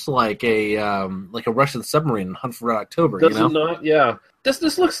looks like a Russian submarine in Hunt for Red October. Does it not? Yeah.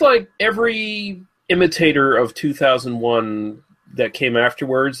 This looks like every imitator of 2001 that came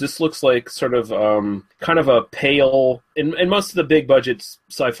afterwards. This looks like sort of kind of a pale, and most of the big budget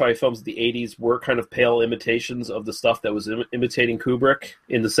sci-fi films of the 80s were kind of pale imitations of the stuff that was imitating Kubrick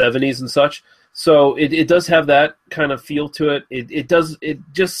in the 70s and such. So it does have that kind of feel to it. It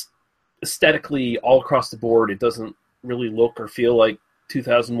just aesthetically all across the board, it doesn't really look or feel like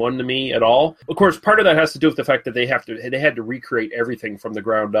 2001 to me at all. Of course, part of that has to do with the fact that they had to recreate everything from the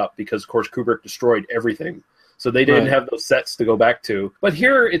ground up because, of course, Kubrick destroyed everything. So they didn't have those sets to go back to. But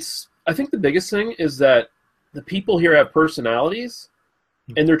here, I think the biggest thing is that the people here have personalities,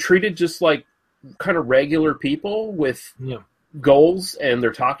 and they're treated just like kind of regular people with goals and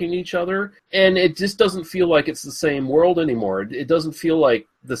they're talking to each other, and it just doesn't feel like it's the same world anymore. It doesn't feel like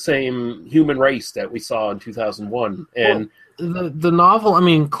the same human race that we saw in 2001. And the novel, I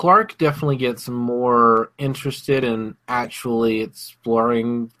mean, Clark definitely gets more interested in actually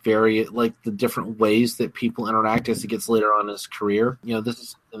exploring the different ways that people interact as he gets later on in his career. This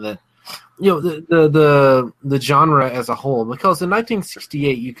is something that, the genre as a whole, because in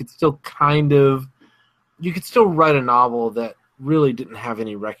 1968 you could still write a novel that really didn't have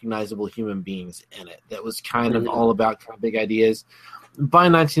any recognizable human beings in it. That was kind of all about kind of big ideas. By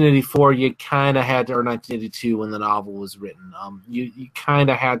 1984, you kind of had to, or 1982 when the novel was written, you kind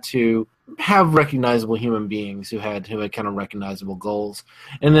of had to have recognizable human beings who had kind of recognizable goals.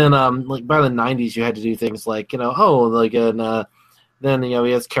 And then by the 90s, you had to do things like, then he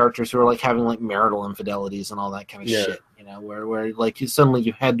has characters who are like having like marital infidelities and all that kind of shit. Where like suddenly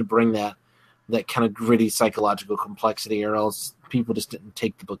you had to bring that kind of gritty psychological complexity, or else people just didn't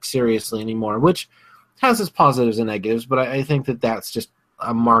take the book seriously anymore, which has its positives and negatives, but I think that that's just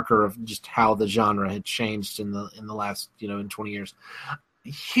a marker of just how the genre had changed in the last, in 20 years.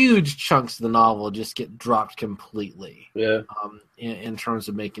 Huge chunks of the novel just get dropped completely in terms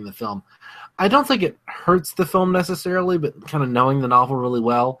of making the film. I don't think it hurts the film necessarily, but kind of knowing the novel really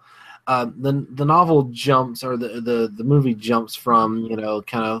well, the novel jumps, or the movie jumps from,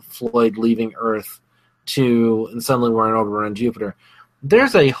 kind of Floyd leaving Earth and suddenly we're over on Jupiter.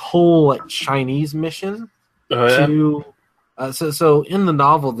 There's a whole Chinese mission to. So in the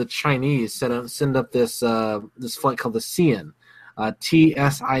novel, the Chinese send up this flight called the Tsian,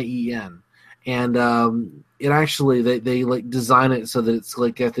 Tsien, and it actually they like design it so that it's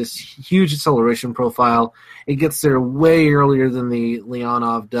like got this huge acceleration profile. It gets there way earlier than the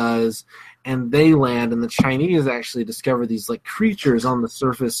Leonov does, and they land. And the Chinese actually discover these like creatures on the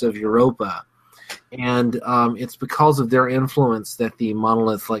surface of Europa. And it's because of their influence that the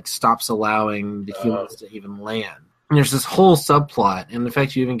monolith like stops allowing the humans to even land. And there's this whole subplot, and in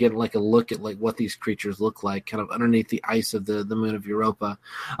fact, you even get like a look at like what these creatures look like, kind of underneath the ice of the moon of Europa.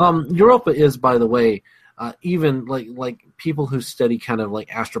 Europa is, by the way, even like people who study kind of like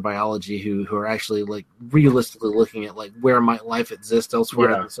astrobiology, who are actually like realistically looking at like where might life exist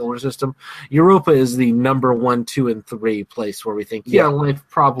elsewhere in the solar system. Europa is the number 1, 2, and 3 place where we think life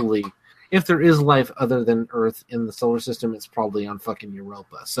probably. If there is life other than Earth in the solar system, it's probably on fucking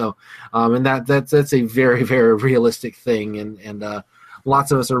Europa. So, and that's a very, very realistic thing, and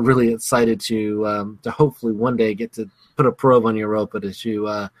lots of us are really excited to hopefully one day get to put a probe on Europa to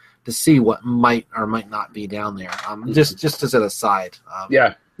see what might or might not be down there. Just as an aside.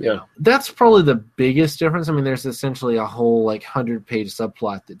 That's probably the biggest difference. I mean, there's essentially a whole like 100-page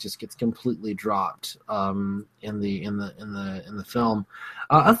subplot that just gets completely dropped in the film.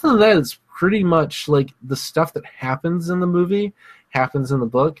 Other than that, it's pretty much like the stuff that happens in the movie happens in the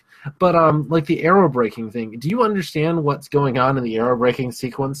book. But like the arrow breaking thing, do you understand what's going on in the arrow breaking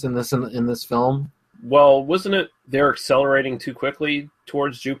sequence in this film? Well, wasn't it they're accelerating too quickly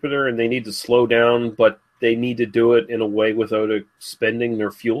towards Jupiter and they need to slow down, but they need to do it in a way without expending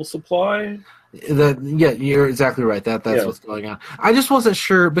their fuel supply? You're exactly right. That's what's going on. I just wasn't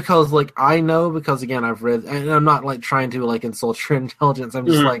sure because again, I've read, and I'm not like trying to like insult your intelligence. I'm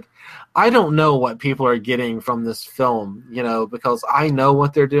just like, I don't know what people are getting from this film, because I know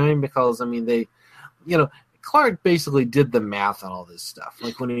what they're doing, because I mean they, Clark basically did the math on all this stuff.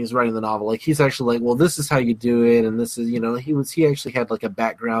 Like when he's writing the novel, like he's actually like, well, this is how you do it, and this is, he actually had like a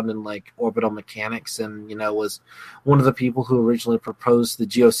background in like orbital mechanics, and was one of the people who originally proposed the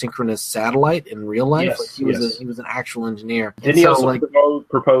geosynchronous satellite in real life. Yes, like he was an actual engineer. Did he also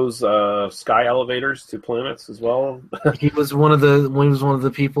propose sky elevators to planets as well? He was one of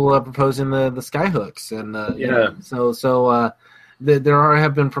the people proposing the skyhooks, and there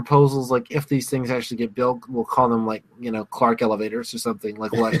have been proposals like if these things actually get built, we'll call them like Clark elevators or something,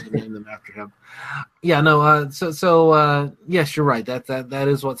 like we'll actually name them after him. Yes, you're right. That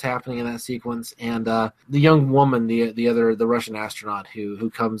is what's happening in that sequence. And the young woman, the Russian astronaut who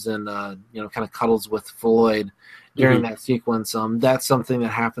comes in, kind of cuddles with Floyd during that sequence. That's something that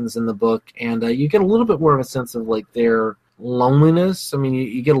happens in the book, and you get a little bit more of a sense of like their loneliness. I mean,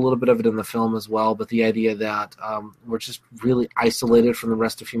 you get a little bit of it in the film as well, but the idea that we're just really isolated from the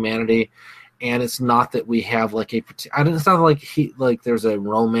rest of humanity, and it's not that we have like it's not like there's a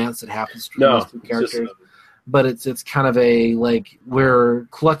romance that happens between those two characters, but it's kind of a like we're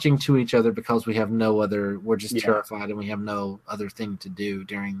clutching to each other because we have no other. We're just terrified, and we have no other thing to do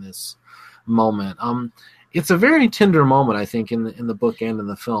during this moment. It's a very tender moment, I think, in the book and in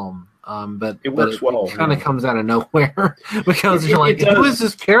the film. But it works well. It kind of comes out of nowhere because you're like, who is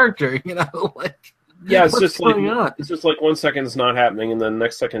this character? Yeah, it's What's just like going on? it's just like 1 second it's not happening, and then the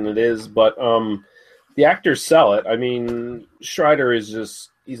next second it is. But the actors sell it. I mean, Scheider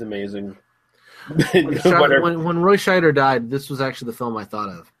he's amazing. When Roy Scheider died, this was actually the film I thought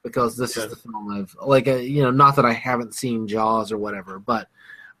of, because this is the film I've not that I haven't seen Jaws or whatever, but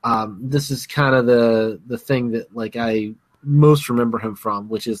this is kind of the thing that like I most remember him from,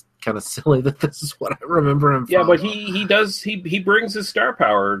 which is kind of silly that this is what I remember him from. Yeah, but he brings his star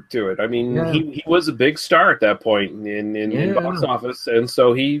power to it. I mean, he was a big star at that point in box office, and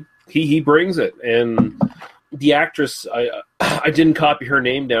so he brings it. And the actress, I didn't copy her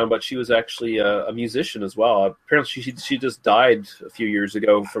name down, but she was actually a musician as well. Apparently, she just died a few years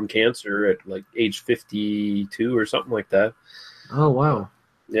ago from cancer at like age 52 or something like that. Oh wow!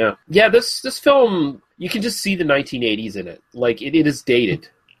 Yeah. This film, you can just see the 1980s in it. Like it is dated.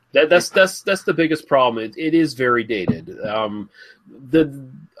 That's the biggest problem. It is very dated. I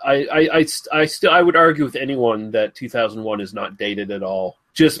would argue with anyone that 2001 is not dated at all.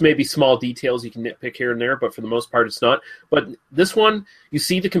 Just maybe small details you can nitpick here and there, but for the most part, it's not. But this one, you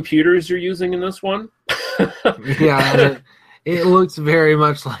see the computers you're using in this one? Yeah, it looks very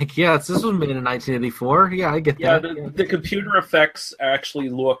much like, this was made in 1984. Yeah, I get that. Yeah, the computer effects actually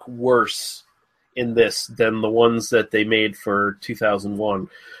look worse in this than the ones that they made for 2001.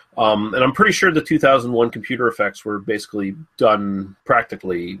 And I'm pretty sure the 2001 computer effects were basically done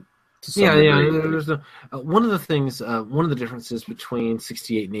practically. There's one of the things, one of the differences between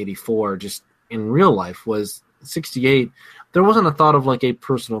 68 and 84, just in real life, was 68. There wasn't a thought of like a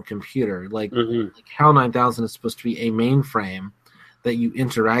personal computer, like HAL 9000 is supposed to be a mainframe that you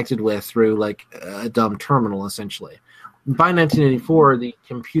interacted with through like a dumb terminal, essentially. By 1984, the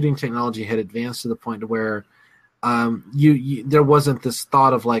computing technology had advanced to the point where there wasn't this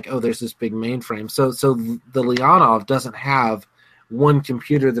thought of like, oh, there's this big mainframe. So the Leonov doesn't have one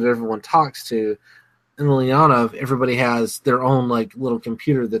computer that everyone talks to. In the Leonov, everybody has their own like little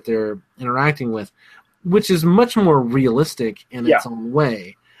computer that they're interacting with, which is much more realistic in its own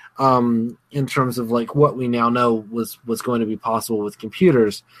way. In terms of like what we now know was going to be possible with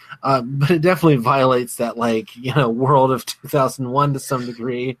computers, but it definitely violates that world of 2001 to some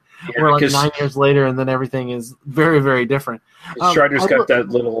degree, where like 9 years later and then everything is very, very different. Schreider's got that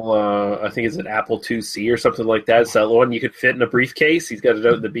little, I think it's an Apple IIc or something like that. It's that one you could fit in a briefcase. He's got it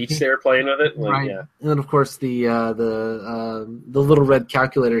out on the beach there playing with it. Right. Yeah. And then of course the little red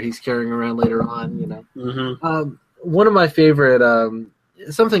calculator he's carrying around later on. One of my favorite.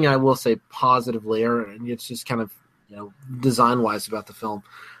 Something I will say positively, and it's just kind of design wise about the film.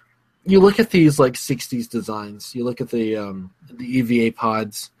 You look at these like 60s designs. You look at the EVA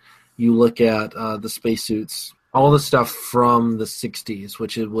pods. You look at the spacesuits. All the stuff from the 60s,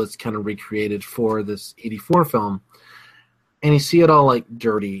 which it was kind of recreated for this 84 film. And you see it all like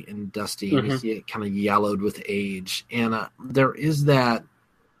dirty and dusty, and you see it kind of yellowed with age. And there is that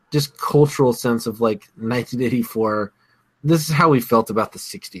just cultural sense of like 1984. This is how we felt about the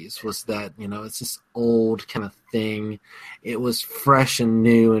 60s, was that, it's this old kind of thing. It was fresh and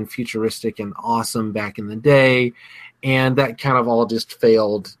new and futuristic and awesome back in the day, and that kind of all just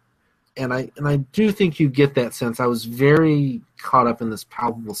failed. And I do think you get that sense. I was very caught up in this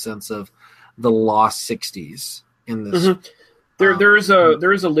palpable sense of the lost 60s in this. There is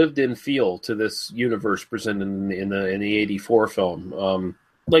a lived-in feel to this universe presented in the 84 film.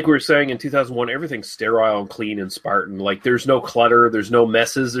 Like we were saying, in 2001, everything's sterile and clean and Spartan. Like, there's no clutter, there's no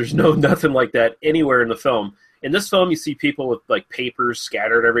messes, there's no nothing like that anywhere in the film. In this film, you see people with, like, papers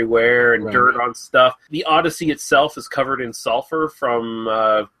scattered everywhere and dirt on stuff. The Odyssey itself is covered in sulfur from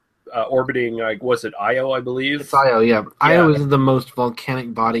orbiting, was it Io, I believe? It's Io, yeah. Io is the most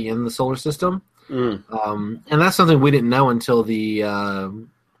volcanic body in the solar system. And that's something we didn't know until the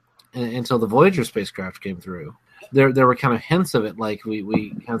Voyager spacecraft came through. There were kind of hints of it, like we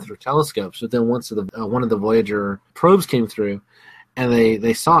kind of through telescopes, but then once one of the Voyager probes came through, and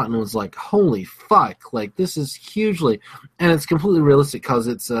they saw it and was like, holy fuck, like this is hugely, and it's completely realistic because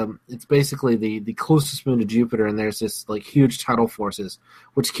it's basically the closest moon to Jupiter, and there's this like huge tidal forces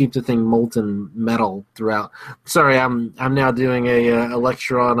which keep the thing molten metal throughout. Sorry, I'm now doing a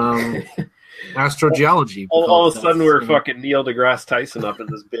lecture on astrogeology. All of a sudden, we're fucking Neil deGrasse Tyson up in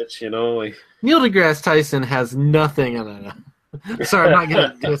this bitch, Like... Neil deGrasse Tyson has nothing. Sorry, I'm not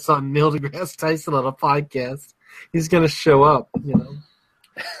going to diss on Neil deGrasse Tyson on a podcast. He's going to show up,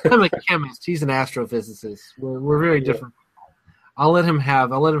 I'm a chemist. He's an astrophysicist. We're very different. I'll let him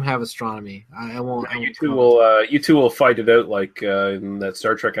have astronomy. I won't. You two will fight it out like in that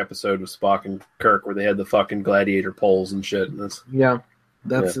Star Trek episode with Spock and Kirk, where they had the fucking gladiator poles and shit. And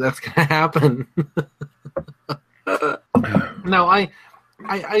that's gonna happen. No,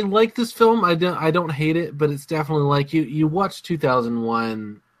 I like this film. I don't hate it, but it's definitely like you watch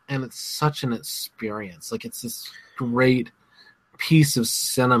 2001, and it's such an experience. Like it's this great piece of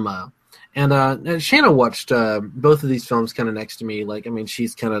cinema. And Shana watched both of these films kind of next to me. Like, I mean,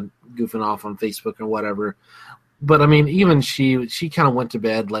 she's kind of goofing off on Facebook or whatever. But I mean, even she kind of went to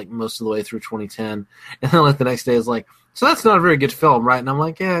bed like most of the way through 2010, and then like the next day is like, so that's not a very good film, right? And I'm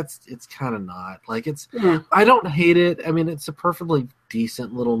like, yeah, it's kind of not. Like I don't hate it. I mean, it's a perfectly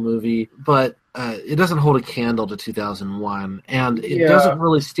decent little movie, but it doesn't hold a candle to 2001, and it doesn't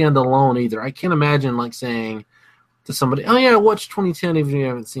really stand alone either. I can't imagine like saying to somebody, "Oh yeah, watch 2010," even if you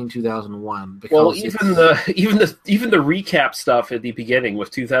haven't seen 2001. Because well, even the recap stuff at the beginning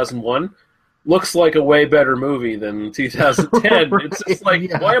with 2001. Looks like a way better movie than 2010. Right, it's just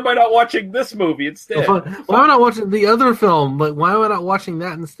like, why am I not watching this movie instead? Why am I not watching the other film? Like, why am I not watching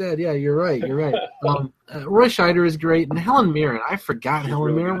that instead? Yeah, you're right. Roy Scheider is great, and Helen Mirren. I forgot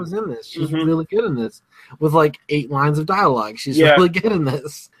Helen Mirren was in this. She's really good in this, with like 8 lines of dialogue. She's really good in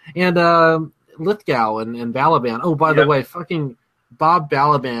this. And Lithgow and Balaban. Oh, by the way, fucking Bob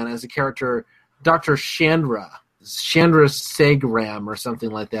Balaban as a character, Dr. Chandra Segram or something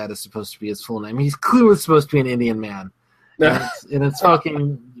like that is supposed to be his full name. He's clearly supposed to be an Indian man, and it's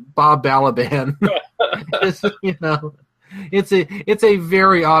fucking Bob Balaban. It's a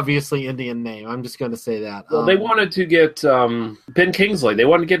very obviously Indian name. I'm just going to say that. Well, they wanted to get Ben Kingsley. They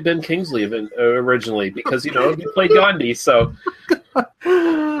wanted to get Ben Kingsley originally because he played Gandhi. So.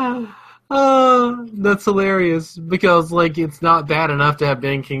 That's hilarious because like it's not bad enough to have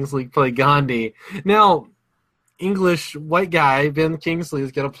Ben Kingsley play Gandhi. Now, English white guy Ben Kingsley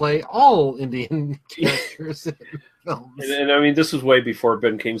is going to play all Indian characters in films. And I mean, this was way before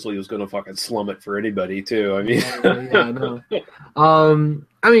Ben Kingsley was going to fucking slum it for anybody, too. I mean, I know.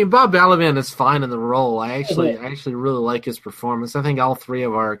 I mean, Bob Balaban is fine in the role. I actually really like his performance. I think all three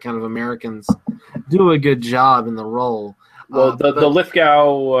of our kind of Americans do a good job in the role. Well, the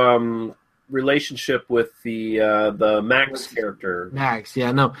Lithgow relationship with the Max character. Max,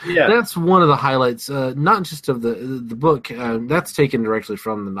 that's one of the highlights. Not just of the book. That's taken directly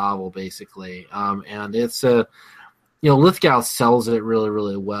from the novel, basically. And it's Lithgow sells it really,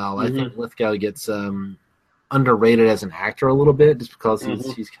 really well. I think Lithgow gets underrated as an actor a little bit, just because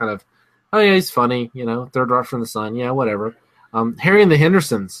he's kind of, he's funny. Third Rock from the Sun. Yeah, whatever. Harry and the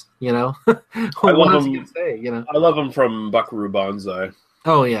Hendersons. I love him. I love him from Buckaroo Banzai.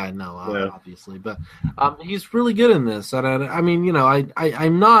 Oh yeah, no, obviously, but he's really good in this. And I mean,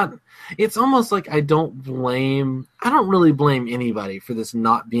 I'm not. It's almost like I don't really blame anybody for this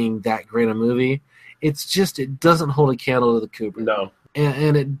not being that great a movie. It's just it doesn't hold a candle to the Kubrick. No,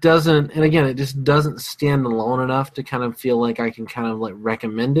 and it doesn't. And again, it just doesn't stand alone enough to kind of feel like I can kind of like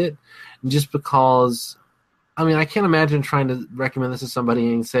recommend it, just because. I mean, I can't imagine trying to recommend this to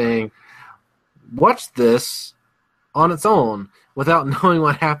somebody and saying, "Watch this on its own." Without knowing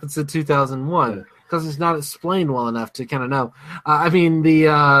what happens in 2001, because it's not explained well enough to kind of know. I mean,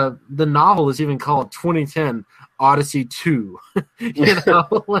 the novel is even called 2010 Odyssey 2, and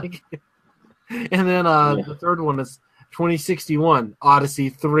then the third one is 2061 Odyssey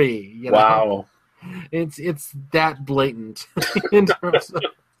 3. Wow, it's that blatant in terms of.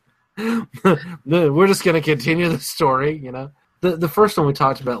 We're just going to continue the story, The first one we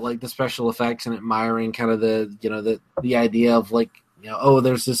talked about, like the special effects and admiring kind of the idea of like,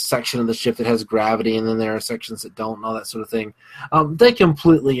 there's this section of the ship that has gravity and then there are sections that don't and all that sort of thing. They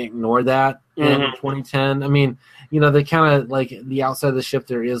completely ignore that in 2010. I mean, they kind of like the outside of the ship,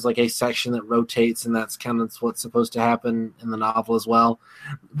 there is like a section that rotates and that's kind of what's supposed to happen in the novel as well.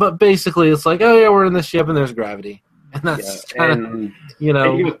 But basically it's like, oh yeah, we're in the ship and there's gravity. And that's kind of,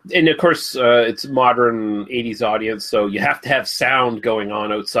 and of course, it's modern 80s audience, so you have to have sound going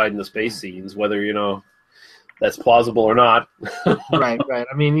on outside in the space scenes, whether, that's plausible or not. Right.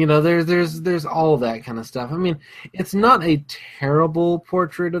 I mean, there's all that kind of stuff. I mean, it's not a terrible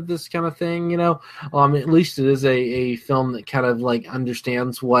portrait of this kind of thing, at least it is a film that kind of like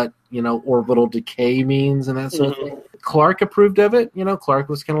understands what, orbital decay means and that sort of thing. Clark approved of it. Clark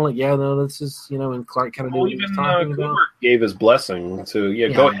was kind of like, yeah, no, this is, and Clark kind of knew what he was talking about. Gave his blessing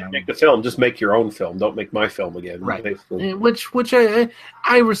to, go ahead and make the film. Just make your own film. Don't make my film again. Right. Basically. Which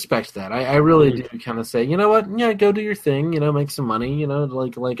I respect that. I really do kind of say, you know what? Yeah, go do your thing. Make some money. I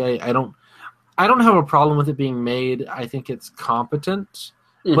don't have a problem with it being made. I think it's competent,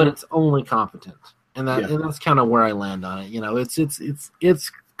 but it's only competent, and that's kind of where I land on it.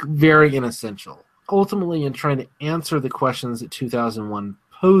 It's very inessential. Ultimately, in trying to answer the questions that 2001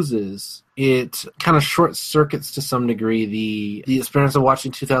 poses, it kind of short circuits to some degree the experience of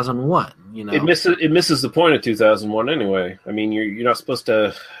watching 2001. You know, it misses the point of 2001 anyway. I mean, you're not supposed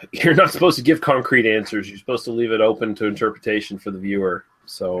to give concrete answers. You're supposed to leave it open to interpretation for the viewer.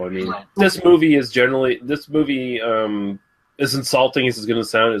 So I mean, this movie, as insulting as it's going to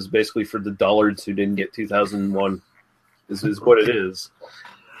sound, is basically for the dullards who didn't get 2001. This is what it is.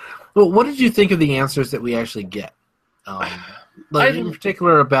 Well, what did you think of the answers that we actually get? In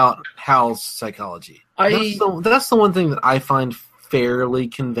particular about Hal's psychology. That's the one thing that I find fairly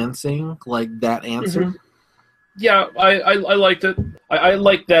convincing, like that answer. Mm-hmm. Yeah, I liked it. I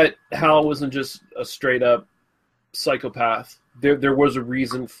liked that Hal wasn't just a straight up psychopath. There was a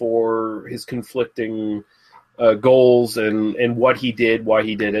reason for his conflicting goals and what he did, why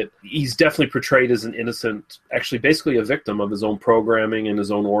he did it. He's definitely portrayed as an innocent, actually basically a victim of his own programming and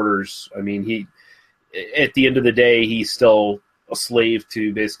his own orders. I mean, at the end of the day, he's still a slave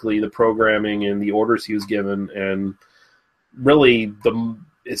to basically the programming and the orders he was given, and really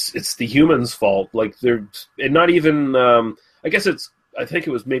it's the humans' fault. Like they're, and not even I think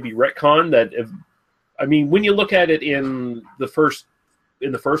it was maybe retcon that. When you look at it in the first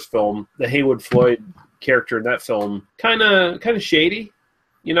film, the Haywood Floyd character in that film kind of shady,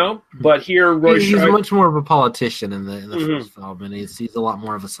 you know. But here, he's much more of a politician in the first film, and he's a lot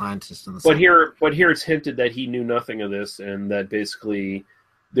more of a scientist in the second. But here it's hinted that he knew nothing of this, and that basically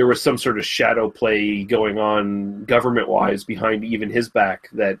there was some sort of shadow play going on government-wise behind even his back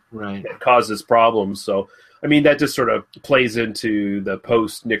that causes problems. So, I mean, that just sort of plays into the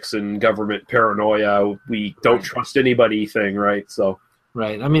post-Nixon government paranoia, we don't trust anybody thing, right? So,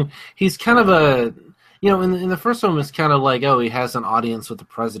 right. I mean, he's kind of a, in the first one, it's kind of like, he has an audience with the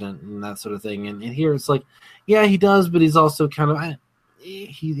president and that sort of thing. And here it's like, yeah, he does, but he's also kind of,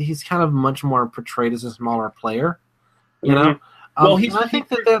 he's kind of much more portrayed as a smaller player, you know? Well, I think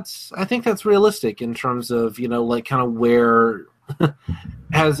that's realistic in terms of, like kind of where,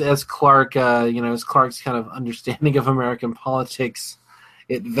 as Clark, as Clark's kind of understanding of American politics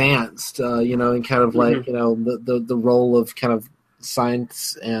advanced, and kind of like, the role of kind of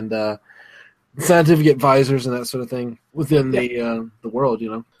science and scientific advisors and that sort of thing within the world,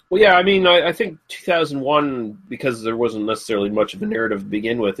 Well, yeah, I mean, I think 2001, because there wasn't necessarily much of a narrative to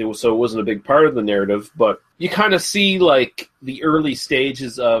begin with, it wasn't a big part of the narrative, but you kind of see, like, the early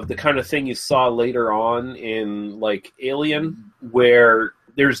stages of the kind of thing you saw later on in, like, Alien, where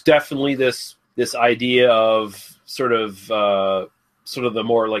there's definitely this idea of sort of the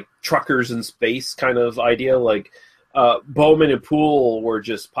more, like, truckers in space kind of idea, like, Bowman and Poole were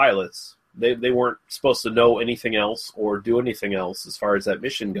just pilots. They weren't supposed to know anything else or do anything else as far as that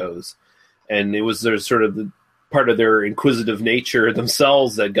mission goes. And it was their sort of the part of their inquisitive nature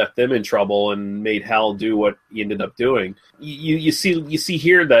themselves that got them in trouble and made Hal do what he ended up doing. You see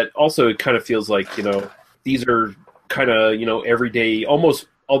here that also it kind of feels like, these are kind of, everyday, almost,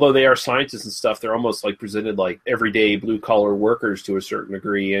 although they are scientists and stuff, they're almost like presented like everyday blue collar workers to a certain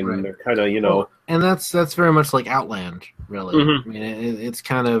degree, and they're kind of, and that's very much like Outland, really. I mean, it's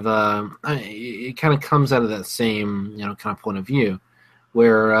kind of it kind of comes out of that same kind of point of view,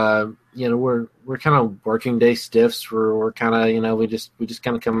 where we're kind of working day stiffs. We're kind of we just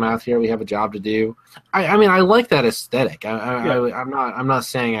kind of come out here. We have a job to do. I mean, I like that aesthetic. I'm not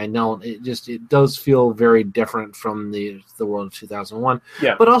saying I don't. It does feel very different from the world of 2001.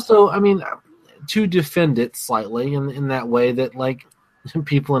 Yeah. But also, I mean, to defend it slightly in that way that like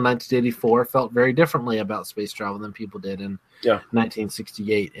people in 1984 felt very differently about space travel than people did in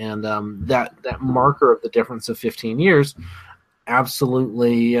 1968, and that marker of the difference of 15 years.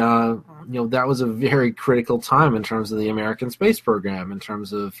 Absolutely, that was a very critical time in terms of the American space program, in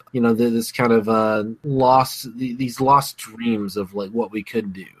terms of this kind of these lost dreams of like what we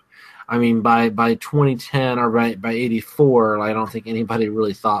could do. I mean, by 2010 or by 84, I don't think anybody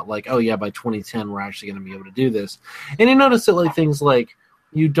really thought like, oh yeah, by 2010 we're actually going to be able to do this. And you notice that like things like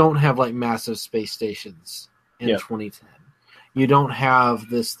you don't have like massive space stations in 2010. You don't have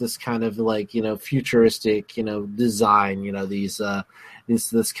this kind of like futuristic design, this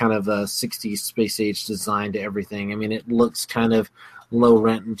kind of 60s space age design to everything. I mean, it looks kind of low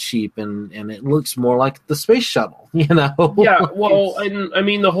rent and cheap, and it looks more like the space shuttle, Yeah, well, and I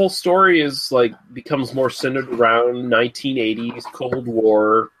mean the whole story is like becomes more centered around 1980s Cold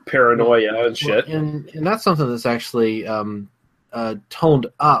War paranoia and shit. And that's something that's actually toned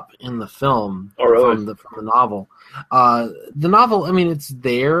up in the film from the novel. The novel, I mean, it's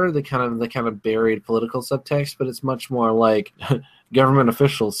there, the kind of buried political subtext, but it's much more like government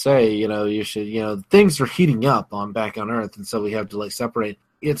officials say, you should, things are heating up back on Earth, and so we have to like separate.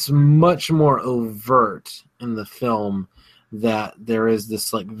 It's much more overt in the film that there is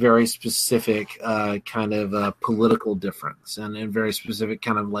this like very specific kind of political difference and very specific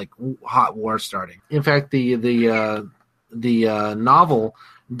kind of like hot war starting. In fact, the novel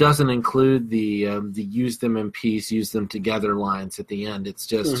doesn't include the use them in peace, use them together lines at the end. It's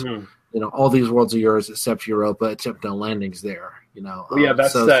just all these worlds are yours except Europa, except no landings there.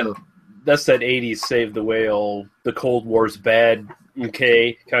 That's that 80s save the whale, the Cold War's bad,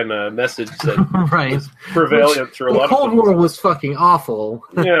 okay, kind of message that right. was prevalent through a lot of the Cold War was fucking awful.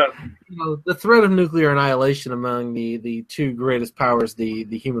 Yeah. The threat of nuclear annihilation among the two greatest powers the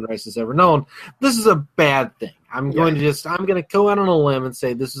human race has ever known, this is a bad thing. I'm going to go out on a limb and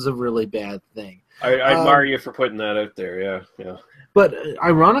say this is a really bad thing. I admire you for putting that out there, yeah. But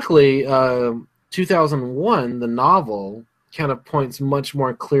ironically, 2001, the novel, kind of points much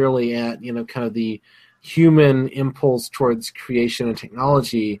more clearly at, kind of the human impulse towards creation and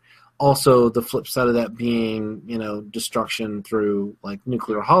technology. Also, the flip side of that being, destruction through like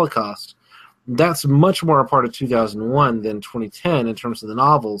nuclear holocaust. That's much more a part of 2001 than 2010 in terms of the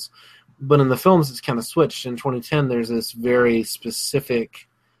novels. But in the films, it's kind of switched. In 2010, there's this very specific,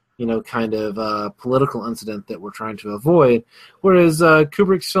 kind of political incident that we're trying to avoid. Whereas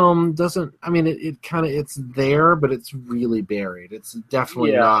Kubrick's film doesn't. I mean, it's there, but it's really buried. It's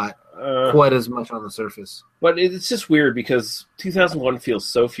definitely not quite as much on the surface. But it's just weird because 2001 feels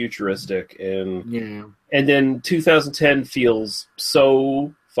so futuristic, and then 2010 feels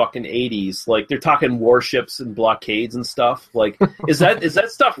so fucking 80s. Like they're talking warships and blockades and stuff. Like, is that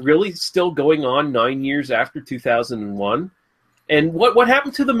stuff really still going on 9 years after 2001? And what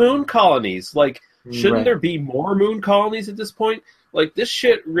happened to the moon colonies? Like, shouldn't there be more moon colonies at this point? Like, this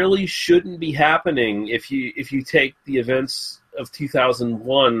shit really shouldn't be happening if you take the events of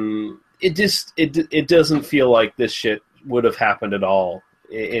 2001. It doesn't feel like this shit would have happened at all.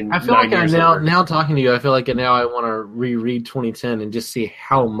 I feel like now talking to you, I feel like now I want to reread 2010 and just see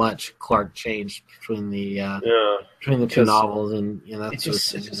how much Clark changed between the two novels, and that it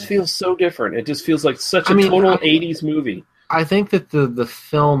just feels so different. It just feels like such a total 80s movie. I think that the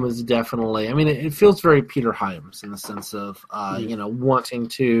film is definitely. I mean, it feels very Peter Hyams in the sense of wanting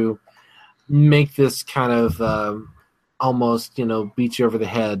to make this kind of almost beat you over the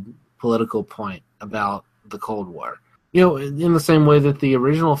head political point about the Cold War. In the same way that the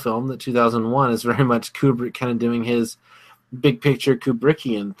original film, the 2001, is very much Kubrick kind of doing his big picture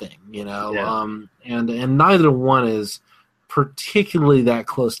Kubrickian thing. And neither one is particularly that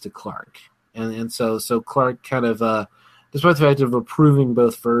close to Clark, and so Clark kind of. Despite the fact of approving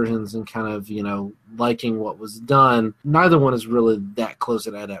both versions and kind of, liking what was done, neither one is really that close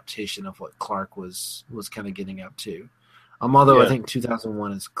an adaptation of what Clark was kind of getting up to. Although I think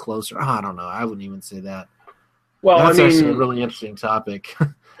 2001 is closer. I don't know. I wouldn't even say that. Well, that's actually a really interesting topic.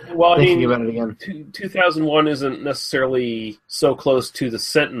 Well, thinking about it again. 2001 isn't necessarily so close to the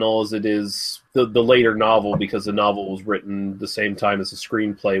Sentinel as it is the later novel, because the novel was written the same time as the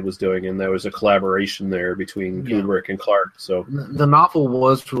screenplay was doing, and there was a collaboration there between Kubrick and Clark. So the novel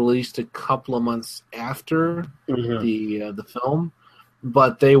was released a couple of months after the film,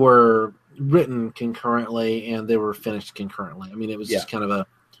 but they were written concurrently and they were finished concurrently. I mean, it was just kind of a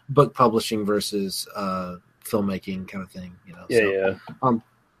book publishing versus filmmaking kind of thing.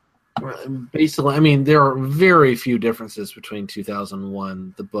 Basically, I mean, there are very few differences between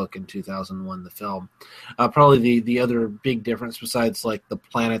 2001, the book, and 2001, the film. Probably the other big difference, besides like the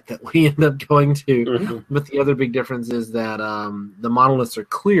planet that we end up going to, but the other big difference is that the monoliths are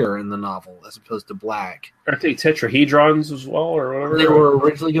clear in the novel as opposed to black. Aren't they tetrahedrons as well, or whatever? They were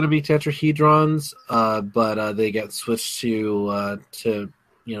originally going to be tetrahedrons, but they got switched to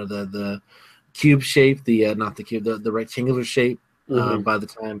the cube shape, not the cube, the rectangular shape. By the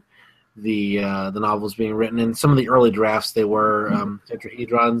time the novel was being written, in some of the early drafts they were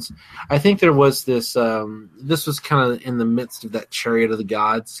tetrahedrons. I think there was this. This was kind of in the midst of that Chariot of the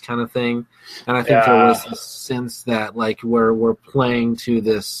Gods kind of thing, and I think there was this sense that like we're playing to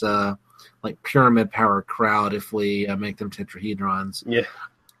this like pyramid power crowd if we make them tetrahedrons. Yeah.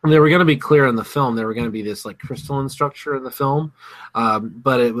 They were going to be clear in the film. They were going to be this like crystalline structure in the film,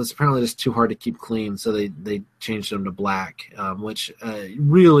 but it was apparently just too hard to keep clean, so they changed them to black, which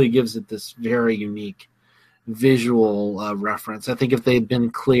really gives it this very unique visual reference. I think if they'd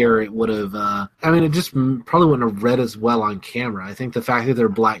been clear, it would have. It just probably wouldn't have read as well on camera. I think the fact that they're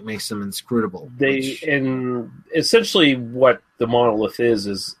black makes them inscrutable. And essentially what the monolith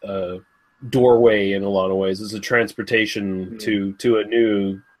is a doorway in a lot of ways. It's a transportation to a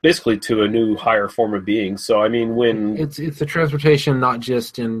new. Basically, to a new higher form of being. So, I mean, when it's a transportation, not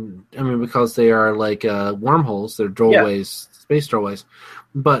just because they are like wormholes, they're doorways, space doorways,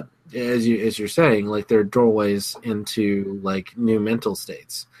 but as you're saying, like they're doorways into like new mental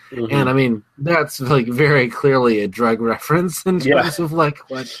states. Mm-hmm. And I mean, that's like very clearly a drug reference in terms of like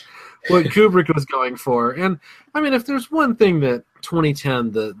what Kubrick was going for. And I mean, if there's one thing that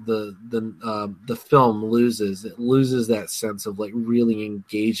 2010 the film loses, it loses that sense of like really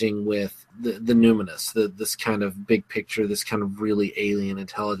engaging with the numinous, this kind of big picture, this kind of really alien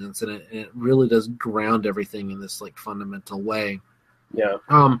intelligence, and it really does ground everything in this like fundamental way. Yeah.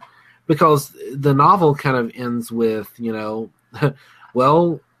 Because the novel kind of ends with,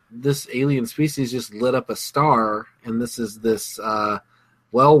 well, this alien species just lit up a star, and this is this.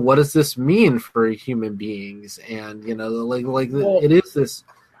 Well, what does this mean for human beings? And it is this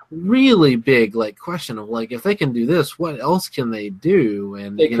really big like question of like, if they can do this, what else can they do?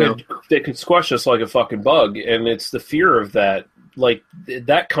 And they could squash us like a fucking bug, and it's the fear of that. Like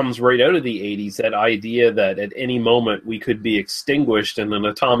that comes right out of the 80s. That idea that at any moment we could be extinguished in an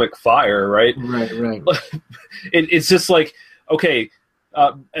atomic fire, right? Right. It's just like, okay.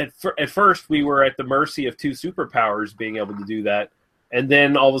 At first, we were at the mercy of two superpowers being able to do that. And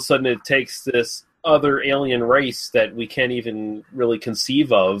then all of a sudden it takes this other alien race that we can't even really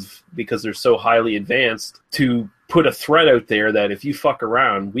conceive of because they're so highly advanced to put a threat out there that if you fuck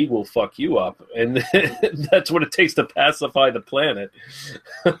around, we will fuck you up. And that's what it takes to pacify the planet.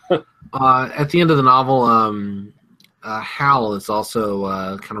 At the end of the novel, Hal is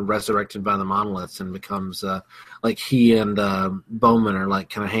also kind of resurrected by the monoliths and becomes like he and Bowman are like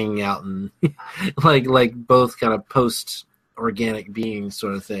kind of hanging out and like both kind of post-organic beings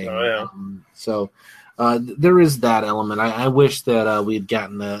sort of thing. Oh, yeah. So there is that element. I wish that we'd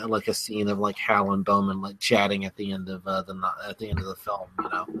gotten like a scene of like Hal and Bowman like chatting at the end of the film.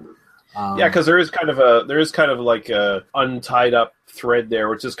 Yeah, because there is kind of like a untied up thread there,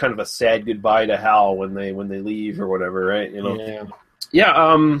 which is kind of a sad goodbye to Hal when they leave or whatever, right? Yeah.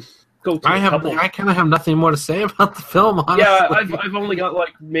 I kind of have nothing more to say about the film. Honestly. Yeah, I've only got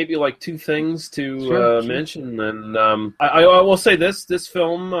maybe two things to mention, and I will say this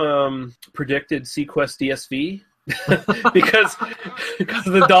film predicted Sequest DSV because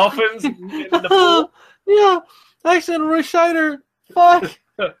the dolphins in the pool. Yeah, actually, Roy Scheider. Fuck.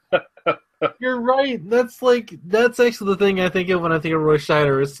 You're right. That's actually the thing I think of when I think of Roy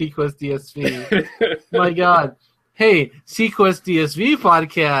Scheider is Sequest DSV. My God. Hey, Sequest DSV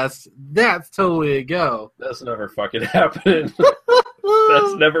podcast, that's totally a go. That's never fucking happening.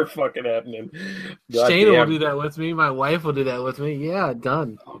 That's never fucking happening. Shana will do that with me. My wife will do that with me. Yeah,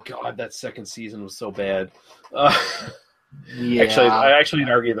 done. Oh, God, that second season was so bad. Yeah. I actually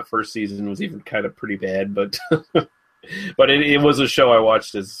argue the first season was even kind of pretty bad, but but it was a show I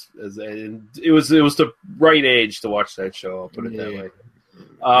watched as it was the right age to watch that show. I'll put it that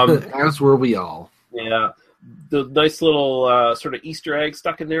way. As were we all. Yeah. The nice little sort of Easter egg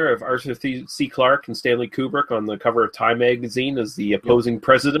stuck in there of Arthur C. Clarke and Stanley Kubrick on the cover of Time magazine as the opposing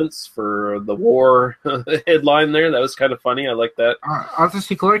presidents for the war headline there. That was kind of funny. I like that. Arthur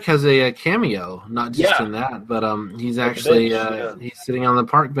C. Clarke has a cameo, not just in that, but he's actually he's sitting on the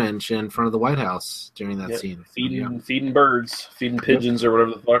park bench in front of the White House during that scene. Feeding birds, feeding pigeons or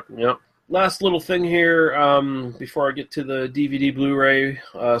whatever the fuck. Yep. Last little thing here before I get to the DVD Blu-ray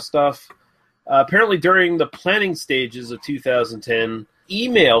stuff. Apparently during the planning stages of 2010,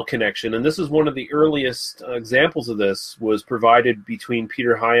 email connection, and this is one of the earliest examples of this, was provided between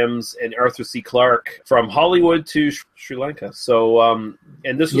Peter Hyams and Arthur C. Clarke from Hollywood to Sri Lanka. So,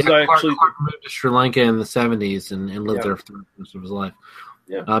 and this was actually... Clarke moved to Sri Lanka in the 70s and lived there for the rest of his life.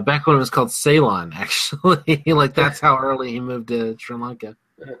 Yeah. Back when it was called Ceylon, actually. That's how early he moved to Sri Lanka.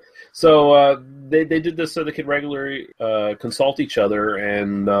 So they did this so they could regularly consult each other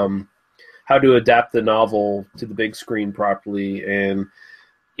and... how to adapt the novel to the big screen properly. And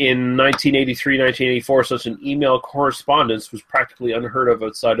in 1983, 1984, such an email correspondence was practically unheard of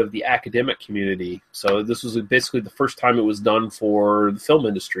outside of the academic community. So this was basically the first time it was done for the film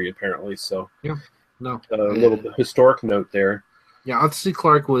industry, apparently. So a little bit historic note there. Yeah, Arthur C.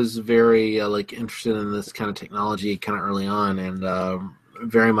 Clarke was very interested in this kind of technology kind of early on, and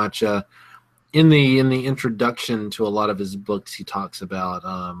very much... In the introduction to a lot of his books, he talks about.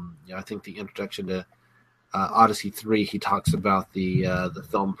 I think the introduction to Odyssey 3, he talks about the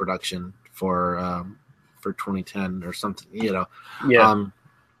film production for 2010 or something. Yeah. And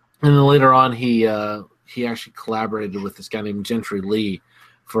then later on, he actually collaborated with this guy named Gentry Lee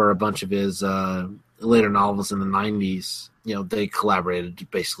for a bunch of his later novels in the 90s. They collaborated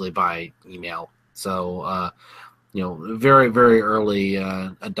basically by email. So. Very, very early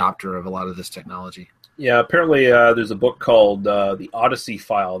adopter of a lot of this technology. Yeah, apparently there's a book called The Odyssey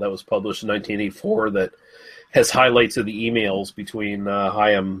File that was published in 1984 that has highlights of the emails between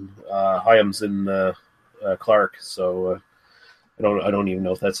Hyams and Clark. So I don't even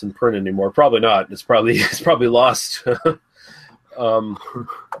know if that's in print anymore. Probably not. It's probably lost. Well,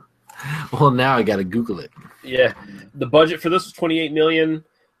 now I got to Google it. Yeah, the budget for this was $28 million.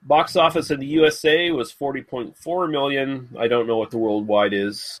 Box office in the USA was $40.4 million. I don't know what the worldwide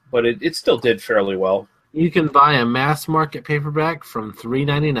is, but it still did fairly well. You can buy a mass market paperback from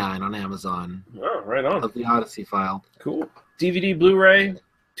 $3.99 on Amazon. Oh, right on. Of the Odyssey File. Cool. DVD, Blu-ray,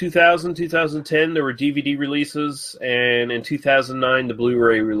 2000, 2010, there were DVD releases, and in 2009, the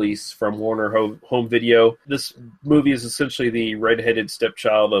Blu-ray release from Warner Home Video. This movie is essentially the redheaded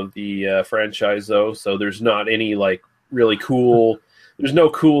stepchild of the franchise, though, so there's not any, like, really cool... There's no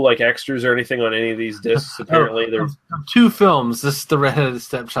cool like extras or anything on any of these discs. Apparently, there's 2 films. This is the redheaded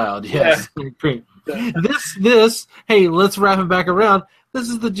stepchild. Yes, yeah. This. Hey, let's wrap it back around. This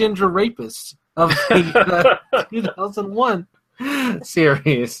is the Ginger Rapist of the 2001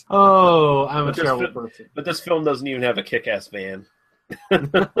 series. Oh, I'm a terrible person. But this film doesn't even have a kick-ass van.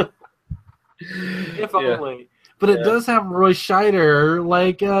 If only. But it does have Roy Scheider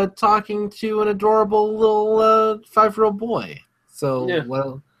like talking to an adorable little 5-year-old boy. So,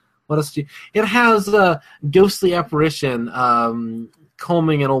 what else do you... It has a ghostly apparition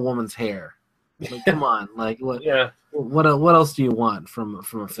combing an old woman's hair. Like, come on. Like, what else do you want from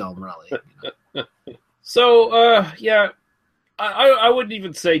a film, really? So, I wouldn't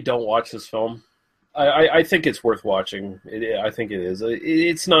even say don't watch this film. I think it's worth watching. I think it is.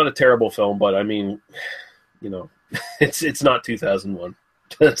 It's not a terrible film, but, I mean, it's not 2001.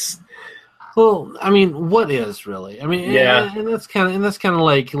 Well, I mean, what is really? I mean, and that's kind of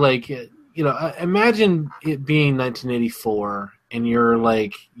like imagine it being 1984, and you're a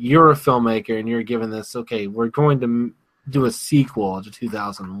filmmaker, and you're given this. Okay, we're going to do a sequel to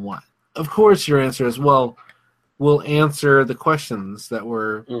 2001. Of course, your answer is, well, we'll answer the questions that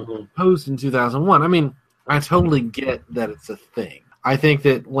were posed in 2001. I mean, I totally get that it's a thing. I think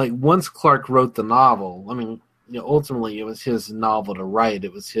that once Clark wrote the novel, I mean. Ultimately, it was his novel to write.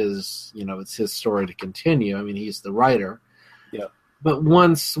 It was his, it's his story to continue. I mean, he's the writer. Yeah. But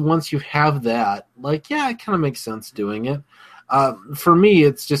once you have that, it kind of makes sense doing it. For me,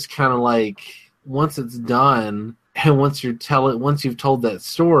 it's just kind of once it's done, and once you've told that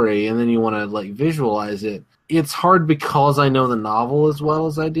story, and then you want to visualize it, it's hard because I know the novel as well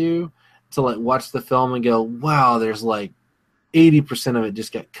as I do to watch the film and go, wow, there's 80% of it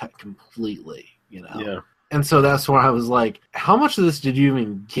just got cut completely. Yeah. And so that's where I was like, how much of this did you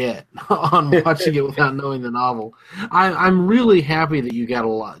even get on watching it without knowing the novel? I'm really happy that you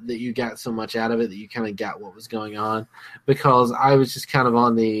got so much out of it, that you kind of got what was going on, because I was just kind of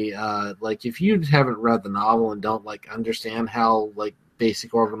on the, if you haven't read the novel and don't understand how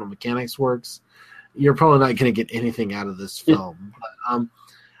basic orbital mechanics works, you're probably not going to get anything out of this film. But,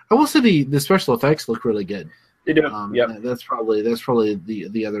 I will say the special effects look really good. They do. That's probably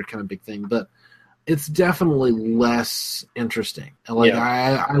the other kind of big thing, but it's definitely less interesting.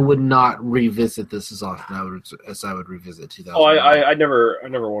 I would not revisit this as often as I would revisit 2000. Oh, I never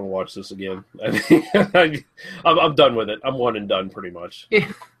want to watch this again. I mean, I'm done with it. I'm one and done pretty much.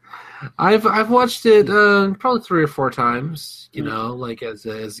 Yeah. I've watched it probably 3 or 4 times. As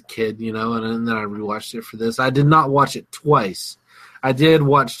a kid, and then I rewatched it for this. I did not watch it twice. I did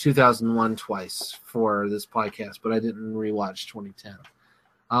watch 2001 twice for this podcast, but I didn't rewatch 2010.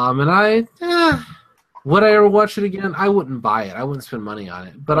 Would I ever watch it again? I wouldn't buy it. I wouldn't spend money on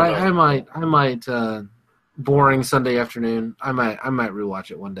it. But I might boring Sunday afternoon. I might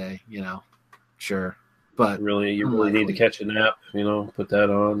rewatch it one day, Sure. But really, you really need to catch a nap, put that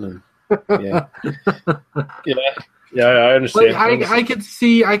on and yeah. I understand. I could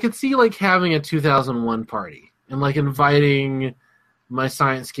see having a 2001 party and inviting my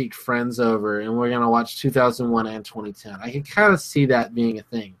Science Geek friends over, and we're going to watch 2001 and 2010. I can kind of see that being a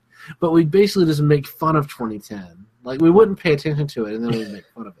thing. But we basically just make fun of 2010. We wouldn't pay attention to it, and then we'd make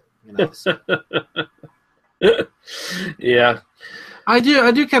fun of it. So. Yeah. I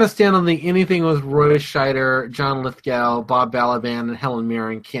do kind of stand on the anything with Roy Scheider, John Lithgow, Bob Balaban, and Helen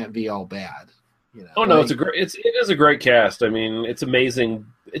Mirren can't be all bad. Oh, no, it is a great cast. I mean, it's amazing.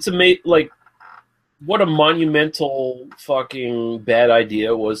 It's what a monumental fucking bad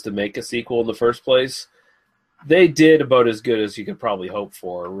idea was to make a sequel in the first place. They did about as good as you could probably hope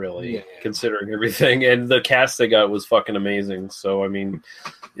for, really, considering everything. And the cast they got was fucking amazing. So, I mean,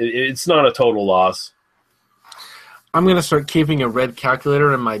 it's not a total loss. I'm going to start keeping a red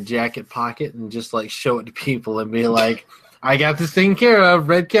calculator in my jacket pocket and just, show it to people and be like, I got this taken care of.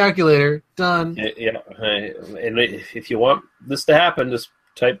 Red calculator. Done. Yeah. And if you want this to happen, just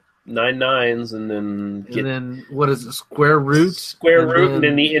type 9 nines and then And then, what is it? Square root? Square root and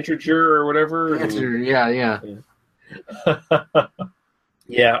then the integer or whatever. Integer, yeah.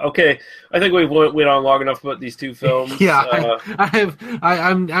 Yeah, okay. I think we went on long enough about these two films. Yeah,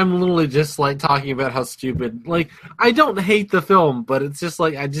 I'm literally just like talking about how stupid. Like, I don't hate the film, but it's just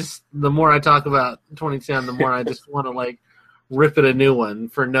like the more I talk about 2010, the more I just want to like rip it a new one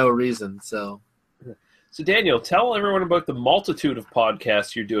for no reason. So Daniel, tell everyone about the multitude of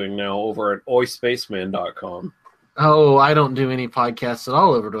podcasts you're doing now over at oispaceman.com. Oh, I don't do any podcasts at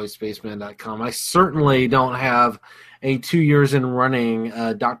all over at oispaceman.com. I certainly don't have a 2 years in running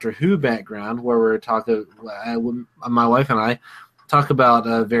Doctor Who background where we're talking. My wife and I talk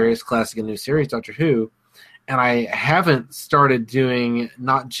about various classic and new series Doctor Who, and I haven't started doing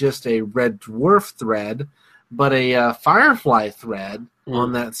not just a Red Dwarf thread, but a Firefly thread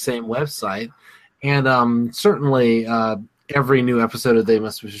on that same website. And certainly every new episode of They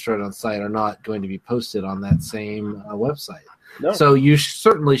Must Be Destroyed on Sight are not going to be posted on that same website. No. So you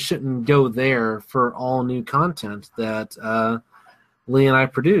certainly shouldn't go there for all new content that Lee and I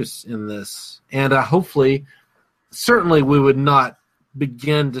produce in this. And hopefully, certainly we would not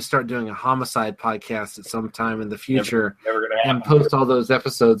begin to start doing a homicide podcast at some time in the future never gonna happen. And post all those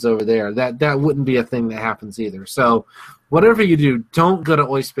episodes over there. That wouldn't be a thing that happens either. So whatever you do, don't go to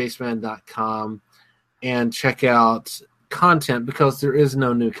oispaceman.com and check out content because there is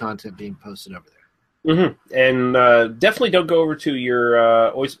no new content being posted over there. Mm-hmm. And definitely don't go over to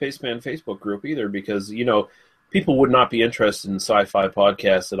your Oi Spaceman Facebook group either because, people would not be interested in sci-fi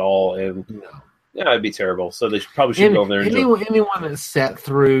podcasts at all. And yeah, it'd be terrible. So they probably should go over there and anyone that sat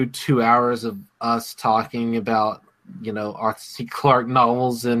through 2 hours of us talking about, Arthur C. Clarke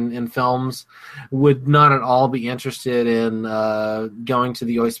novels and films would not at all be interested in going to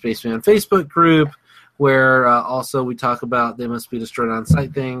the Oi Spaceman Facebook group where also we talk about They Must Be Destroyed on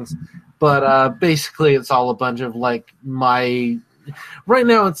Sight things. But basically, it's all a bunch of like right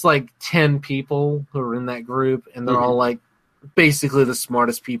now it's like 10 people who are in that group, and they're all like basically the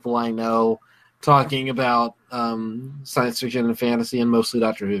smartest people I know talking about science fiction and fantasy and mostly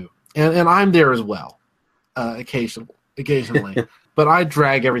Doctor Who. And I'm there as well, occasionally. But I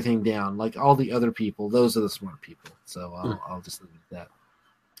drag everything down. Like all the other people, those are the smart people. So I'll just leave it at that.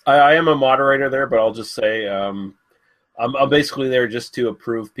 I am a moderator there, but I'll just say I'm basically there just to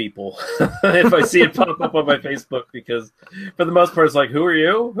approve people if I see it pop up on my Facebook because for the most part it's like, who are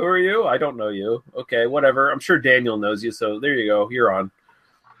you? Who are you? I don't know you. Okay, whatever. I'm sure Daniel knows you, so there you go. You're on.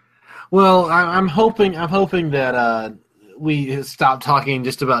 Well, I'm hoping that we stop talking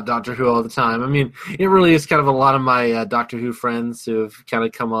just about Doctor Who all the time. I mean, it really is kind of a lot of my Doctor Who friends who have kind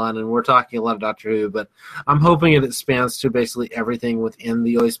of come on, and we're talking a lot of Doctor Who, but I'm hoping it expands to basically everything within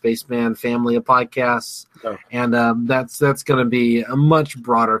the Oi Spaceman family of podcasts, and that's going to be a much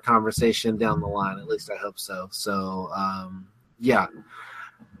broader conversation down the line, at least I hope so. So, yeah.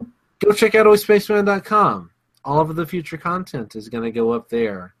 Go check out oispaceman.com. All of the future content is going to go up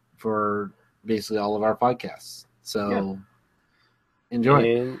there for basically all of our podcasts. So enjoy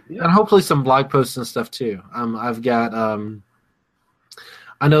it. And hopefully some blog posts and stuff too. I've got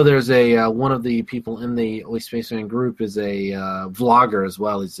I know there's a one of the people in the Oi Spaceman group is a vlogger as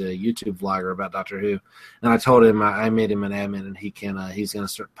well. He's a YouTube vlogger about Doctor Who, and I told him I made him an admin, and he's going to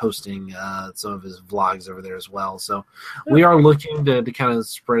start posting some of his vlogs over there as well. So we are looking to kind of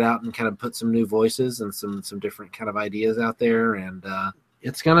spread out and kind of put some new voices and some different kind of ideas out there, and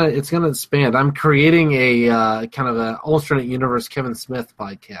it's gonna expand. I'm creating a kind of an alternate universe Kevin Smith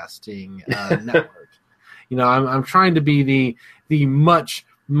podcasting network. I'm trying to be the much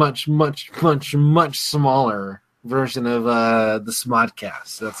smaller version of the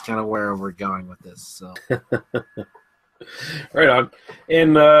Smodcast. That's kind of where we're going with this. So. Right on.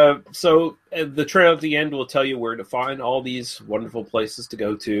 And so the trail at the end will tell you where to find all these wonderful places to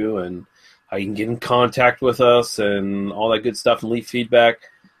go to and how you can get in contact with us and all that good stuff and leave feedback.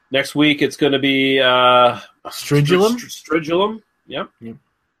 Next week it's going to be Stridulum. Stridulum. Yep.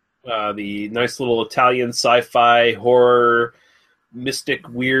 The nice little Italian sci-fi horror mystic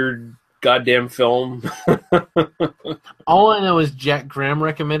weird goddamn film. All I know is Jack Graham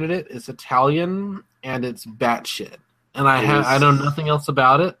recommended it. It's Italian and it's batshit. And I know nothing else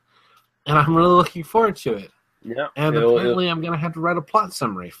about it. And I'm really looking forward to it. Yeah. And apparently I'm going to have to write a plot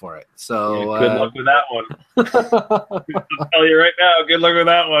summary for it. So good luck with that one. I'll tell you right now, good luck with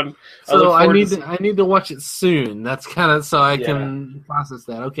that one. So I need to watch it soon. That's kind of so I can process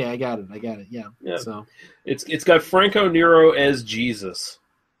that. Okay, I got it. Yeah. So it's got Franco Nero as Jesus.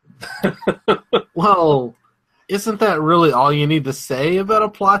 Well, isn't that really all you need to say about a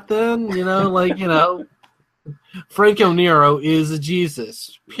plot then? Franco Nero is a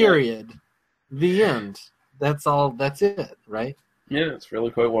Jesus, period. The end. That's all. That's it, right? Yeah, it's really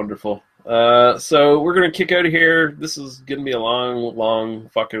quite wonderful. So we're going to kick out of here. This is going to be a long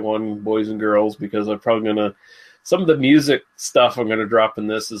fucking one, boys and girls, because I'm probably going to... Some of the music stuff I'm going to drop in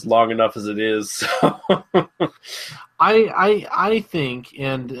this is long enough as it is. So. I think,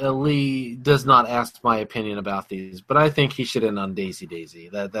 and Lee does not ask my opinion about these, but I think he should end on Daisy Daisy.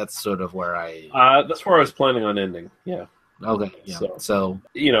 That's sort of where that's where I was planning on ending. Yeah. Okay. Yeah. So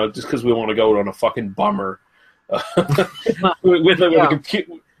just because we want to go on a fucking bummer with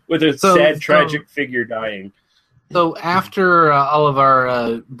a sad, tragic figure dying. So after all of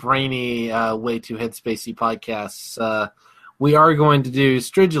our brainy, way too headspacey podcasts, we are going to do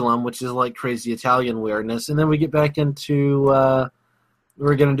Stridulum, which is like crazy Italian weirdness, and then we get back into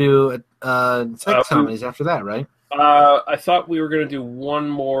we're going to do sex comedies after that, right? I thought we were going to do one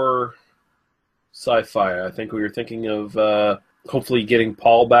more sci-fi. I think we were thinking of hopefully getting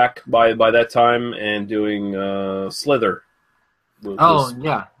Paul back by that time and doing Slither.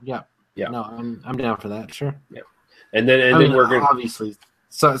 Yeah. No, I'm down for that. Sure. Yeah. And then we're going obviously.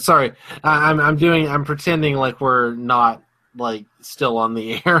 So sorry, I'm pretending like we're not like still on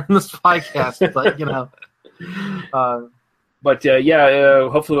the air in this podcast, but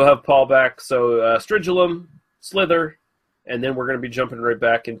hopefully we'll have Paul back. So Stridulum, Slither, and then we're going to be jumping right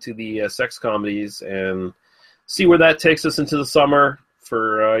back into the sex comedies and see where that takes us into the summer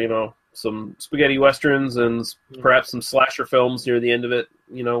for some spaghetti westerns and perhaps some slasher films near the end of it.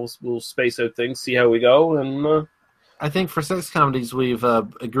 We'll space out things, see how we go, and. I think for sex comedies, we've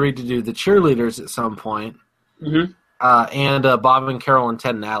agreed to do The Cheerleaders at some point. Mm-hmm. And Bob and Carol and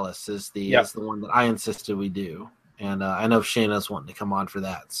Ted and Alice is the one that I insisted we do. And I know Shayna's wanting to come on for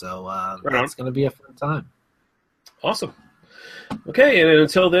that. So that's going to be a fun time. Awesome. Okay, and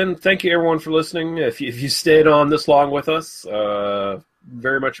until then, thank you everyone for listening. If you stayed on this long with us,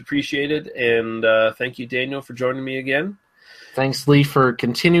 very much appreciated. And thank you, Daniel, for joining me again. Thanks, Lee, for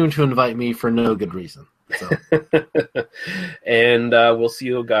continuing to invite me for no good reason. So. And we'll see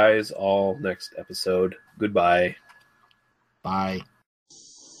you guys all next episode. Goodbye. Bye.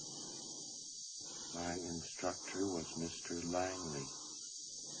 My instructor was Mr. Langley,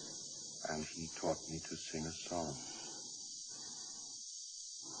 and he taught me to sing a song.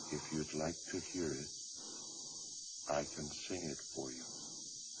 If you'd like to hear it, I can sing it for you.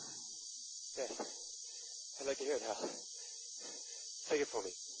 Yes, I'd like to hear it, Hal. Sing it for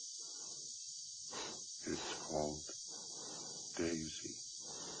me. It's called Daisy.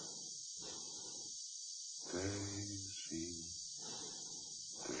 Daisy,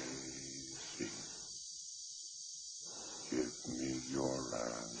 Daisy, give me your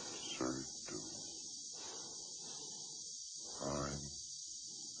answer, do. I'm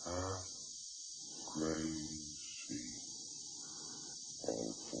half crazy,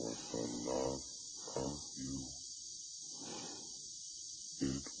 all for the love of you.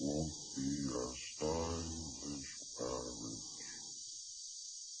 It won't be a stylish marriage.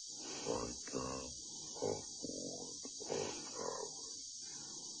 I can't afford a carriage.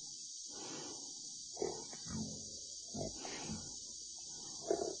 But you look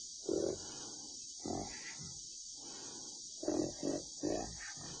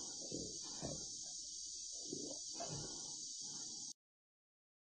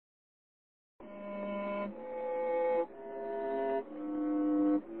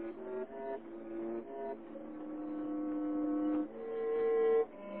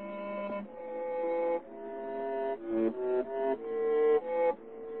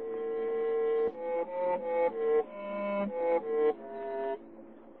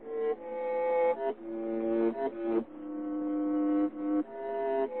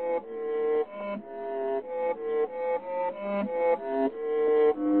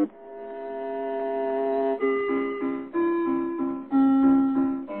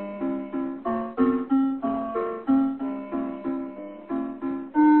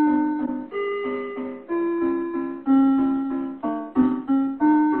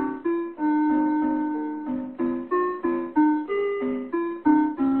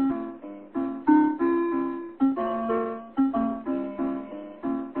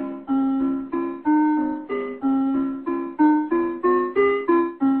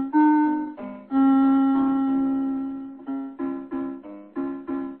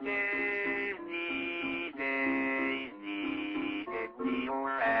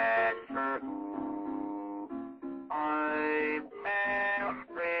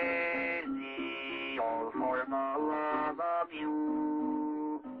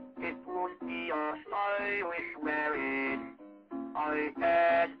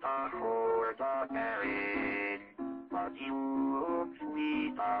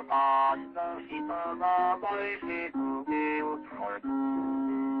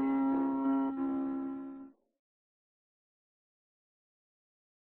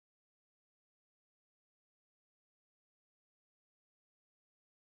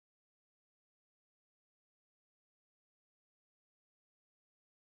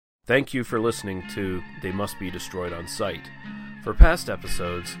Thank you for listening to They Must Be Destroyed on Sight. For past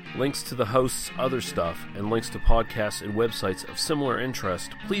episodes, links to the host's other stuff, and links to podcasts and websites of similar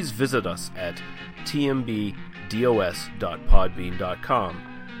interest, please visit us at tmbdos.podbean.com.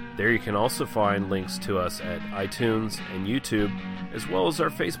 There you can also find links to us at iTunes and YouTube, as well as our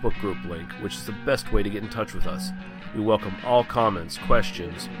Facebook group link, which is the best way to get in touch with us. We welcome all comments,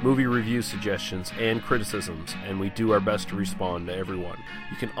 questions, movie review suggestions, and criticisms, and we do our best to respond to everyone.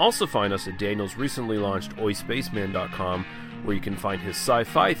 You can also find us at Daniel's recently launched oispaceman.com, where you can find his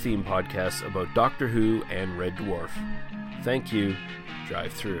sci-fi themed podcasts about Doctor Who and Red Dwarf. Thank you.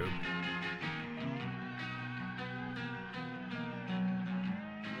 Drive through.